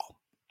fight at all.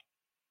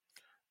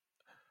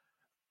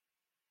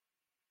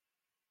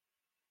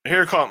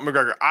 Here comes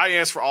McGregor. I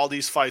asked for all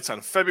these fights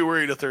on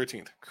February the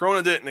 13th.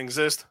 Corona didn't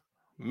exist.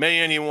 May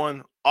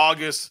anyone,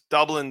 August,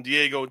 Dublin,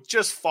 Diego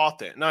just fought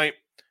that night.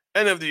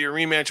 End of the year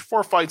rematch,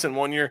 4 fights in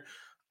 1 year.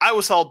 I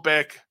was held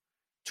back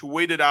to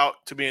wait it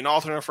out to be an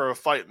alternate for a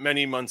fight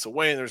many months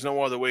away, and there's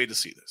no other way to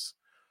see this.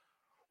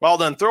 Well,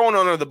 then thrown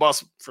under the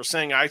bus for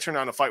saying I turned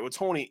on a fight with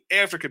Tony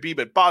after Khabib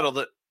had bottled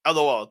it.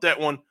 LOL, that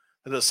one.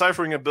 The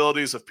deciphering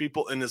abilities of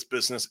people in this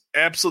business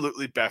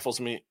absolutely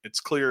baffles me. It's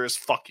clear as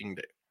fucking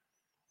day.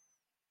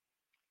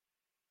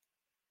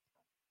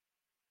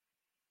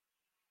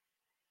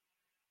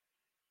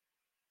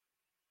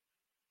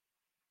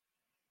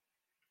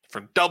 For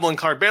Dublin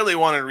card, Bailey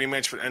wanted a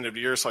rematch for the end of the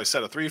year, so I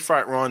set a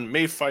 3-fight run.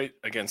 May fight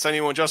against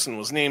anyone. Justin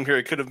was named here.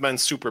 It could have been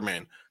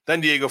Superman.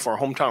 Then Diego for a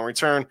hometown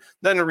return.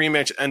 Then a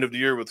rematch end of the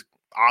year with,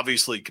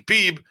 obviously,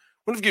 Khabib.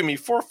 Would have given me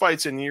 4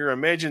 fights in a year.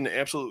 Imagine the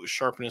absolute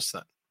sharpness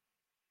then.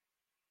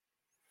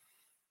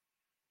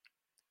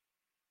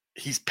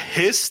 He's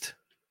pissed.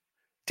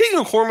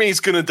 Daniel Cormier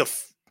is going to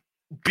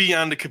be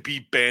on the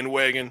Khabib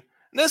bandwagon.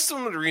 And that's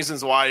some of the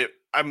reasons why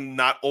I'm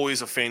not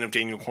always a fan of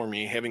Daniel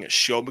Cormier having a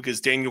show, because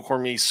Daniel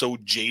Cormier is so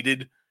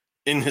jaded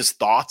in his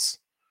thoughts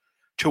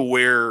to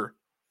where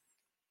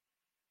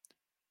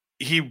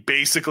he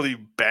basically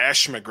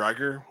bashed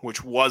McGregor,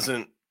 which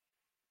wasn't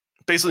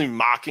basically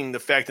mocking the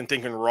fact and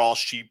thinking we're all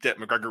sheep that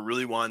McGregor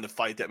really wanted to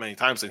fight that many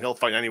times and he'll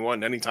fight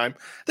anyone anytime.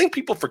 I think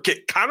people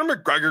forget Conor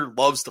McGregor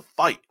loves to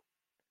fight.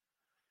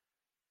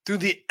 Through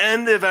the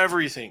end of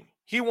everything,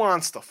 he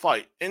wants to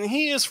fight, and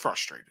he is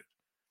frustrated.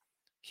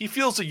 He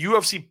feels the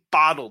UFC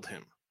bottled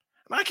him.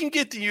 And I can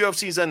get the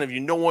UFC's end of, you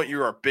know what,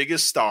 you're our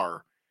biggest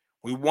star.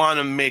 We want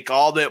to make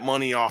all that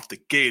money off the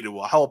gate. It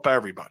will help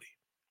everybody.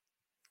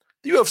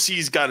 The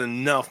UFC's got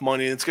enough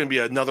money, and it's going to be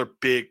another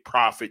big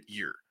profit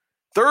year.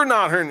 They're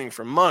not earning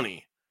for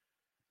money.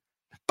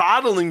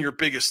 Bottling your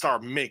biggest star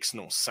makes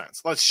no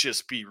sense. Let's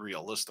just be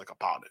realistic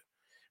about it.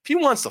 If he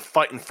wants to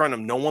fight in front of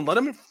no one, let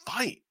him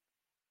fight.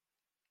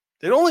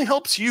 It only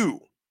helps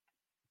you.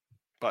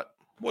 But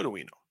what do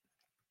we know?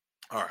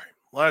 All right,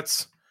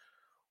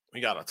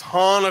 we got a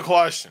ton of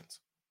questions.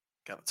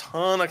 Got a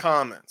ton of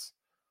comments.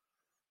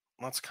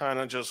 Let's kind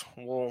of just,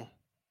 we'll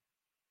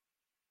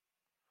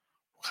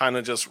kind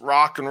of just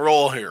rock and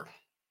roll here.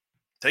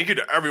 Thank you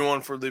to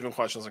everyone for leaving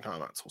questions and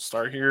comments. We'll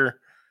start here.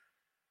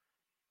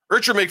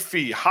 Richard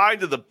McPhee, hi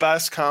to the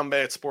best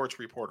combat sports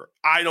reporter.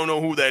 I don't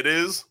know who that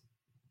is,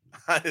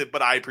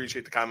 but I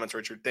appreciate the comments,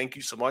 Richard. Thank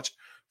you so much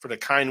for the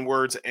kind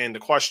words and the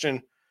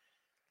question.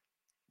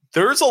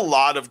 There's a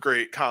lot of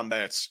great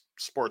combat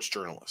sports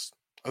journalists.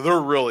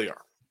 There really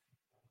are.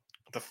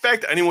 The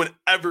fact that anyone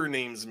ever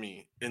names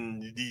me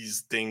in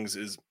these things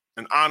is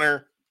an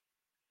honor.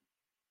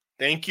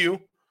 Thank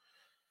you.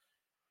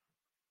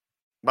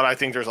 But I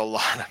think there's a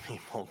lot of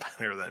people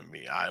better than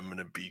me. I'm going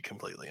to be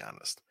completely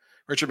honest.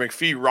 Richard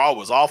McPhee, Raw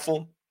was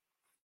awful.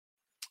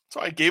 So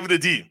I gave it a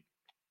D.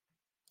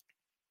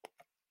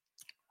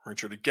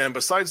 Richard again,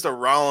 besides the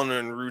Rollins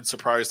and Rude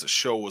surprise, the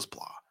show was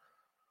blah.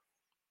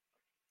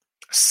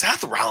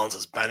 Seth Rollins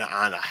has been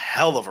on a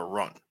hell of a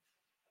run.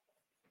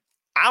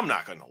 I'm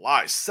not going to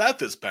lie.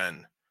 Seth's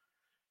been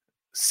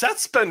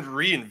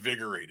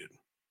reinvigorated.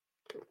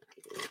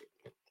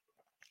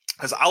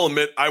 Because I'll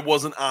admit, I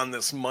wasn't on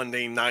this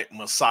Monday Night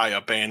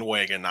Messiah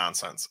bandwagon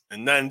nonsense.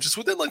 And then just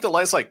within like the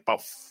last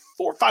about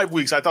 4 or 5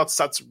 weeks, I thought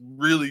Seth's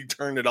really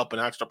turned it up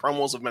and extra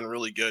promos have been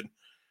really good.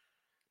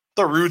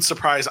 The Rude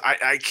surprise,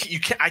 I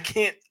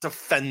can't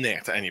defend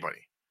that to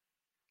anybody.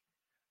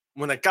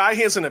 When a guy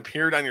hasn't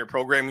appeared on your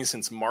programming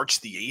since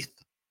March the 8th,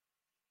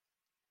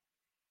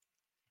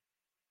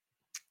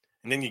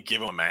 and then you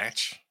give him a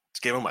match,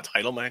 just give him a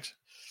title match,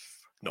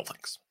 no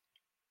thanks.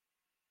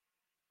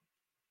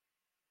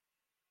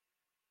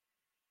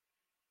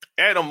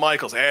 Adam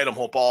Michaels, Adam,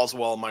 hope all's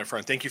well, my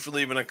friend. Thank you for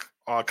leaving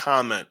a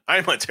comment.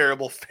 I'm a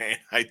terrible fan.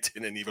 I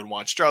didn't even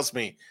watch. Trust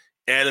me,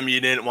 Adam,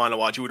 you didn't want to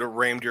watch. You would have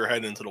rammed your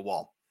head into the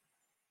wall.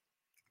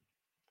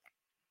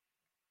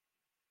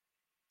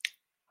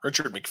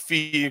 Richard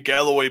McPhee,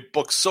 Galloway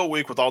booked so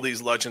weak with all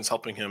these legends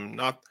helping him.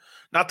 Not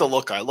the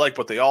look I like,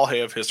 but they all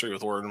have history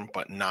with Orton,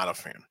 but not a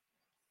fan.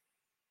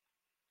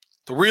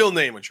 The real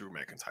name of Drew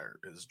McIntyre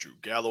is Drew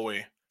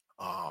Galloway.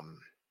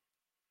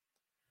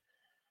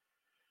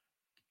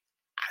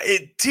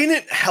 It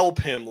didn't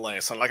help him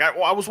last time. Like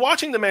I was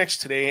watching the match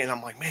today, and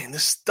I'm like, man,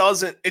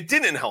 it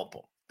didn't help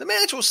him. The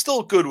match was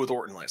still good with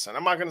Orton last time.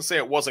 I'm not going to say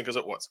it wasn't because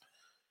it was.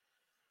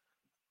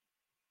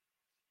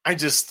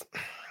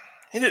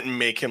 It didn't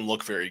make him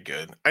look very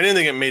good. I didn't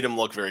think it made him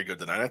look very good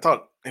tonight. I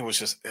thought it was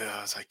just, and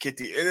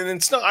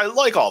it's not, I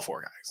like all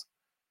four guys.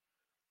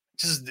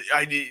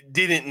 I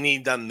didn't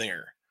need them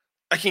there.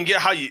 I can get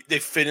how they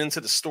fit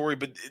into the story,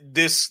 but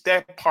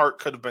that part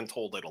could have been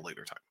told at a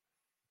later time.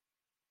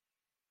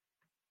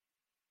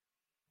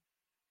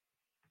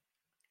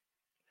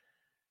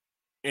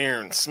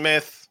 Aaron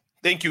Smith.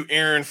 Thank you,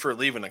 Aaron, for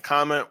leaving a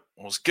comment.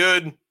 It was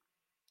good.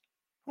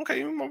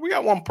 Okay, we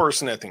got one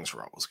person that thinks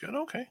Raw was good.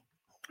 Okay.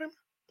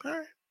 All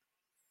right.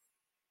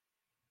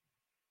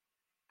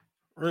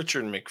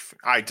 Richard McPhee.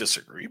 I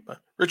disagree, but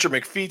Richard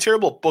McPhee,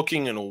 terrible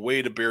booking and a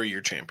way to bury your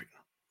champion.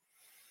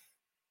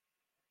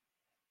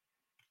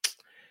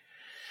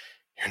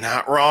 You're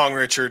not wrong,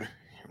 Richard.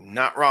 You're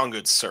not wrong,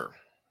 good sir.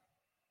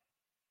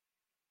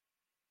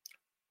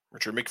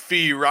 Richard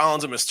McPhee,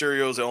 Rollins and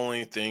Mysterio is the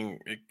only thing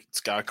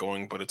it's got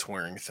going, but it's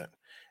wearing thin.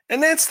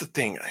 And that's the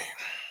thing.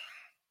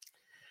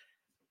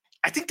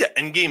 I think the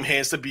end game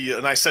has to be,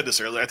 and I said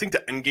this earlier, I think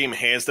the end game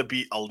has to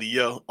be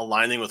Aaliyah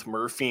aligning with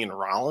Murphy and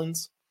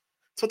Rollins.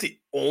 It's not the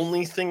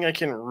only thing I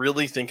can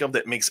really think of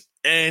that makes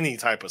any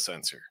type of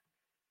sense here.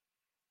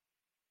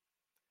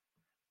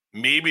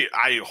 Maybe,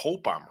 I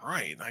hope I'm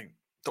right. I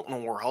don't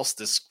know where else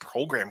this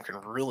program can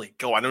really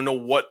go. I don't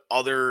know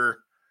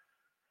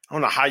I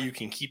don't know how you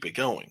can keep it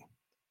going.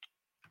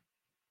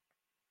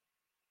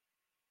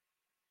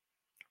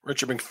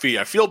 Richard McPhee,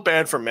 I feel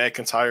bad for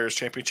McIntyre's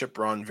championship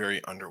run.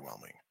 Very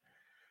underwhelming.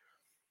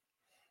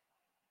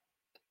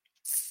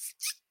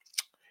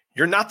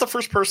 You're not the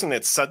first person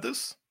that said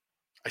this.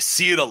 I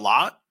see it a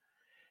lot.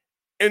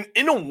 And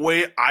in a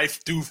way, I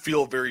do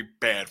feel very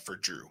bad for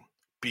Drew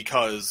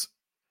because,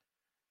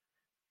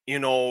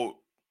 you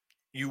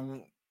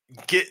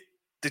get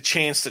the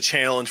chance to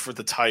challenge for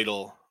the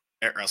title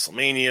at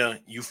WrestleMania.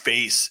 You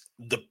face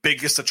the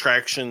biggest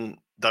attraction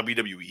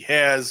WWE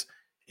has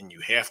and you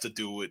have to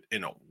do it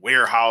in a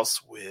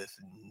warehouse with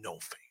no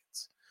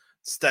fans.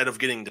 Instead of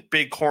getting the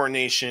big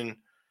coronation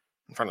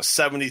in front of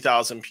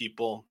 70,000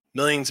 people,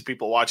 millions of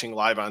people watching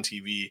live on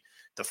TV,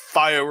 the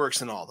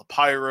fireworks and all the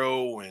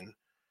pyro, and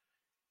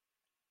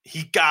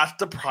he got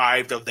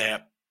deprived of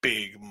that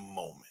big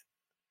moment.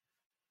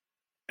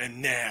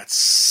 And that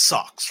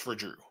sucks for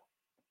Drew.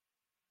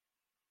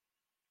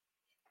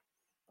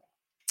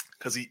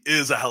 Because he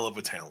is a hell of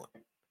a talent.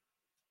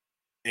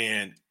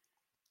 And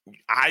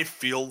I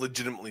feel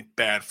legitimately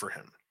bad for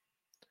him.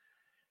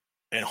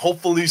 And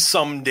hopefully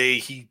someday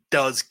he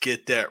does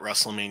get that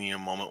WrestleMania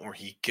moment where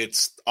he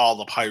gets all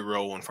the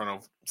pyro in front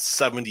of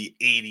 70,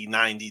 80,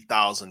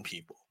 90,000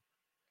 people.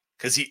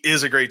 Because he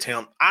is a great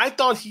talent. I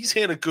thought he's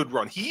had a good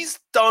run. He's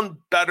done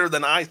better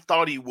than I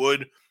thought he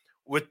would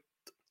with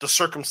the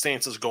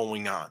circumstances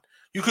going on.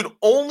 You could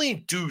only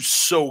do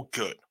so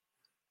good.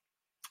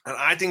 And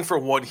I think for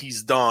what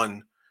he's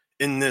done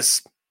in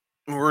this,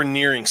 we're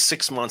nearing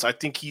 6 months, I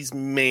think he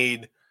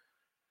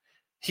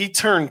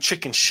turned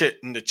chicken shit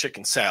into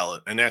chicken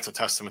salad. And that's a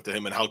testament to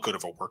him and how good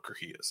of a worker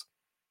he is.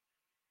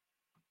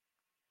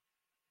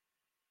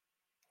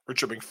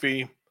 Richard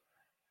McPhee.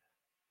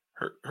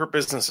 Her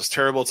business is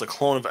terrible. It's a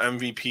clone of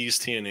MVP's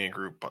TNA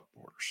group, but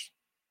worse.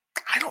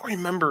 I don't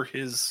remember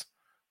his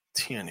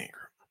TNA group.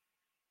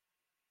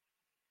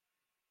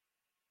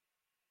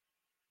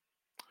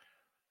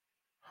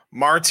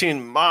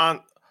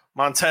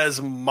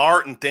 Montez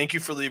Martin, thank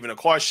you for leaving a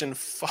question.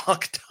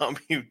 Fuck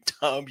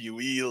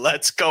WWE.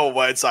 Let's go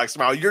White Sox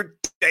tomorrow. You're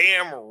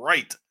damn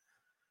right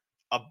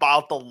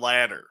about the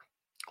ladder.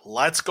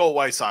 Let's go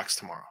White Sox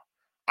tomorrow.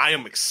 I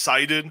am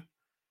excited.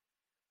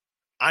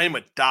 I am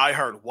a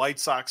diehard White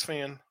Sox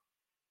fan.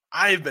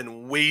 I have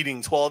been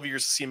waiting 12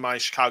 years to see my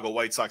Chicago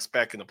White Sox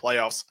back in the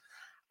playoffs.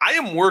 I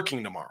am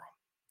working tomorrow,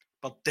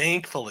 but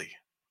thankfully,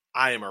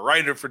 I am a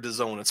writer for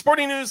DAZN and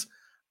Sporting News.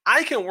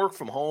 I can work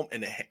from home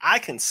and I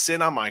can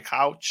sit on my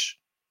couch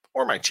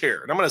or my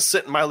chair, and I'm going to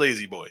sit in my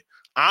lazy boy.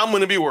 I'm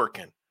going to be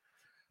working.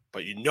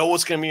 But you know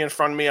what's going to be in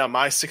front of me on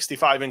my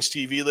 65-inch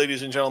TV,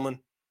 ladies and gentlemen?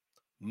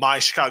 My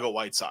Chicago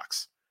White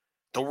Sox.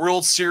 The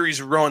World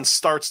Series run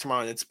starts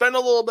tomorrow. It's been a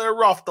little bit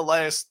rough the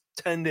last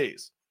 10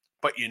 days.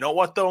 But you know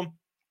what, though?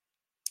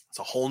 It's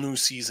a whole new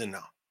season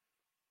now.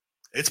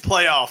 It's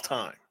playoff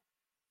time.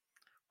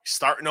 We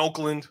start in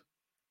Oakland,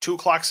 2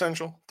 o'clock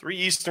Central, 3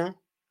 Eastern.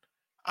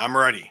 I'm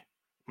ready.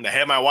 I'm going to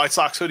have my White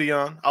Sox hoodie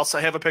on. I'll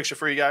have a picture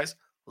for you guys.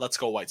 Let's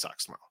go White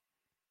Sox tomorrow.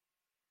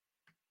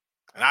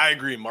 And I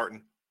agree,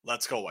 Martin.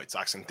 Let's go White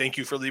Sox. And thank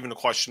you for leaving the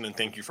question, and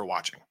thank you for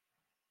watching.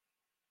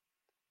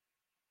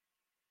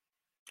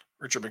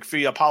 Richard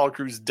McPhee, Apollo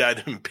Crews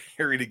dead and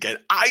buried again.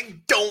 I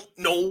don't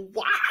know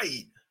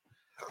why.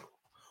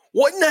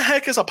 What in the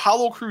heck has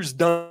Apollo Crews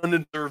done to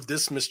deserve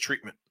this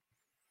mistreatment?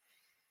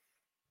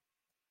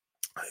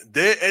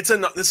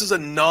 This is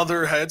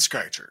another head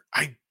scratcher.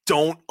 I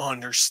don't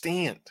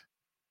understand.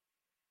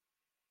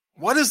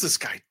 What has this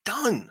guy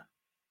done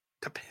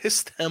to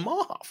piss them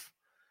off?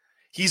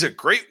 He's a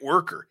great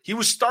worker. He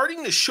was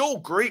starting to show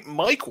great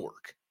mic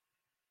work.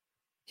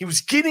 I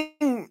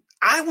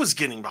was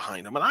getting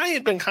behind him, and I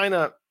had been kind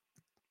of,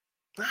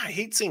 I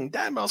hate saying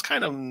that, but I was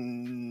kind of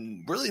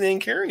really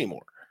didn't care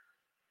anymore.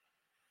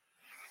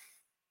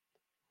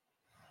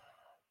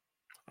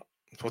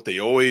 That's what they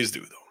always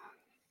do, though.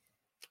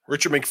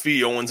 Richard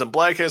McPhee, Owens, and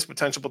Black has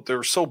potential, but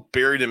they're so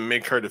buried in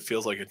mid-card it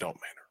feels like it don't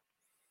matter.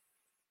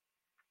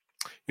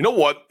 You know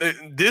what?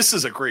 This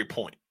is a great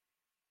point.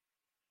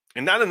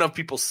 And not enough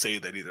people say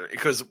that either.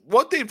 Because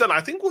what they've done,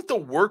 I think what the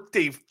work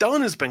they've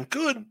done has been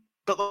good.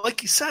 But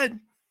like you said,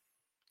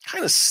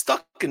 kind of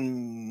stuck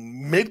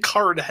in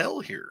mid-card hell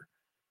here.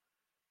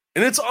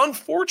 And it's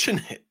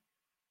unfortunate.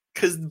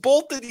 Because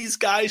both of these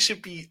guys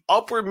should be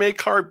upward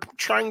mid-card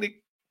trying to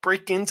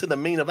break into the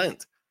main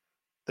event.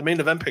 The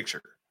main event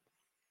picture.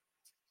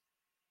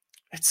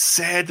 It's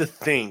sad to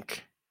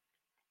think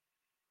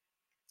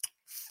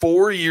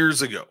 4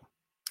 years ago,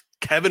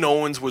 Kevin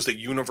Owens was the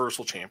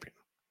Universal Champion.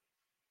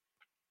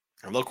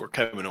 And look where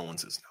Kevin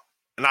Owens is now.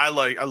 And I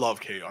love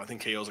KO. I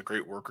think KO's a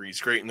great worker.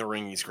 He's great in the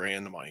ring. He's great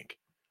in the mic.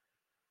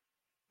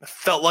 I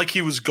felt like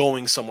he was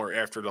going somewhere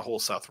after the whole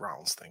Seth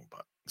Rollins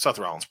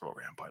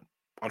program. But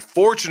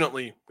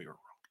unfortunately, we were wrong.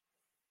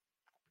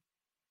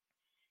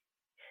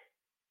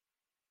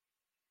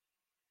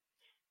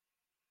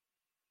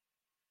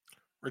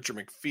 Richard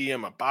McPhee,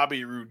 I'm a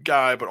Bobby Roode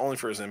guy, but only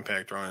for his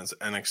Impact run and his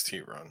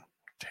NXT run.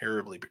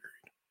 Terribly buried.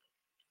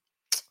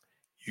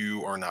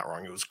 You are not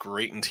wrong. It was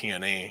great in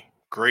TNA.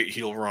 Great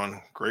heel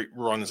run. Great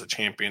run as a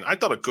champion. I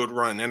thought a good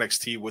run in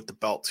NXT with the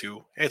belt,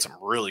 too. He had some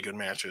really good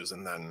matches.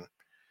 And then,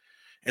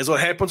 as what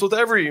happens with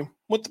the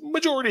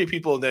majority of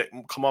people that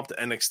come up to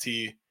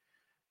NXT,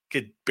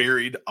 get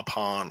buried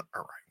upon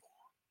arrival.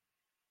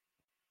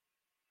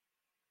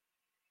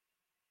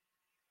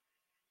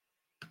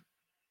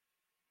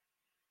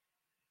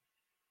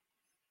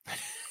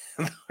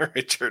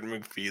 Richard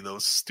McPhee,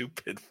 those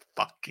stupid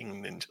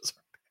fucking ninjas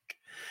are back.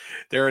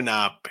 They're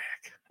not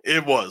back.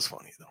 It was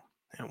funny,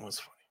 though. It was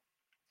funny.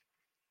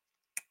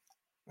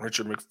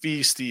 Richard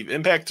McPhee, Steve,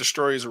 Impact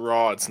destroys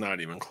Raw. It's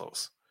not even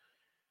close.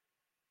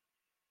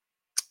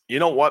 You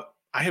know what?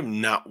 I have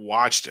not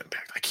watched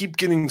Impact. I keep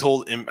getting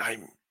told Impact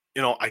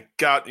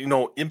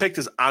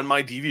is on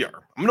my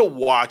DVR. I'm going to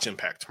watch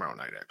Impact tomorrow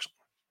night, actually.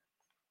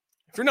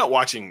 If you're not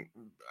watching,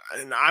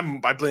 and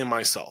I blame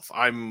myself.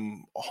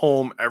 I'm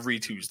home every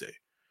Tuesday.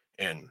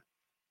 And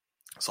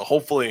so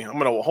hopefully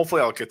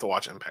I'll get to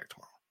watch Impact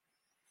tomorrow.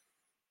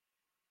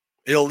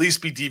 It'll at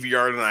least be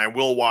DVR'd, and I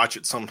will watch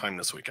it sometime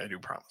this week. I do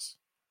promise.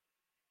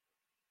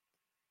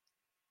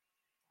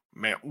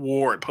 Matt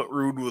Ward put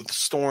Rude with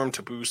Storm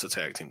to boost the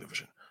tag team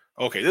division.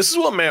 Okay, this is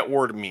what Matt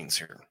Ward means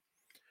here.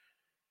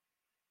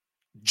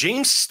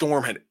 James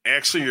Storm had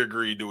actually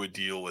agreed to a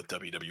deal with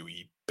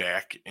WWE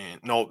back in...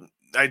 No,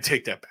 I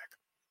take that back.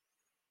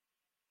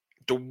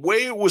 The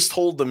way it was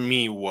told to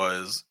me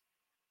was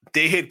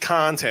they had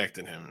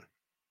contacted him.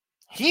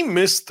 He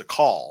missed the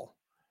call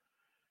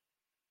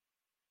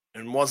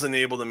and wasn't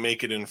able to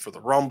make it in for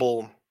the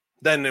Rumble.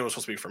 Then it was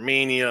supposed to be for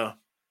Mania.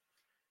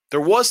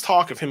 There was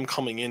talk of him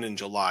coming in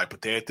July,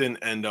 but that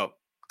didn't end up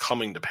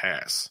coming to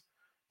pass.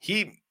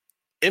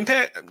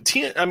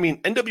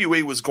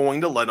 NWA was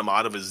going to let him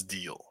out of his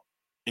deal,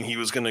 and he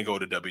was going to go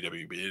to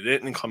WWE. It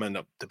didn't end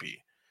up to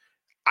be.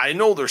 I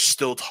know they're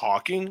still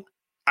talking.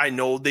 I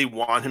know they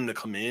want him to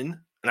come in,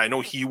 and I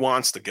know he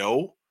wants to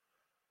go.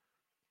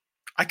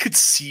 I could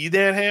see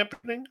that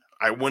happening.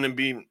 I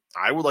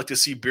would like to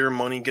see Beer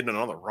Money get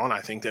another run.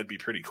 I think that'd be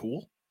pretty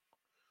cool.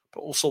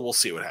 But also, we'll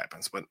see what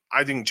happens. But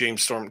I think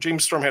James Storm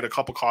had a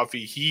cup of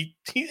coffee.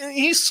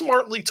 He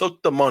smartly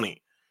took the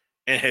money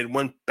and had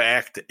went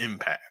back to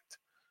Impact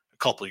a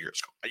couple of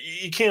years ago.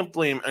 You can't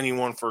blame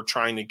anyone for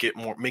trying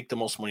to make the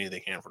most money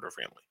they can for their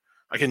family.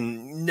 I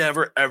can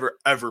never, ever,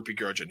 ever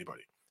begrudge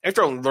anybody.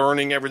 After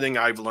learning everything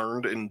I've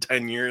learned in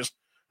 10 years,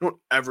 I don't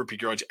ever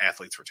begrudge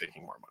athletes for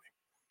taking more money.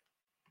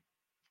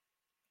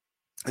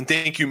 And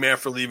thank you, Matt,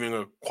 for leaving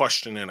a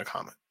question and a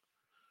comment.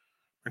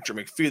 Richard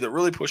McPhee, they're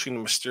really pushing the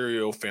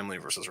Mysterio family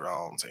versus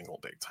Rollins angle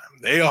big time.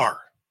 They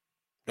are.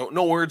 Don't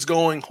know where it's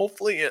going.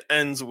 Hopefully it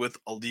ends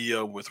with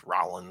Aaliyah with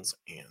Rollins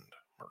and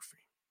Murphy.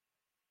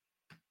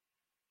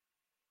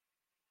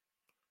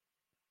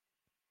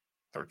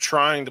 They're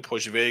trying to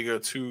push Vega,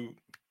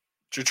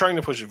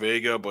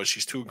 but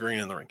she's too green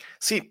in the ring.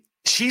 See,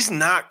 she's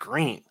not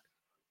green.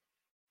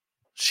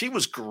 She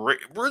was great,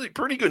 really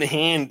pretty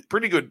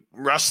good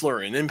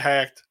wrestler in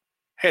Impact.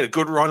 Had a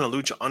good run in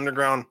Lucha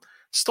Underground.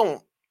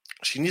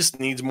 She just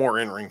needs more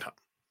in-ring time.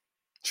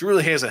 She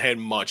really hasn't had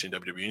much in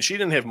WWE, and she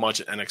didn't have much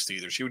at NXT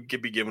either. She would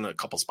be given a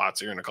couple spots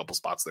here and a couple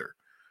spots there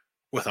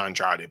with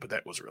Andrade, but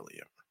that was really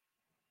it.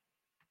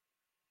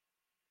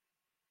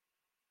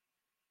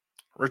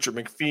 Richard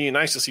McPhee,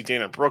 nice to see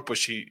Dana Brooke, but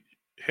she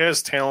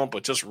has talent,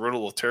 but just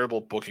riddled with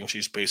terrible booking.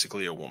 She's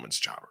basically a woman's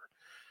jobber.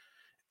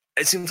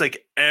 It seems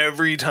like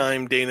every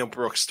time Dana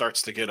Brooke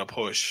starts to get a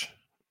push,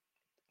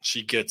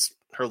 she gets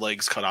her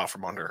legs cut off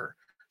from under her.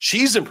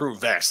 She's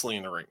improved vastly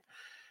in the ring.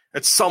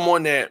 It's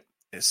someone that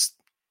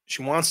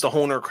she wants to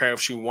hone her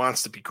craft. She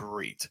wants to be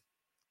great.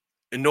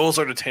 And those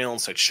are the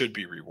talents that should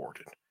be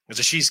rewarded.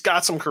 Because she's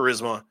got some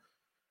charisma.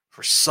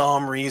 For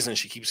some reason,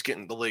 she keeps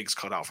getting the legs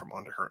cut out from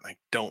under her, and I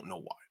don't know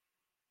why.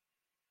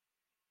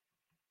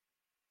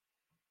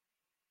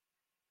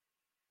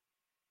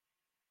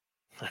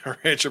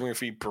 Richard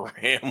McPhee,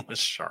 Bram was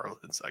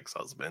Charlotte's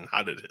ex-husband.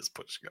 How did his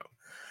push go?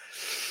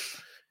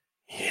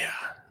 Yeah,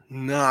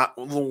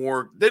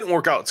 didn't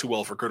work out too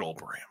well for good old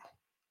Bram.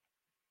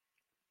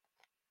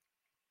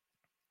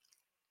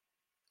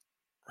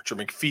 Richard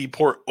McPhee,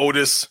 poor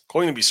Otis,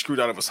 going to be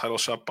screwed out of his title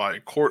shot by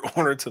court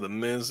order to the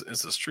Miz.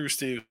 Is this true,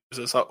 Steve? Is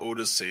this how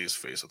Otis saves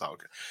face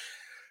without?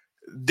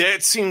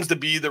 That seems to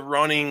be the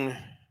running.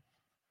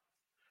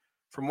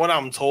 From what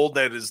I'm told,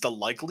 that is the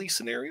likely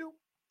scenario.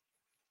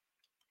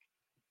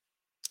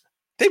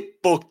 They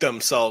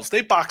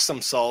boxed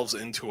themselves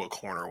into a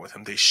corner with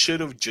him. They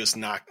should have just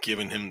not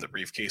given him the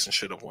briefcase and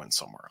should have went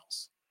somewhere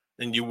else.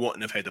 And you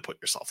wouldn't have had to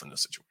put yourself in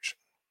this situation.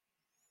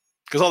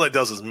 Because all that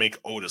does is make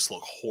Otis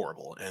look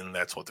horrible, and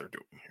that's what they're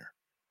doing here.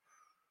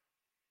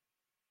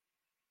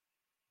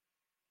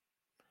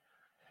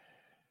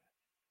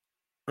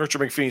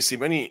 Richard McPhee,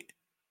 Steve, any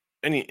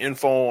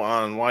info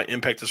on why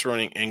Impact is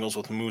running angles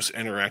with Moose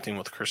interacting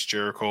with Chris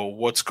Jericho?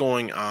 What's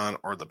going on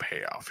or the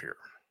payoff here?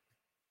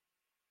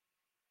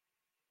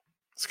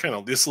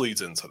 This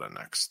leads into the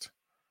next.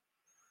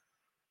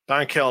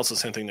 Don Callis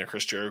is hinting that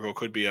Chris Jericho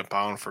could be at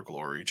Bound for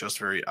Glory. Just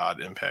very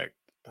odd. Impact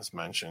as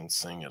mentioned,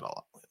 seeing it a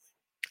lot lately.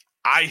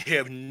 I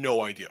have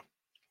no idea.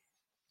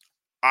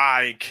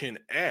 I can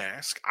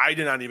ask. I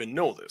did not even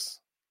know this.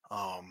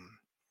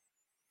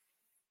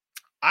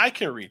 I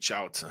can reach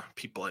out to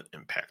people at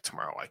Impact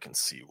tomorrow. I can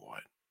see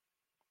what.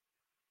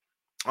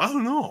 I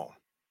don't know.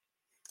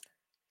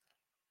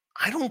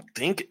 I don't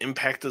think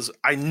Impact is.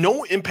 I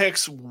know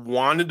Impact's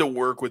wanted to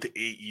work with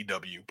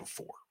AEW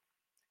before.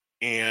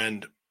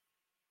 And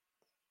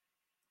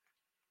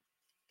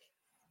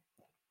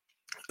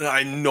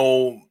I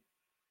know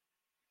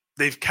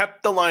they've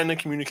kept the line of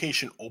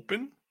communication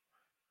open.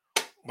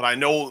 But I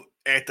know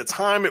at the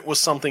time, it was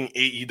something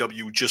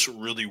AEW just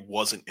really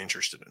wasn't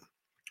interested in.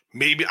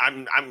 Maybe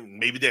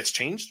maybe that's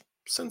changed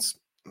since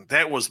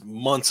that was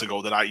months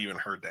ago that I even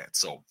heard that.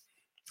 So,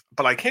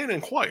 but I can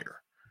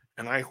inquire,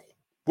 and I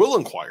will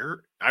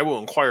inquire. I will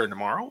inquire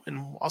tomorrow,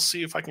 and I'll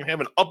see if I can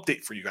have an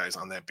update for you guys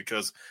on that,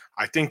 because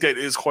I think that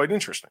is quite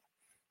interesting.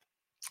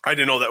 I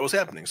didn't know that was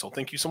happening, so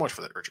thank you so much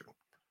for that, Richard.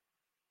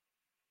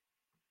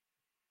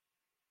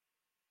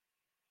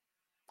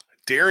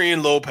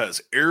 Darian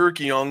Lopez, Eric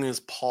Young is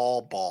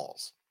Paul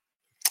Balls.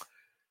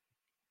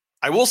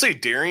 I will say,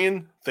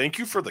 Darian, thank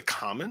you for the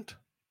comment.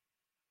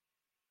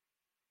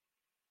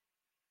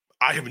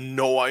 I have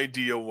no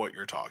idea what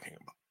you're talking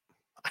about.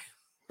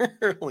 I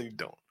really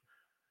don't.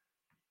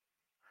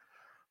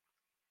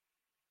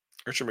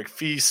 Richard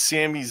McPhee,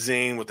 Sami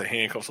Zayn with the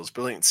handcuffs was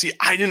brilliant. See,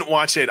 I didn't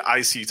watch that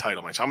IC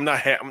title match. I'm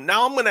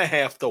going to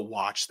have to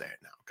watch that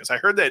now, because I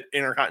heard that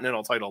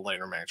Intercontinental title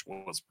ladder match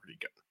was pretty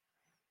good.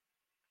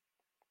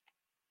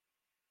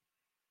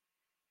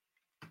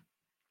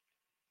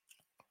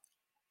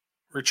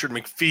 Richard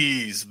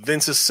McPhee's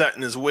Vince is set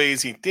in his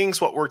ways. He thinks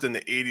what worked in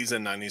the 80s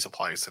and 90s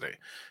applies today.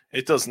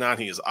 It does not.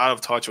 He is out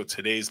of touch with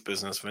today's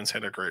business. Vince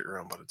had a great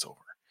run, but it's over.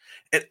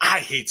 And I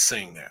hate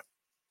saying that.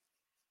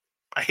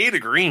 I hate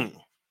agreeing.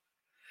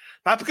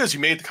 Not because you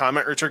made the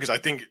comment, Richard, because I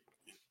think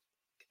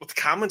the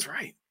comment's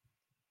right.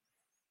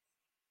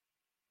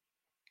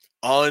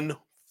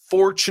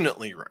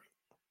 Unfortunately right.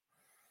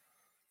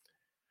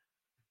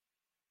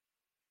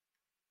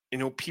 You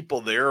know, people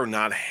there are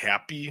not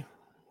happy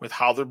with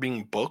how they're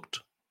being booked.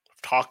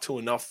 I've talked to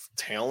enough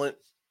talent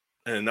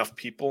and enough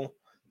people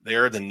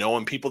there to know,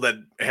 and people that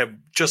have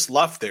just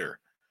left there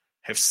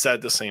have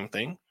said the same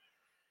thing.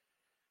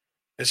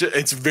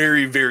 It's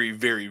very, very,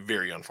 very,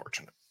 very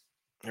unfortunate.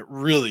 It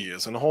really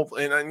is. And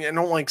I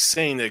don't like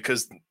saying that,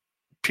 because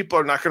people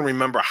are not going to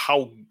remember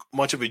how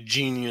much of a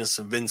genius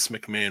Vince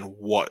McMahon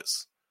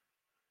was.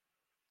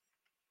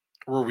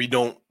 Where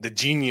the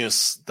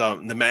genius, the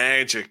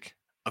magic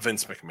of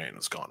Vince McMahon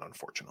is gone,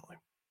 unfortunately.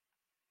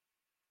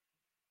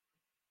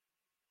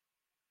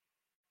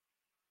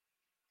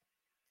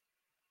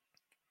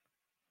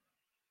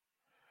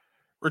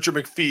 Richard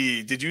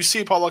McPhee, did you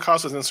see Paulo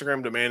Costa's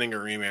Instagram demanding a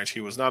rematch? He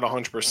was not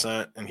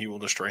 100%, and he will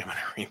destroy him in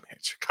a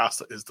rematch.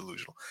 Costa is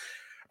delusional.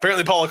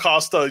 Apparently, Paulo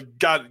Costa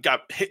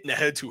got hit in the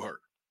head too hard.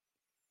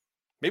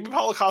 Maybe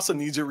Paulo Costa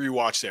needs to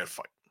rewatch that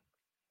fight.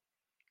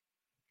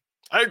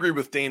 I agree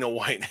with Dana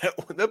White.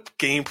 That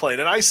game plan,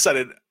 and I said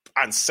it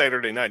on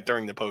Saturday night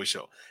during the post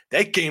show,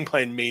 that game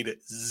plan made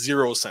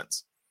zero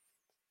sense.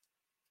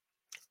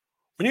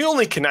 When you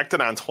only connected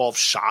on 12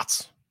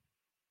 shots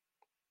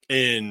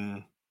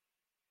in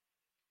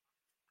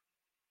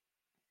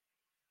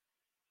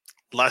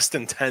less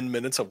than 10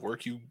 minutes of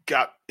work, you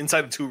got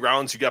inside of 2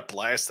 rounds, you got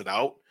blasted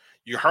out.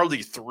 You're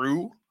hardly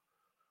through.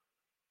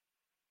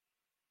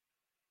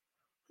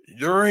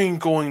 There ain't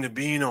going to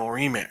be no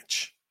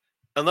rematch.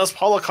 Unless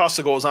Paulo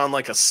Costa goes on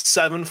like a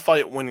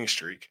 7-fight winning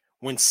streak,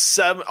 wins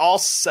all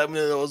 7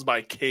 of those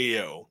by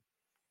KO.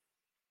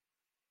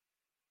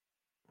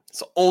 It's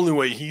the only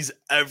way he's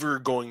ever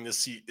going to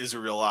see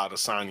Israel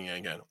Adesanya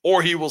again.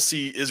 Or he will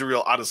see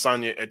Israel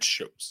Adesanya at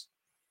shows.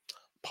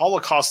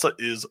 Paulo Costa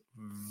is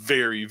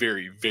very,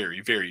 very,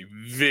 very, very,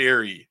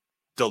 very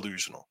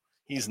delusional.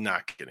 He's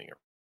not getting a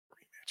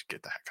rematch.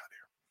 Get the heck out of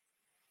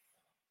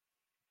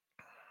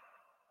here.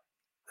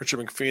 Richard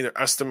McPhee, their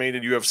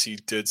estimated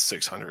UFC did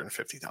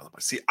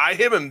 $650,000. See, I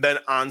haven't been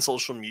on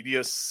social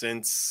media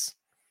since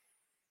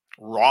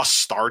Raw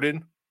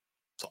started.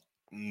 So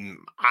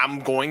I'm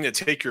going to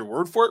take your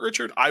word for it,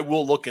 Richard. I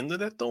will look into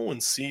that, though,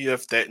 and see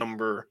if that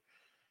number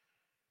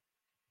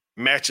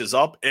matches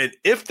up. And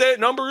if that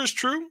number is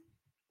true,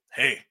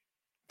 hey,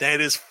 that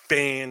is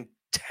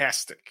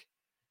fantastic.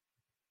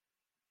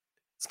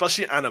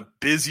 Especially on a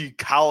busy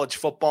college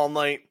football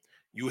night.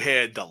 You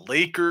had the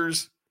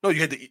Lakers. No,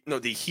 you had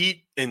the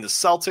Heat and the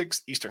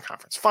Celtics, Eastern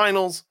Conference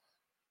Finals.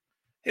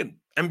 You had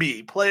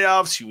NBA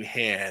playoffs. You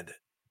had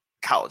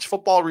college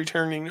football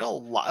returning. It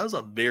was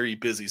a very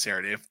busy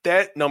Saturday. If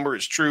that number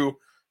is true,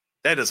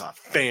 that is a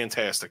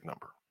fantastic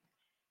number.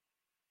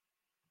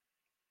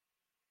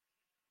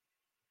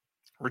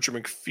 Richard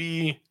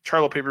McPhee,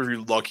 Charlo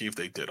pay-per-view, lucky if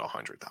they did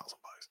 100,000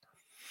 bucks.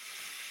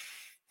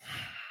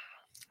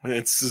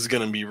 This is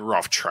going to be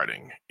rough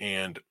treading,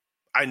 and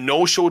I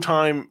know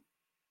Showtime,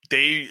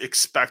 they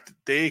expect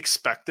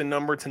the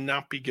number to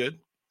not be good.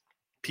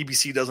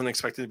 PBC doesn't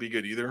expect it to be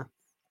good either.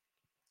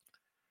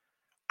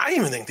 I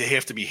even think they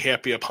have to be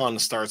happy upon the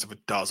stars if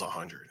it does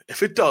 100.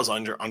 If it does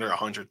under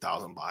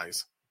 100,000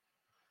 buys,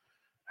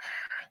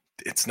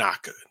 it's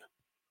not good.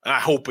 And I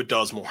hope it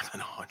does more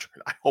than 100.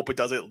 I hope it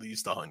does at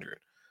least 100.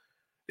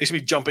 They should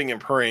be jumping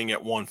and praying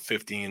at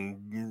 150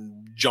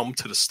 and jump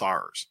to the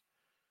stars.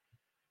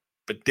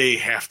 But they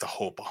have to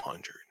hope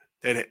 100.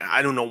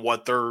 I don't know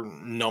what their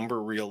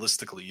number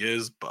realistically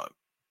is, but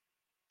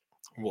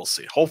we'll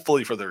see.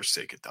 Hopefully for their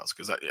sake it does,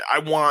 because I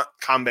want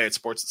combat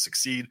sports to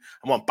succeed.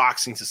 I want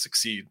boxing to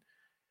succeed.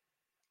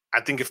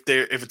 I think if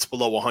it's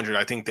below 100,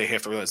 I think they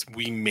have to realize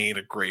we made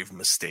a grave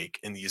mistake,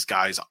 and these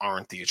guys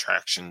aren't the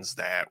attractions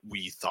that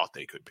we thought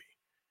they could be.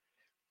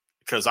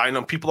 Because I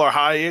know people are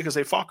high because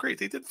they fought great.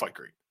 They did fight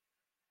great.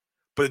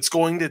 But it's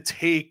going to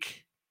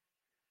take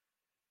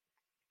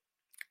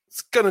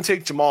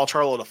Jamal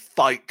Charlo to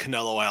fight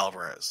Canelo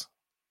Alvarez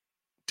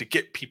to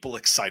get people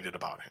excited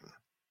about him.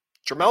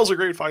 Jamal's a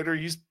great fighter.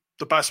 He's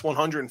the best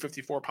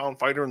 154-pound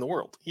fighter in the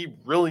world. He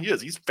really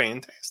is. He's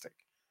fantastic.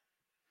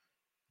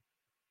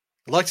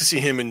 I'd like to see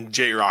him and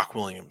J. Rock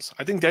Williams.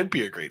 I think that'd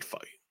be a great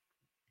fight.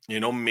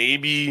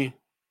 Maybe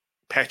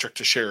Patrick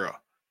Teixeira.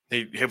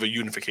 They have a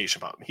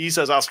unification bout. He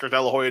says Oscar De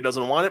La Hoya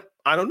doesn't want it.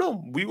 I don't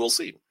know. We will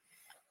see.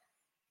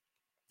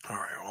 All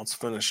right, well, let's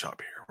finish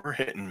up here. We're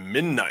hitting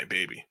midnight,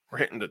 baby. We're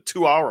hitting the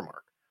 2-hour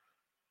mark.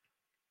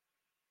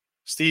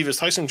 Steve, is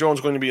Tyson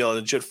Jones going to be a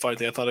legit fight?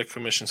 The Athletic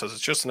Commission says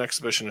it's just an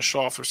exhibition to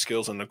show off their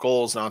skills, and the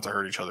goal is not to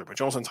hurt each other. But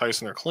Jones and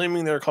Tyson are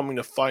claiming they're coming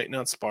to fight,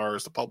 not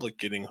spars. The public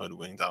getting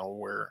hoodwinked on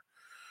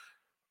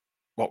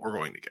what we're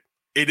going to get.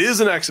 It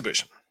is an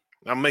exhibition.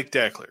 I'll make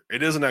that clear.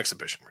 It is an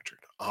exhibition, Richard.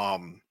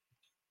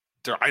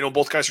 I know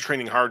both guys are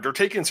training hard. They're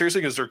taking it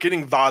seriously because they're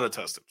getting VADA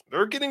tested.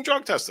 They're getting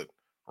drug tested.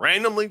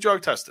 Randomly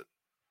drug tested.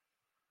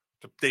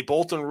 They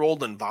both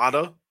enrolled in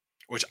VADA,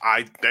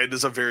 that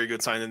is a very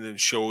good sign, and it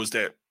shows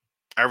that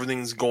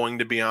everything's going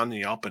to be on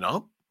the up and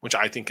up, which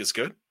I think is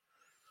good.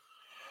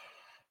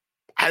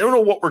 I don't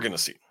know what we're going to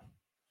see.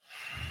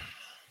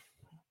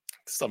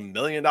 It's a $1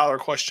 million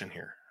question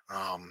here.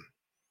 I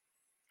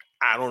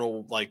don't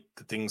know,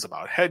 the things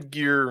about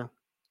headgear.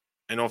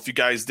 I know if you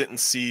guys didn't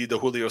see the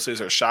Julio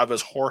Cesar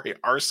Chavez Jorge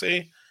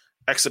Arce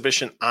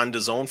exhibition on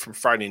DAZN from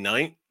Friday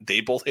night, they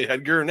both had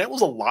headgear, and that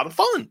was a lot of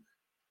fun.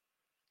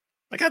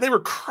 My God, they were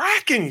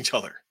cracking each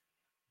other.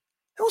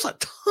 It was a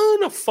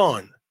ton of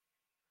fun.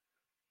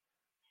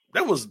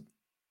 That was,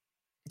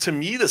 to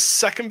me, the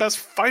second best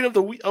fight of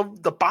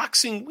the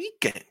boxing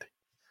weekend.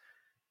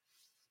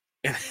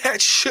 And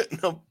that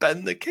shouldn't have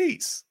been the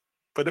case,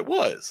 but it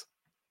was.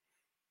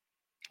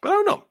 But I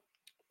don't know.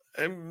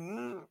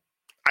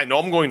 I know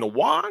I'm going to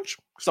watch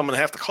because I'm going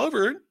to have to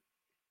cover it.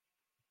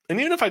 And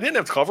even if I didn't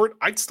have to cover it,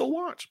 I'd still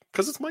watch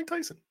because it's Mike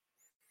Tyson.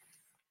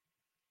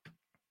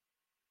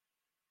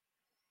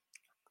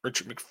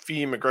 Richard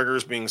McGregor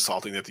is being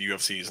salty that the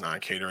UFC is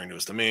not catering to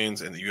his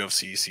demands, and the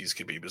UFC sees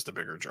Khabib as the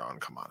bigger draw and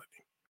commodity.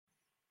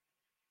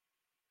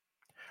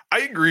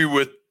 I agree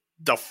with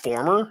the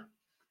former.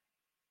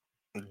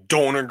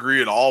 Don't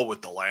agree at all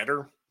with the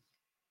latter.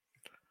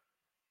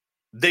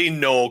 They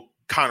know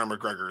Conor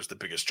McGregor is the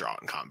biggest draw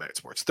in combat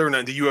sports. They're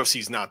not. The UFC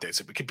is not that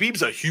simple.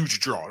 Khabib's a huge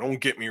draw. Don't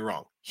get me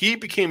wrong. He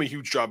became a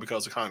huge draw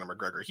because of Conor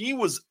McGregor. He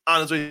was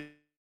on his way.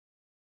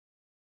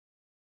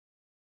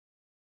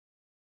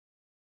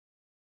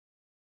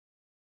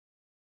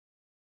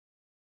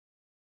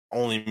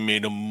 Only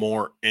made him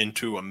more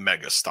into a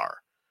megastar.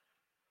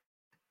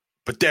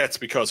 But that's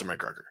because of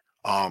McGregor.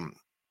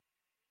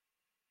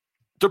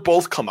 They're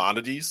both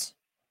commodities.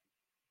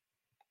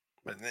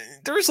 But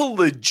there's a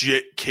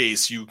legit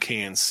case you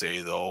can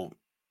say, though.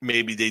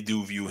 Maybe they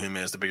do view him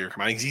as the bigger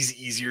commodity. He's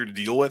easier to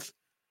deal with.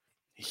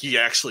 He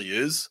actually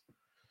is.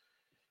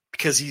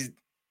 Because he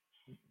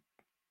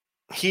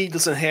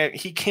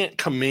can't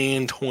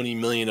command $20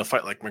 million to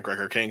fight like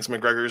McGregor can. Because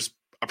McGregor's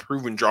a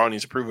proven draw and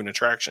he's a proven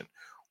attraction.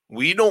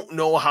 We don't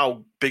know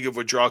how big of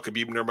a draw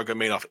Khabib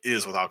Nurmagomedov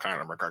is without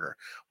Conor McGregor.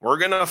 We're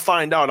going to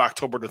find out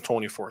October the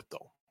 24th,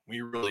 though.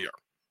 We really are.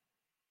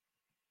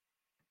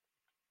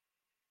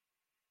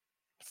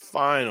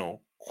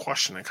 Final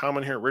question and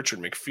comment here. Richard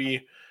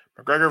McPhee.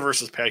 McGregor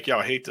versus Pacquiao.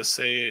 I hate to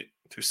say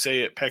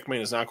it.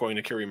 Pac-Man is not going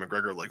to carry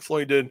McGregor like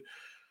Floyd did.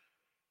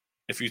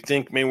 If you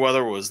think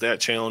Mayweather was that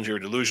challenge, you're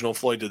delusional.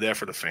 Floyd did that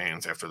for the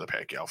fans after the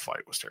Pacquiao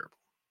fight was terrible.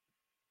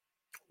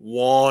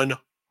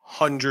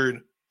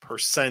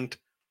 100%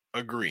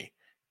 agree.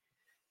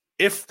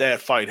 If that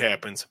fight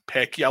happens,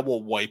 Pacquiao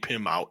will wipe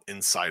him out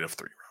inside of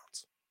 3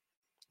 rounds.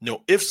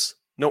 No ifs,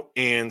 no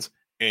ands,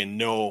 and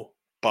no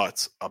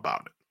buts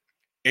about it.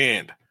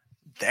 And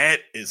that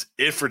is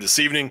it for this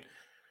evening.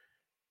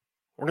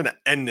 We're going to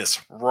end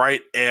this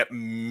right at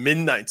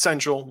midnight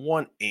Central,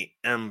 1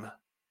 a.m.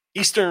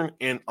 Eastern,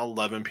 and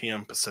 11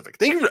 p.m. Pacific.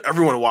 Thank you to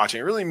everyone watching.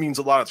 It really means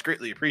a lot. It's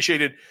greatly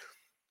appreciated.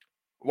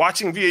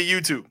 Watching via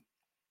YouTube.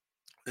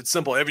 It's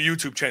simple. I have a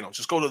YouTube channel.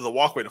 Just go to the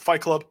Walkway to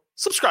Fight Club,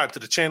 subscribe to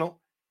the channel,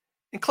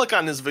 and click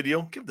on this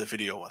video. Give the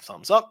video a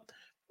thumbs up.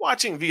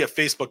 Watching via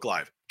Facebook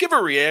Live. Give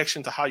a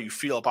reaction to how you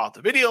feel about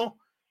the video,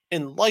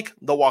 and like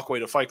the Walkway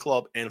to Fight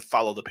Club and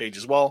follow the page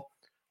as well.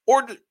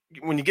 Or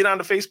when you get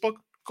onto Facebook,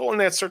 go in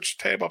that search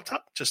tab up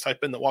top. Just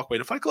type in the Walkway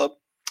to Fight Club.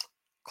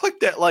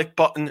 Click that like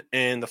button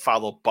and the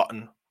follow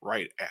button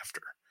right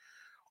after.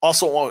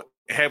 Also,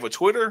 have a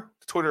Twitter.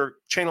 The Twitter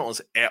channel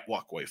is at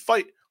Walkway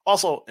Fight.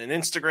 Also, an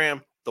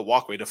Instagram, the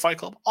Walkway to Fight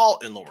Club, all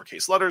in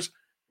lowercase letters.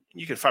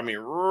 You can find me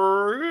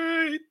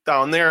right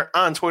down there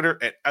on Twitter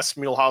at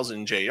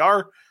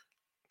SMuehlhausenJR.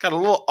 Got a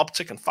little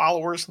uptick in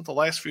followers in the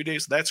last few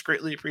days. That's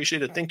greatly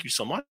appreciated. Thank you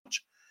so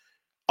much.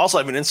 Also,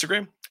 I have an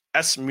Instagram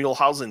S.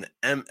 Muehlhausen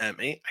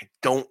MMA. I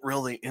don't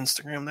really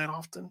Instagram that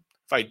often.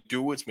 If I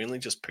do, it's mainly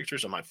just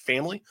pictures of my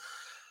family.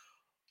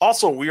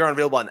 Also, we are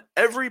available on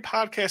every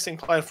podcasting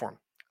platform: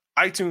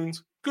 iTunes,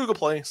 Google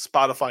Play,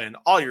 Spotify, and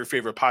all your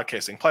favorite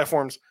podcasting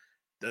platforms.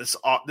 This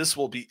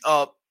will be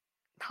up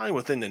probably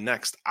within the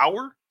next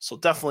hour, so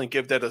definitely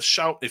give that a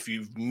shout. If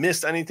you've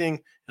missed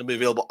anything, it'll be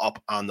available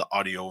up on the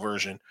audio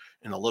version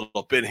in a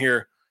little bit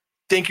here.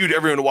 Thank you to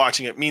everyone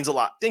watching. It means a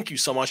lot. Thank you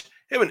so much.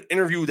 I have an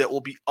interview that will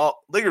be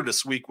up later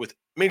this week with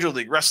Major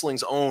League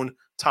Wrestling's own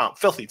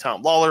Filthy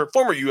Tom Lawler,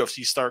 former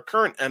UFC star,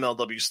 current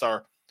MLW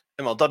star.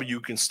 MLW, you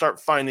can start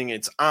finding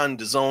it's on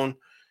DAZN.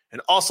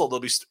 And also,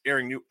 they'll be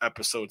airing new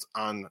episodes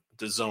on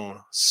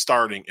DAZN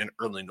starting in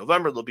early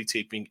November. They'll be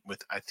taping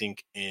with, I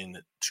think, in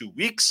 2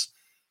 weeks.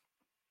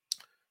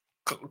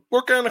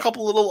 Working on a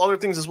couple little other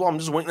things as well. I'm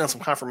just waiting on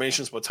some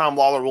confirmations, but Tom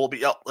Lawler will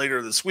be up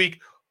later this week.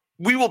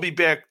 We will be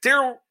back.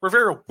 Daryl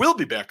Rivera will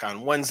be back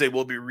on Wednesday.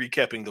 We'll be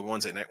recapping the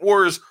Wednesday Night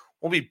Wars.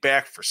 We'll be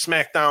back for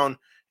SmackDown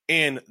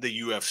and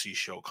the UFC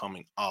show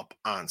coming up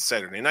on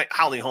Saturday night.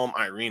 Holly Holm,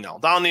 Irene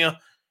Aldana.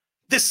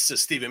 This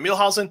is Steven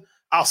Muehlhausen.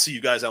 I'll see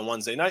you guys on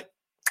Wednesday night.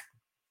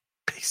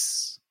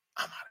 Peace.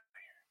 I'm out.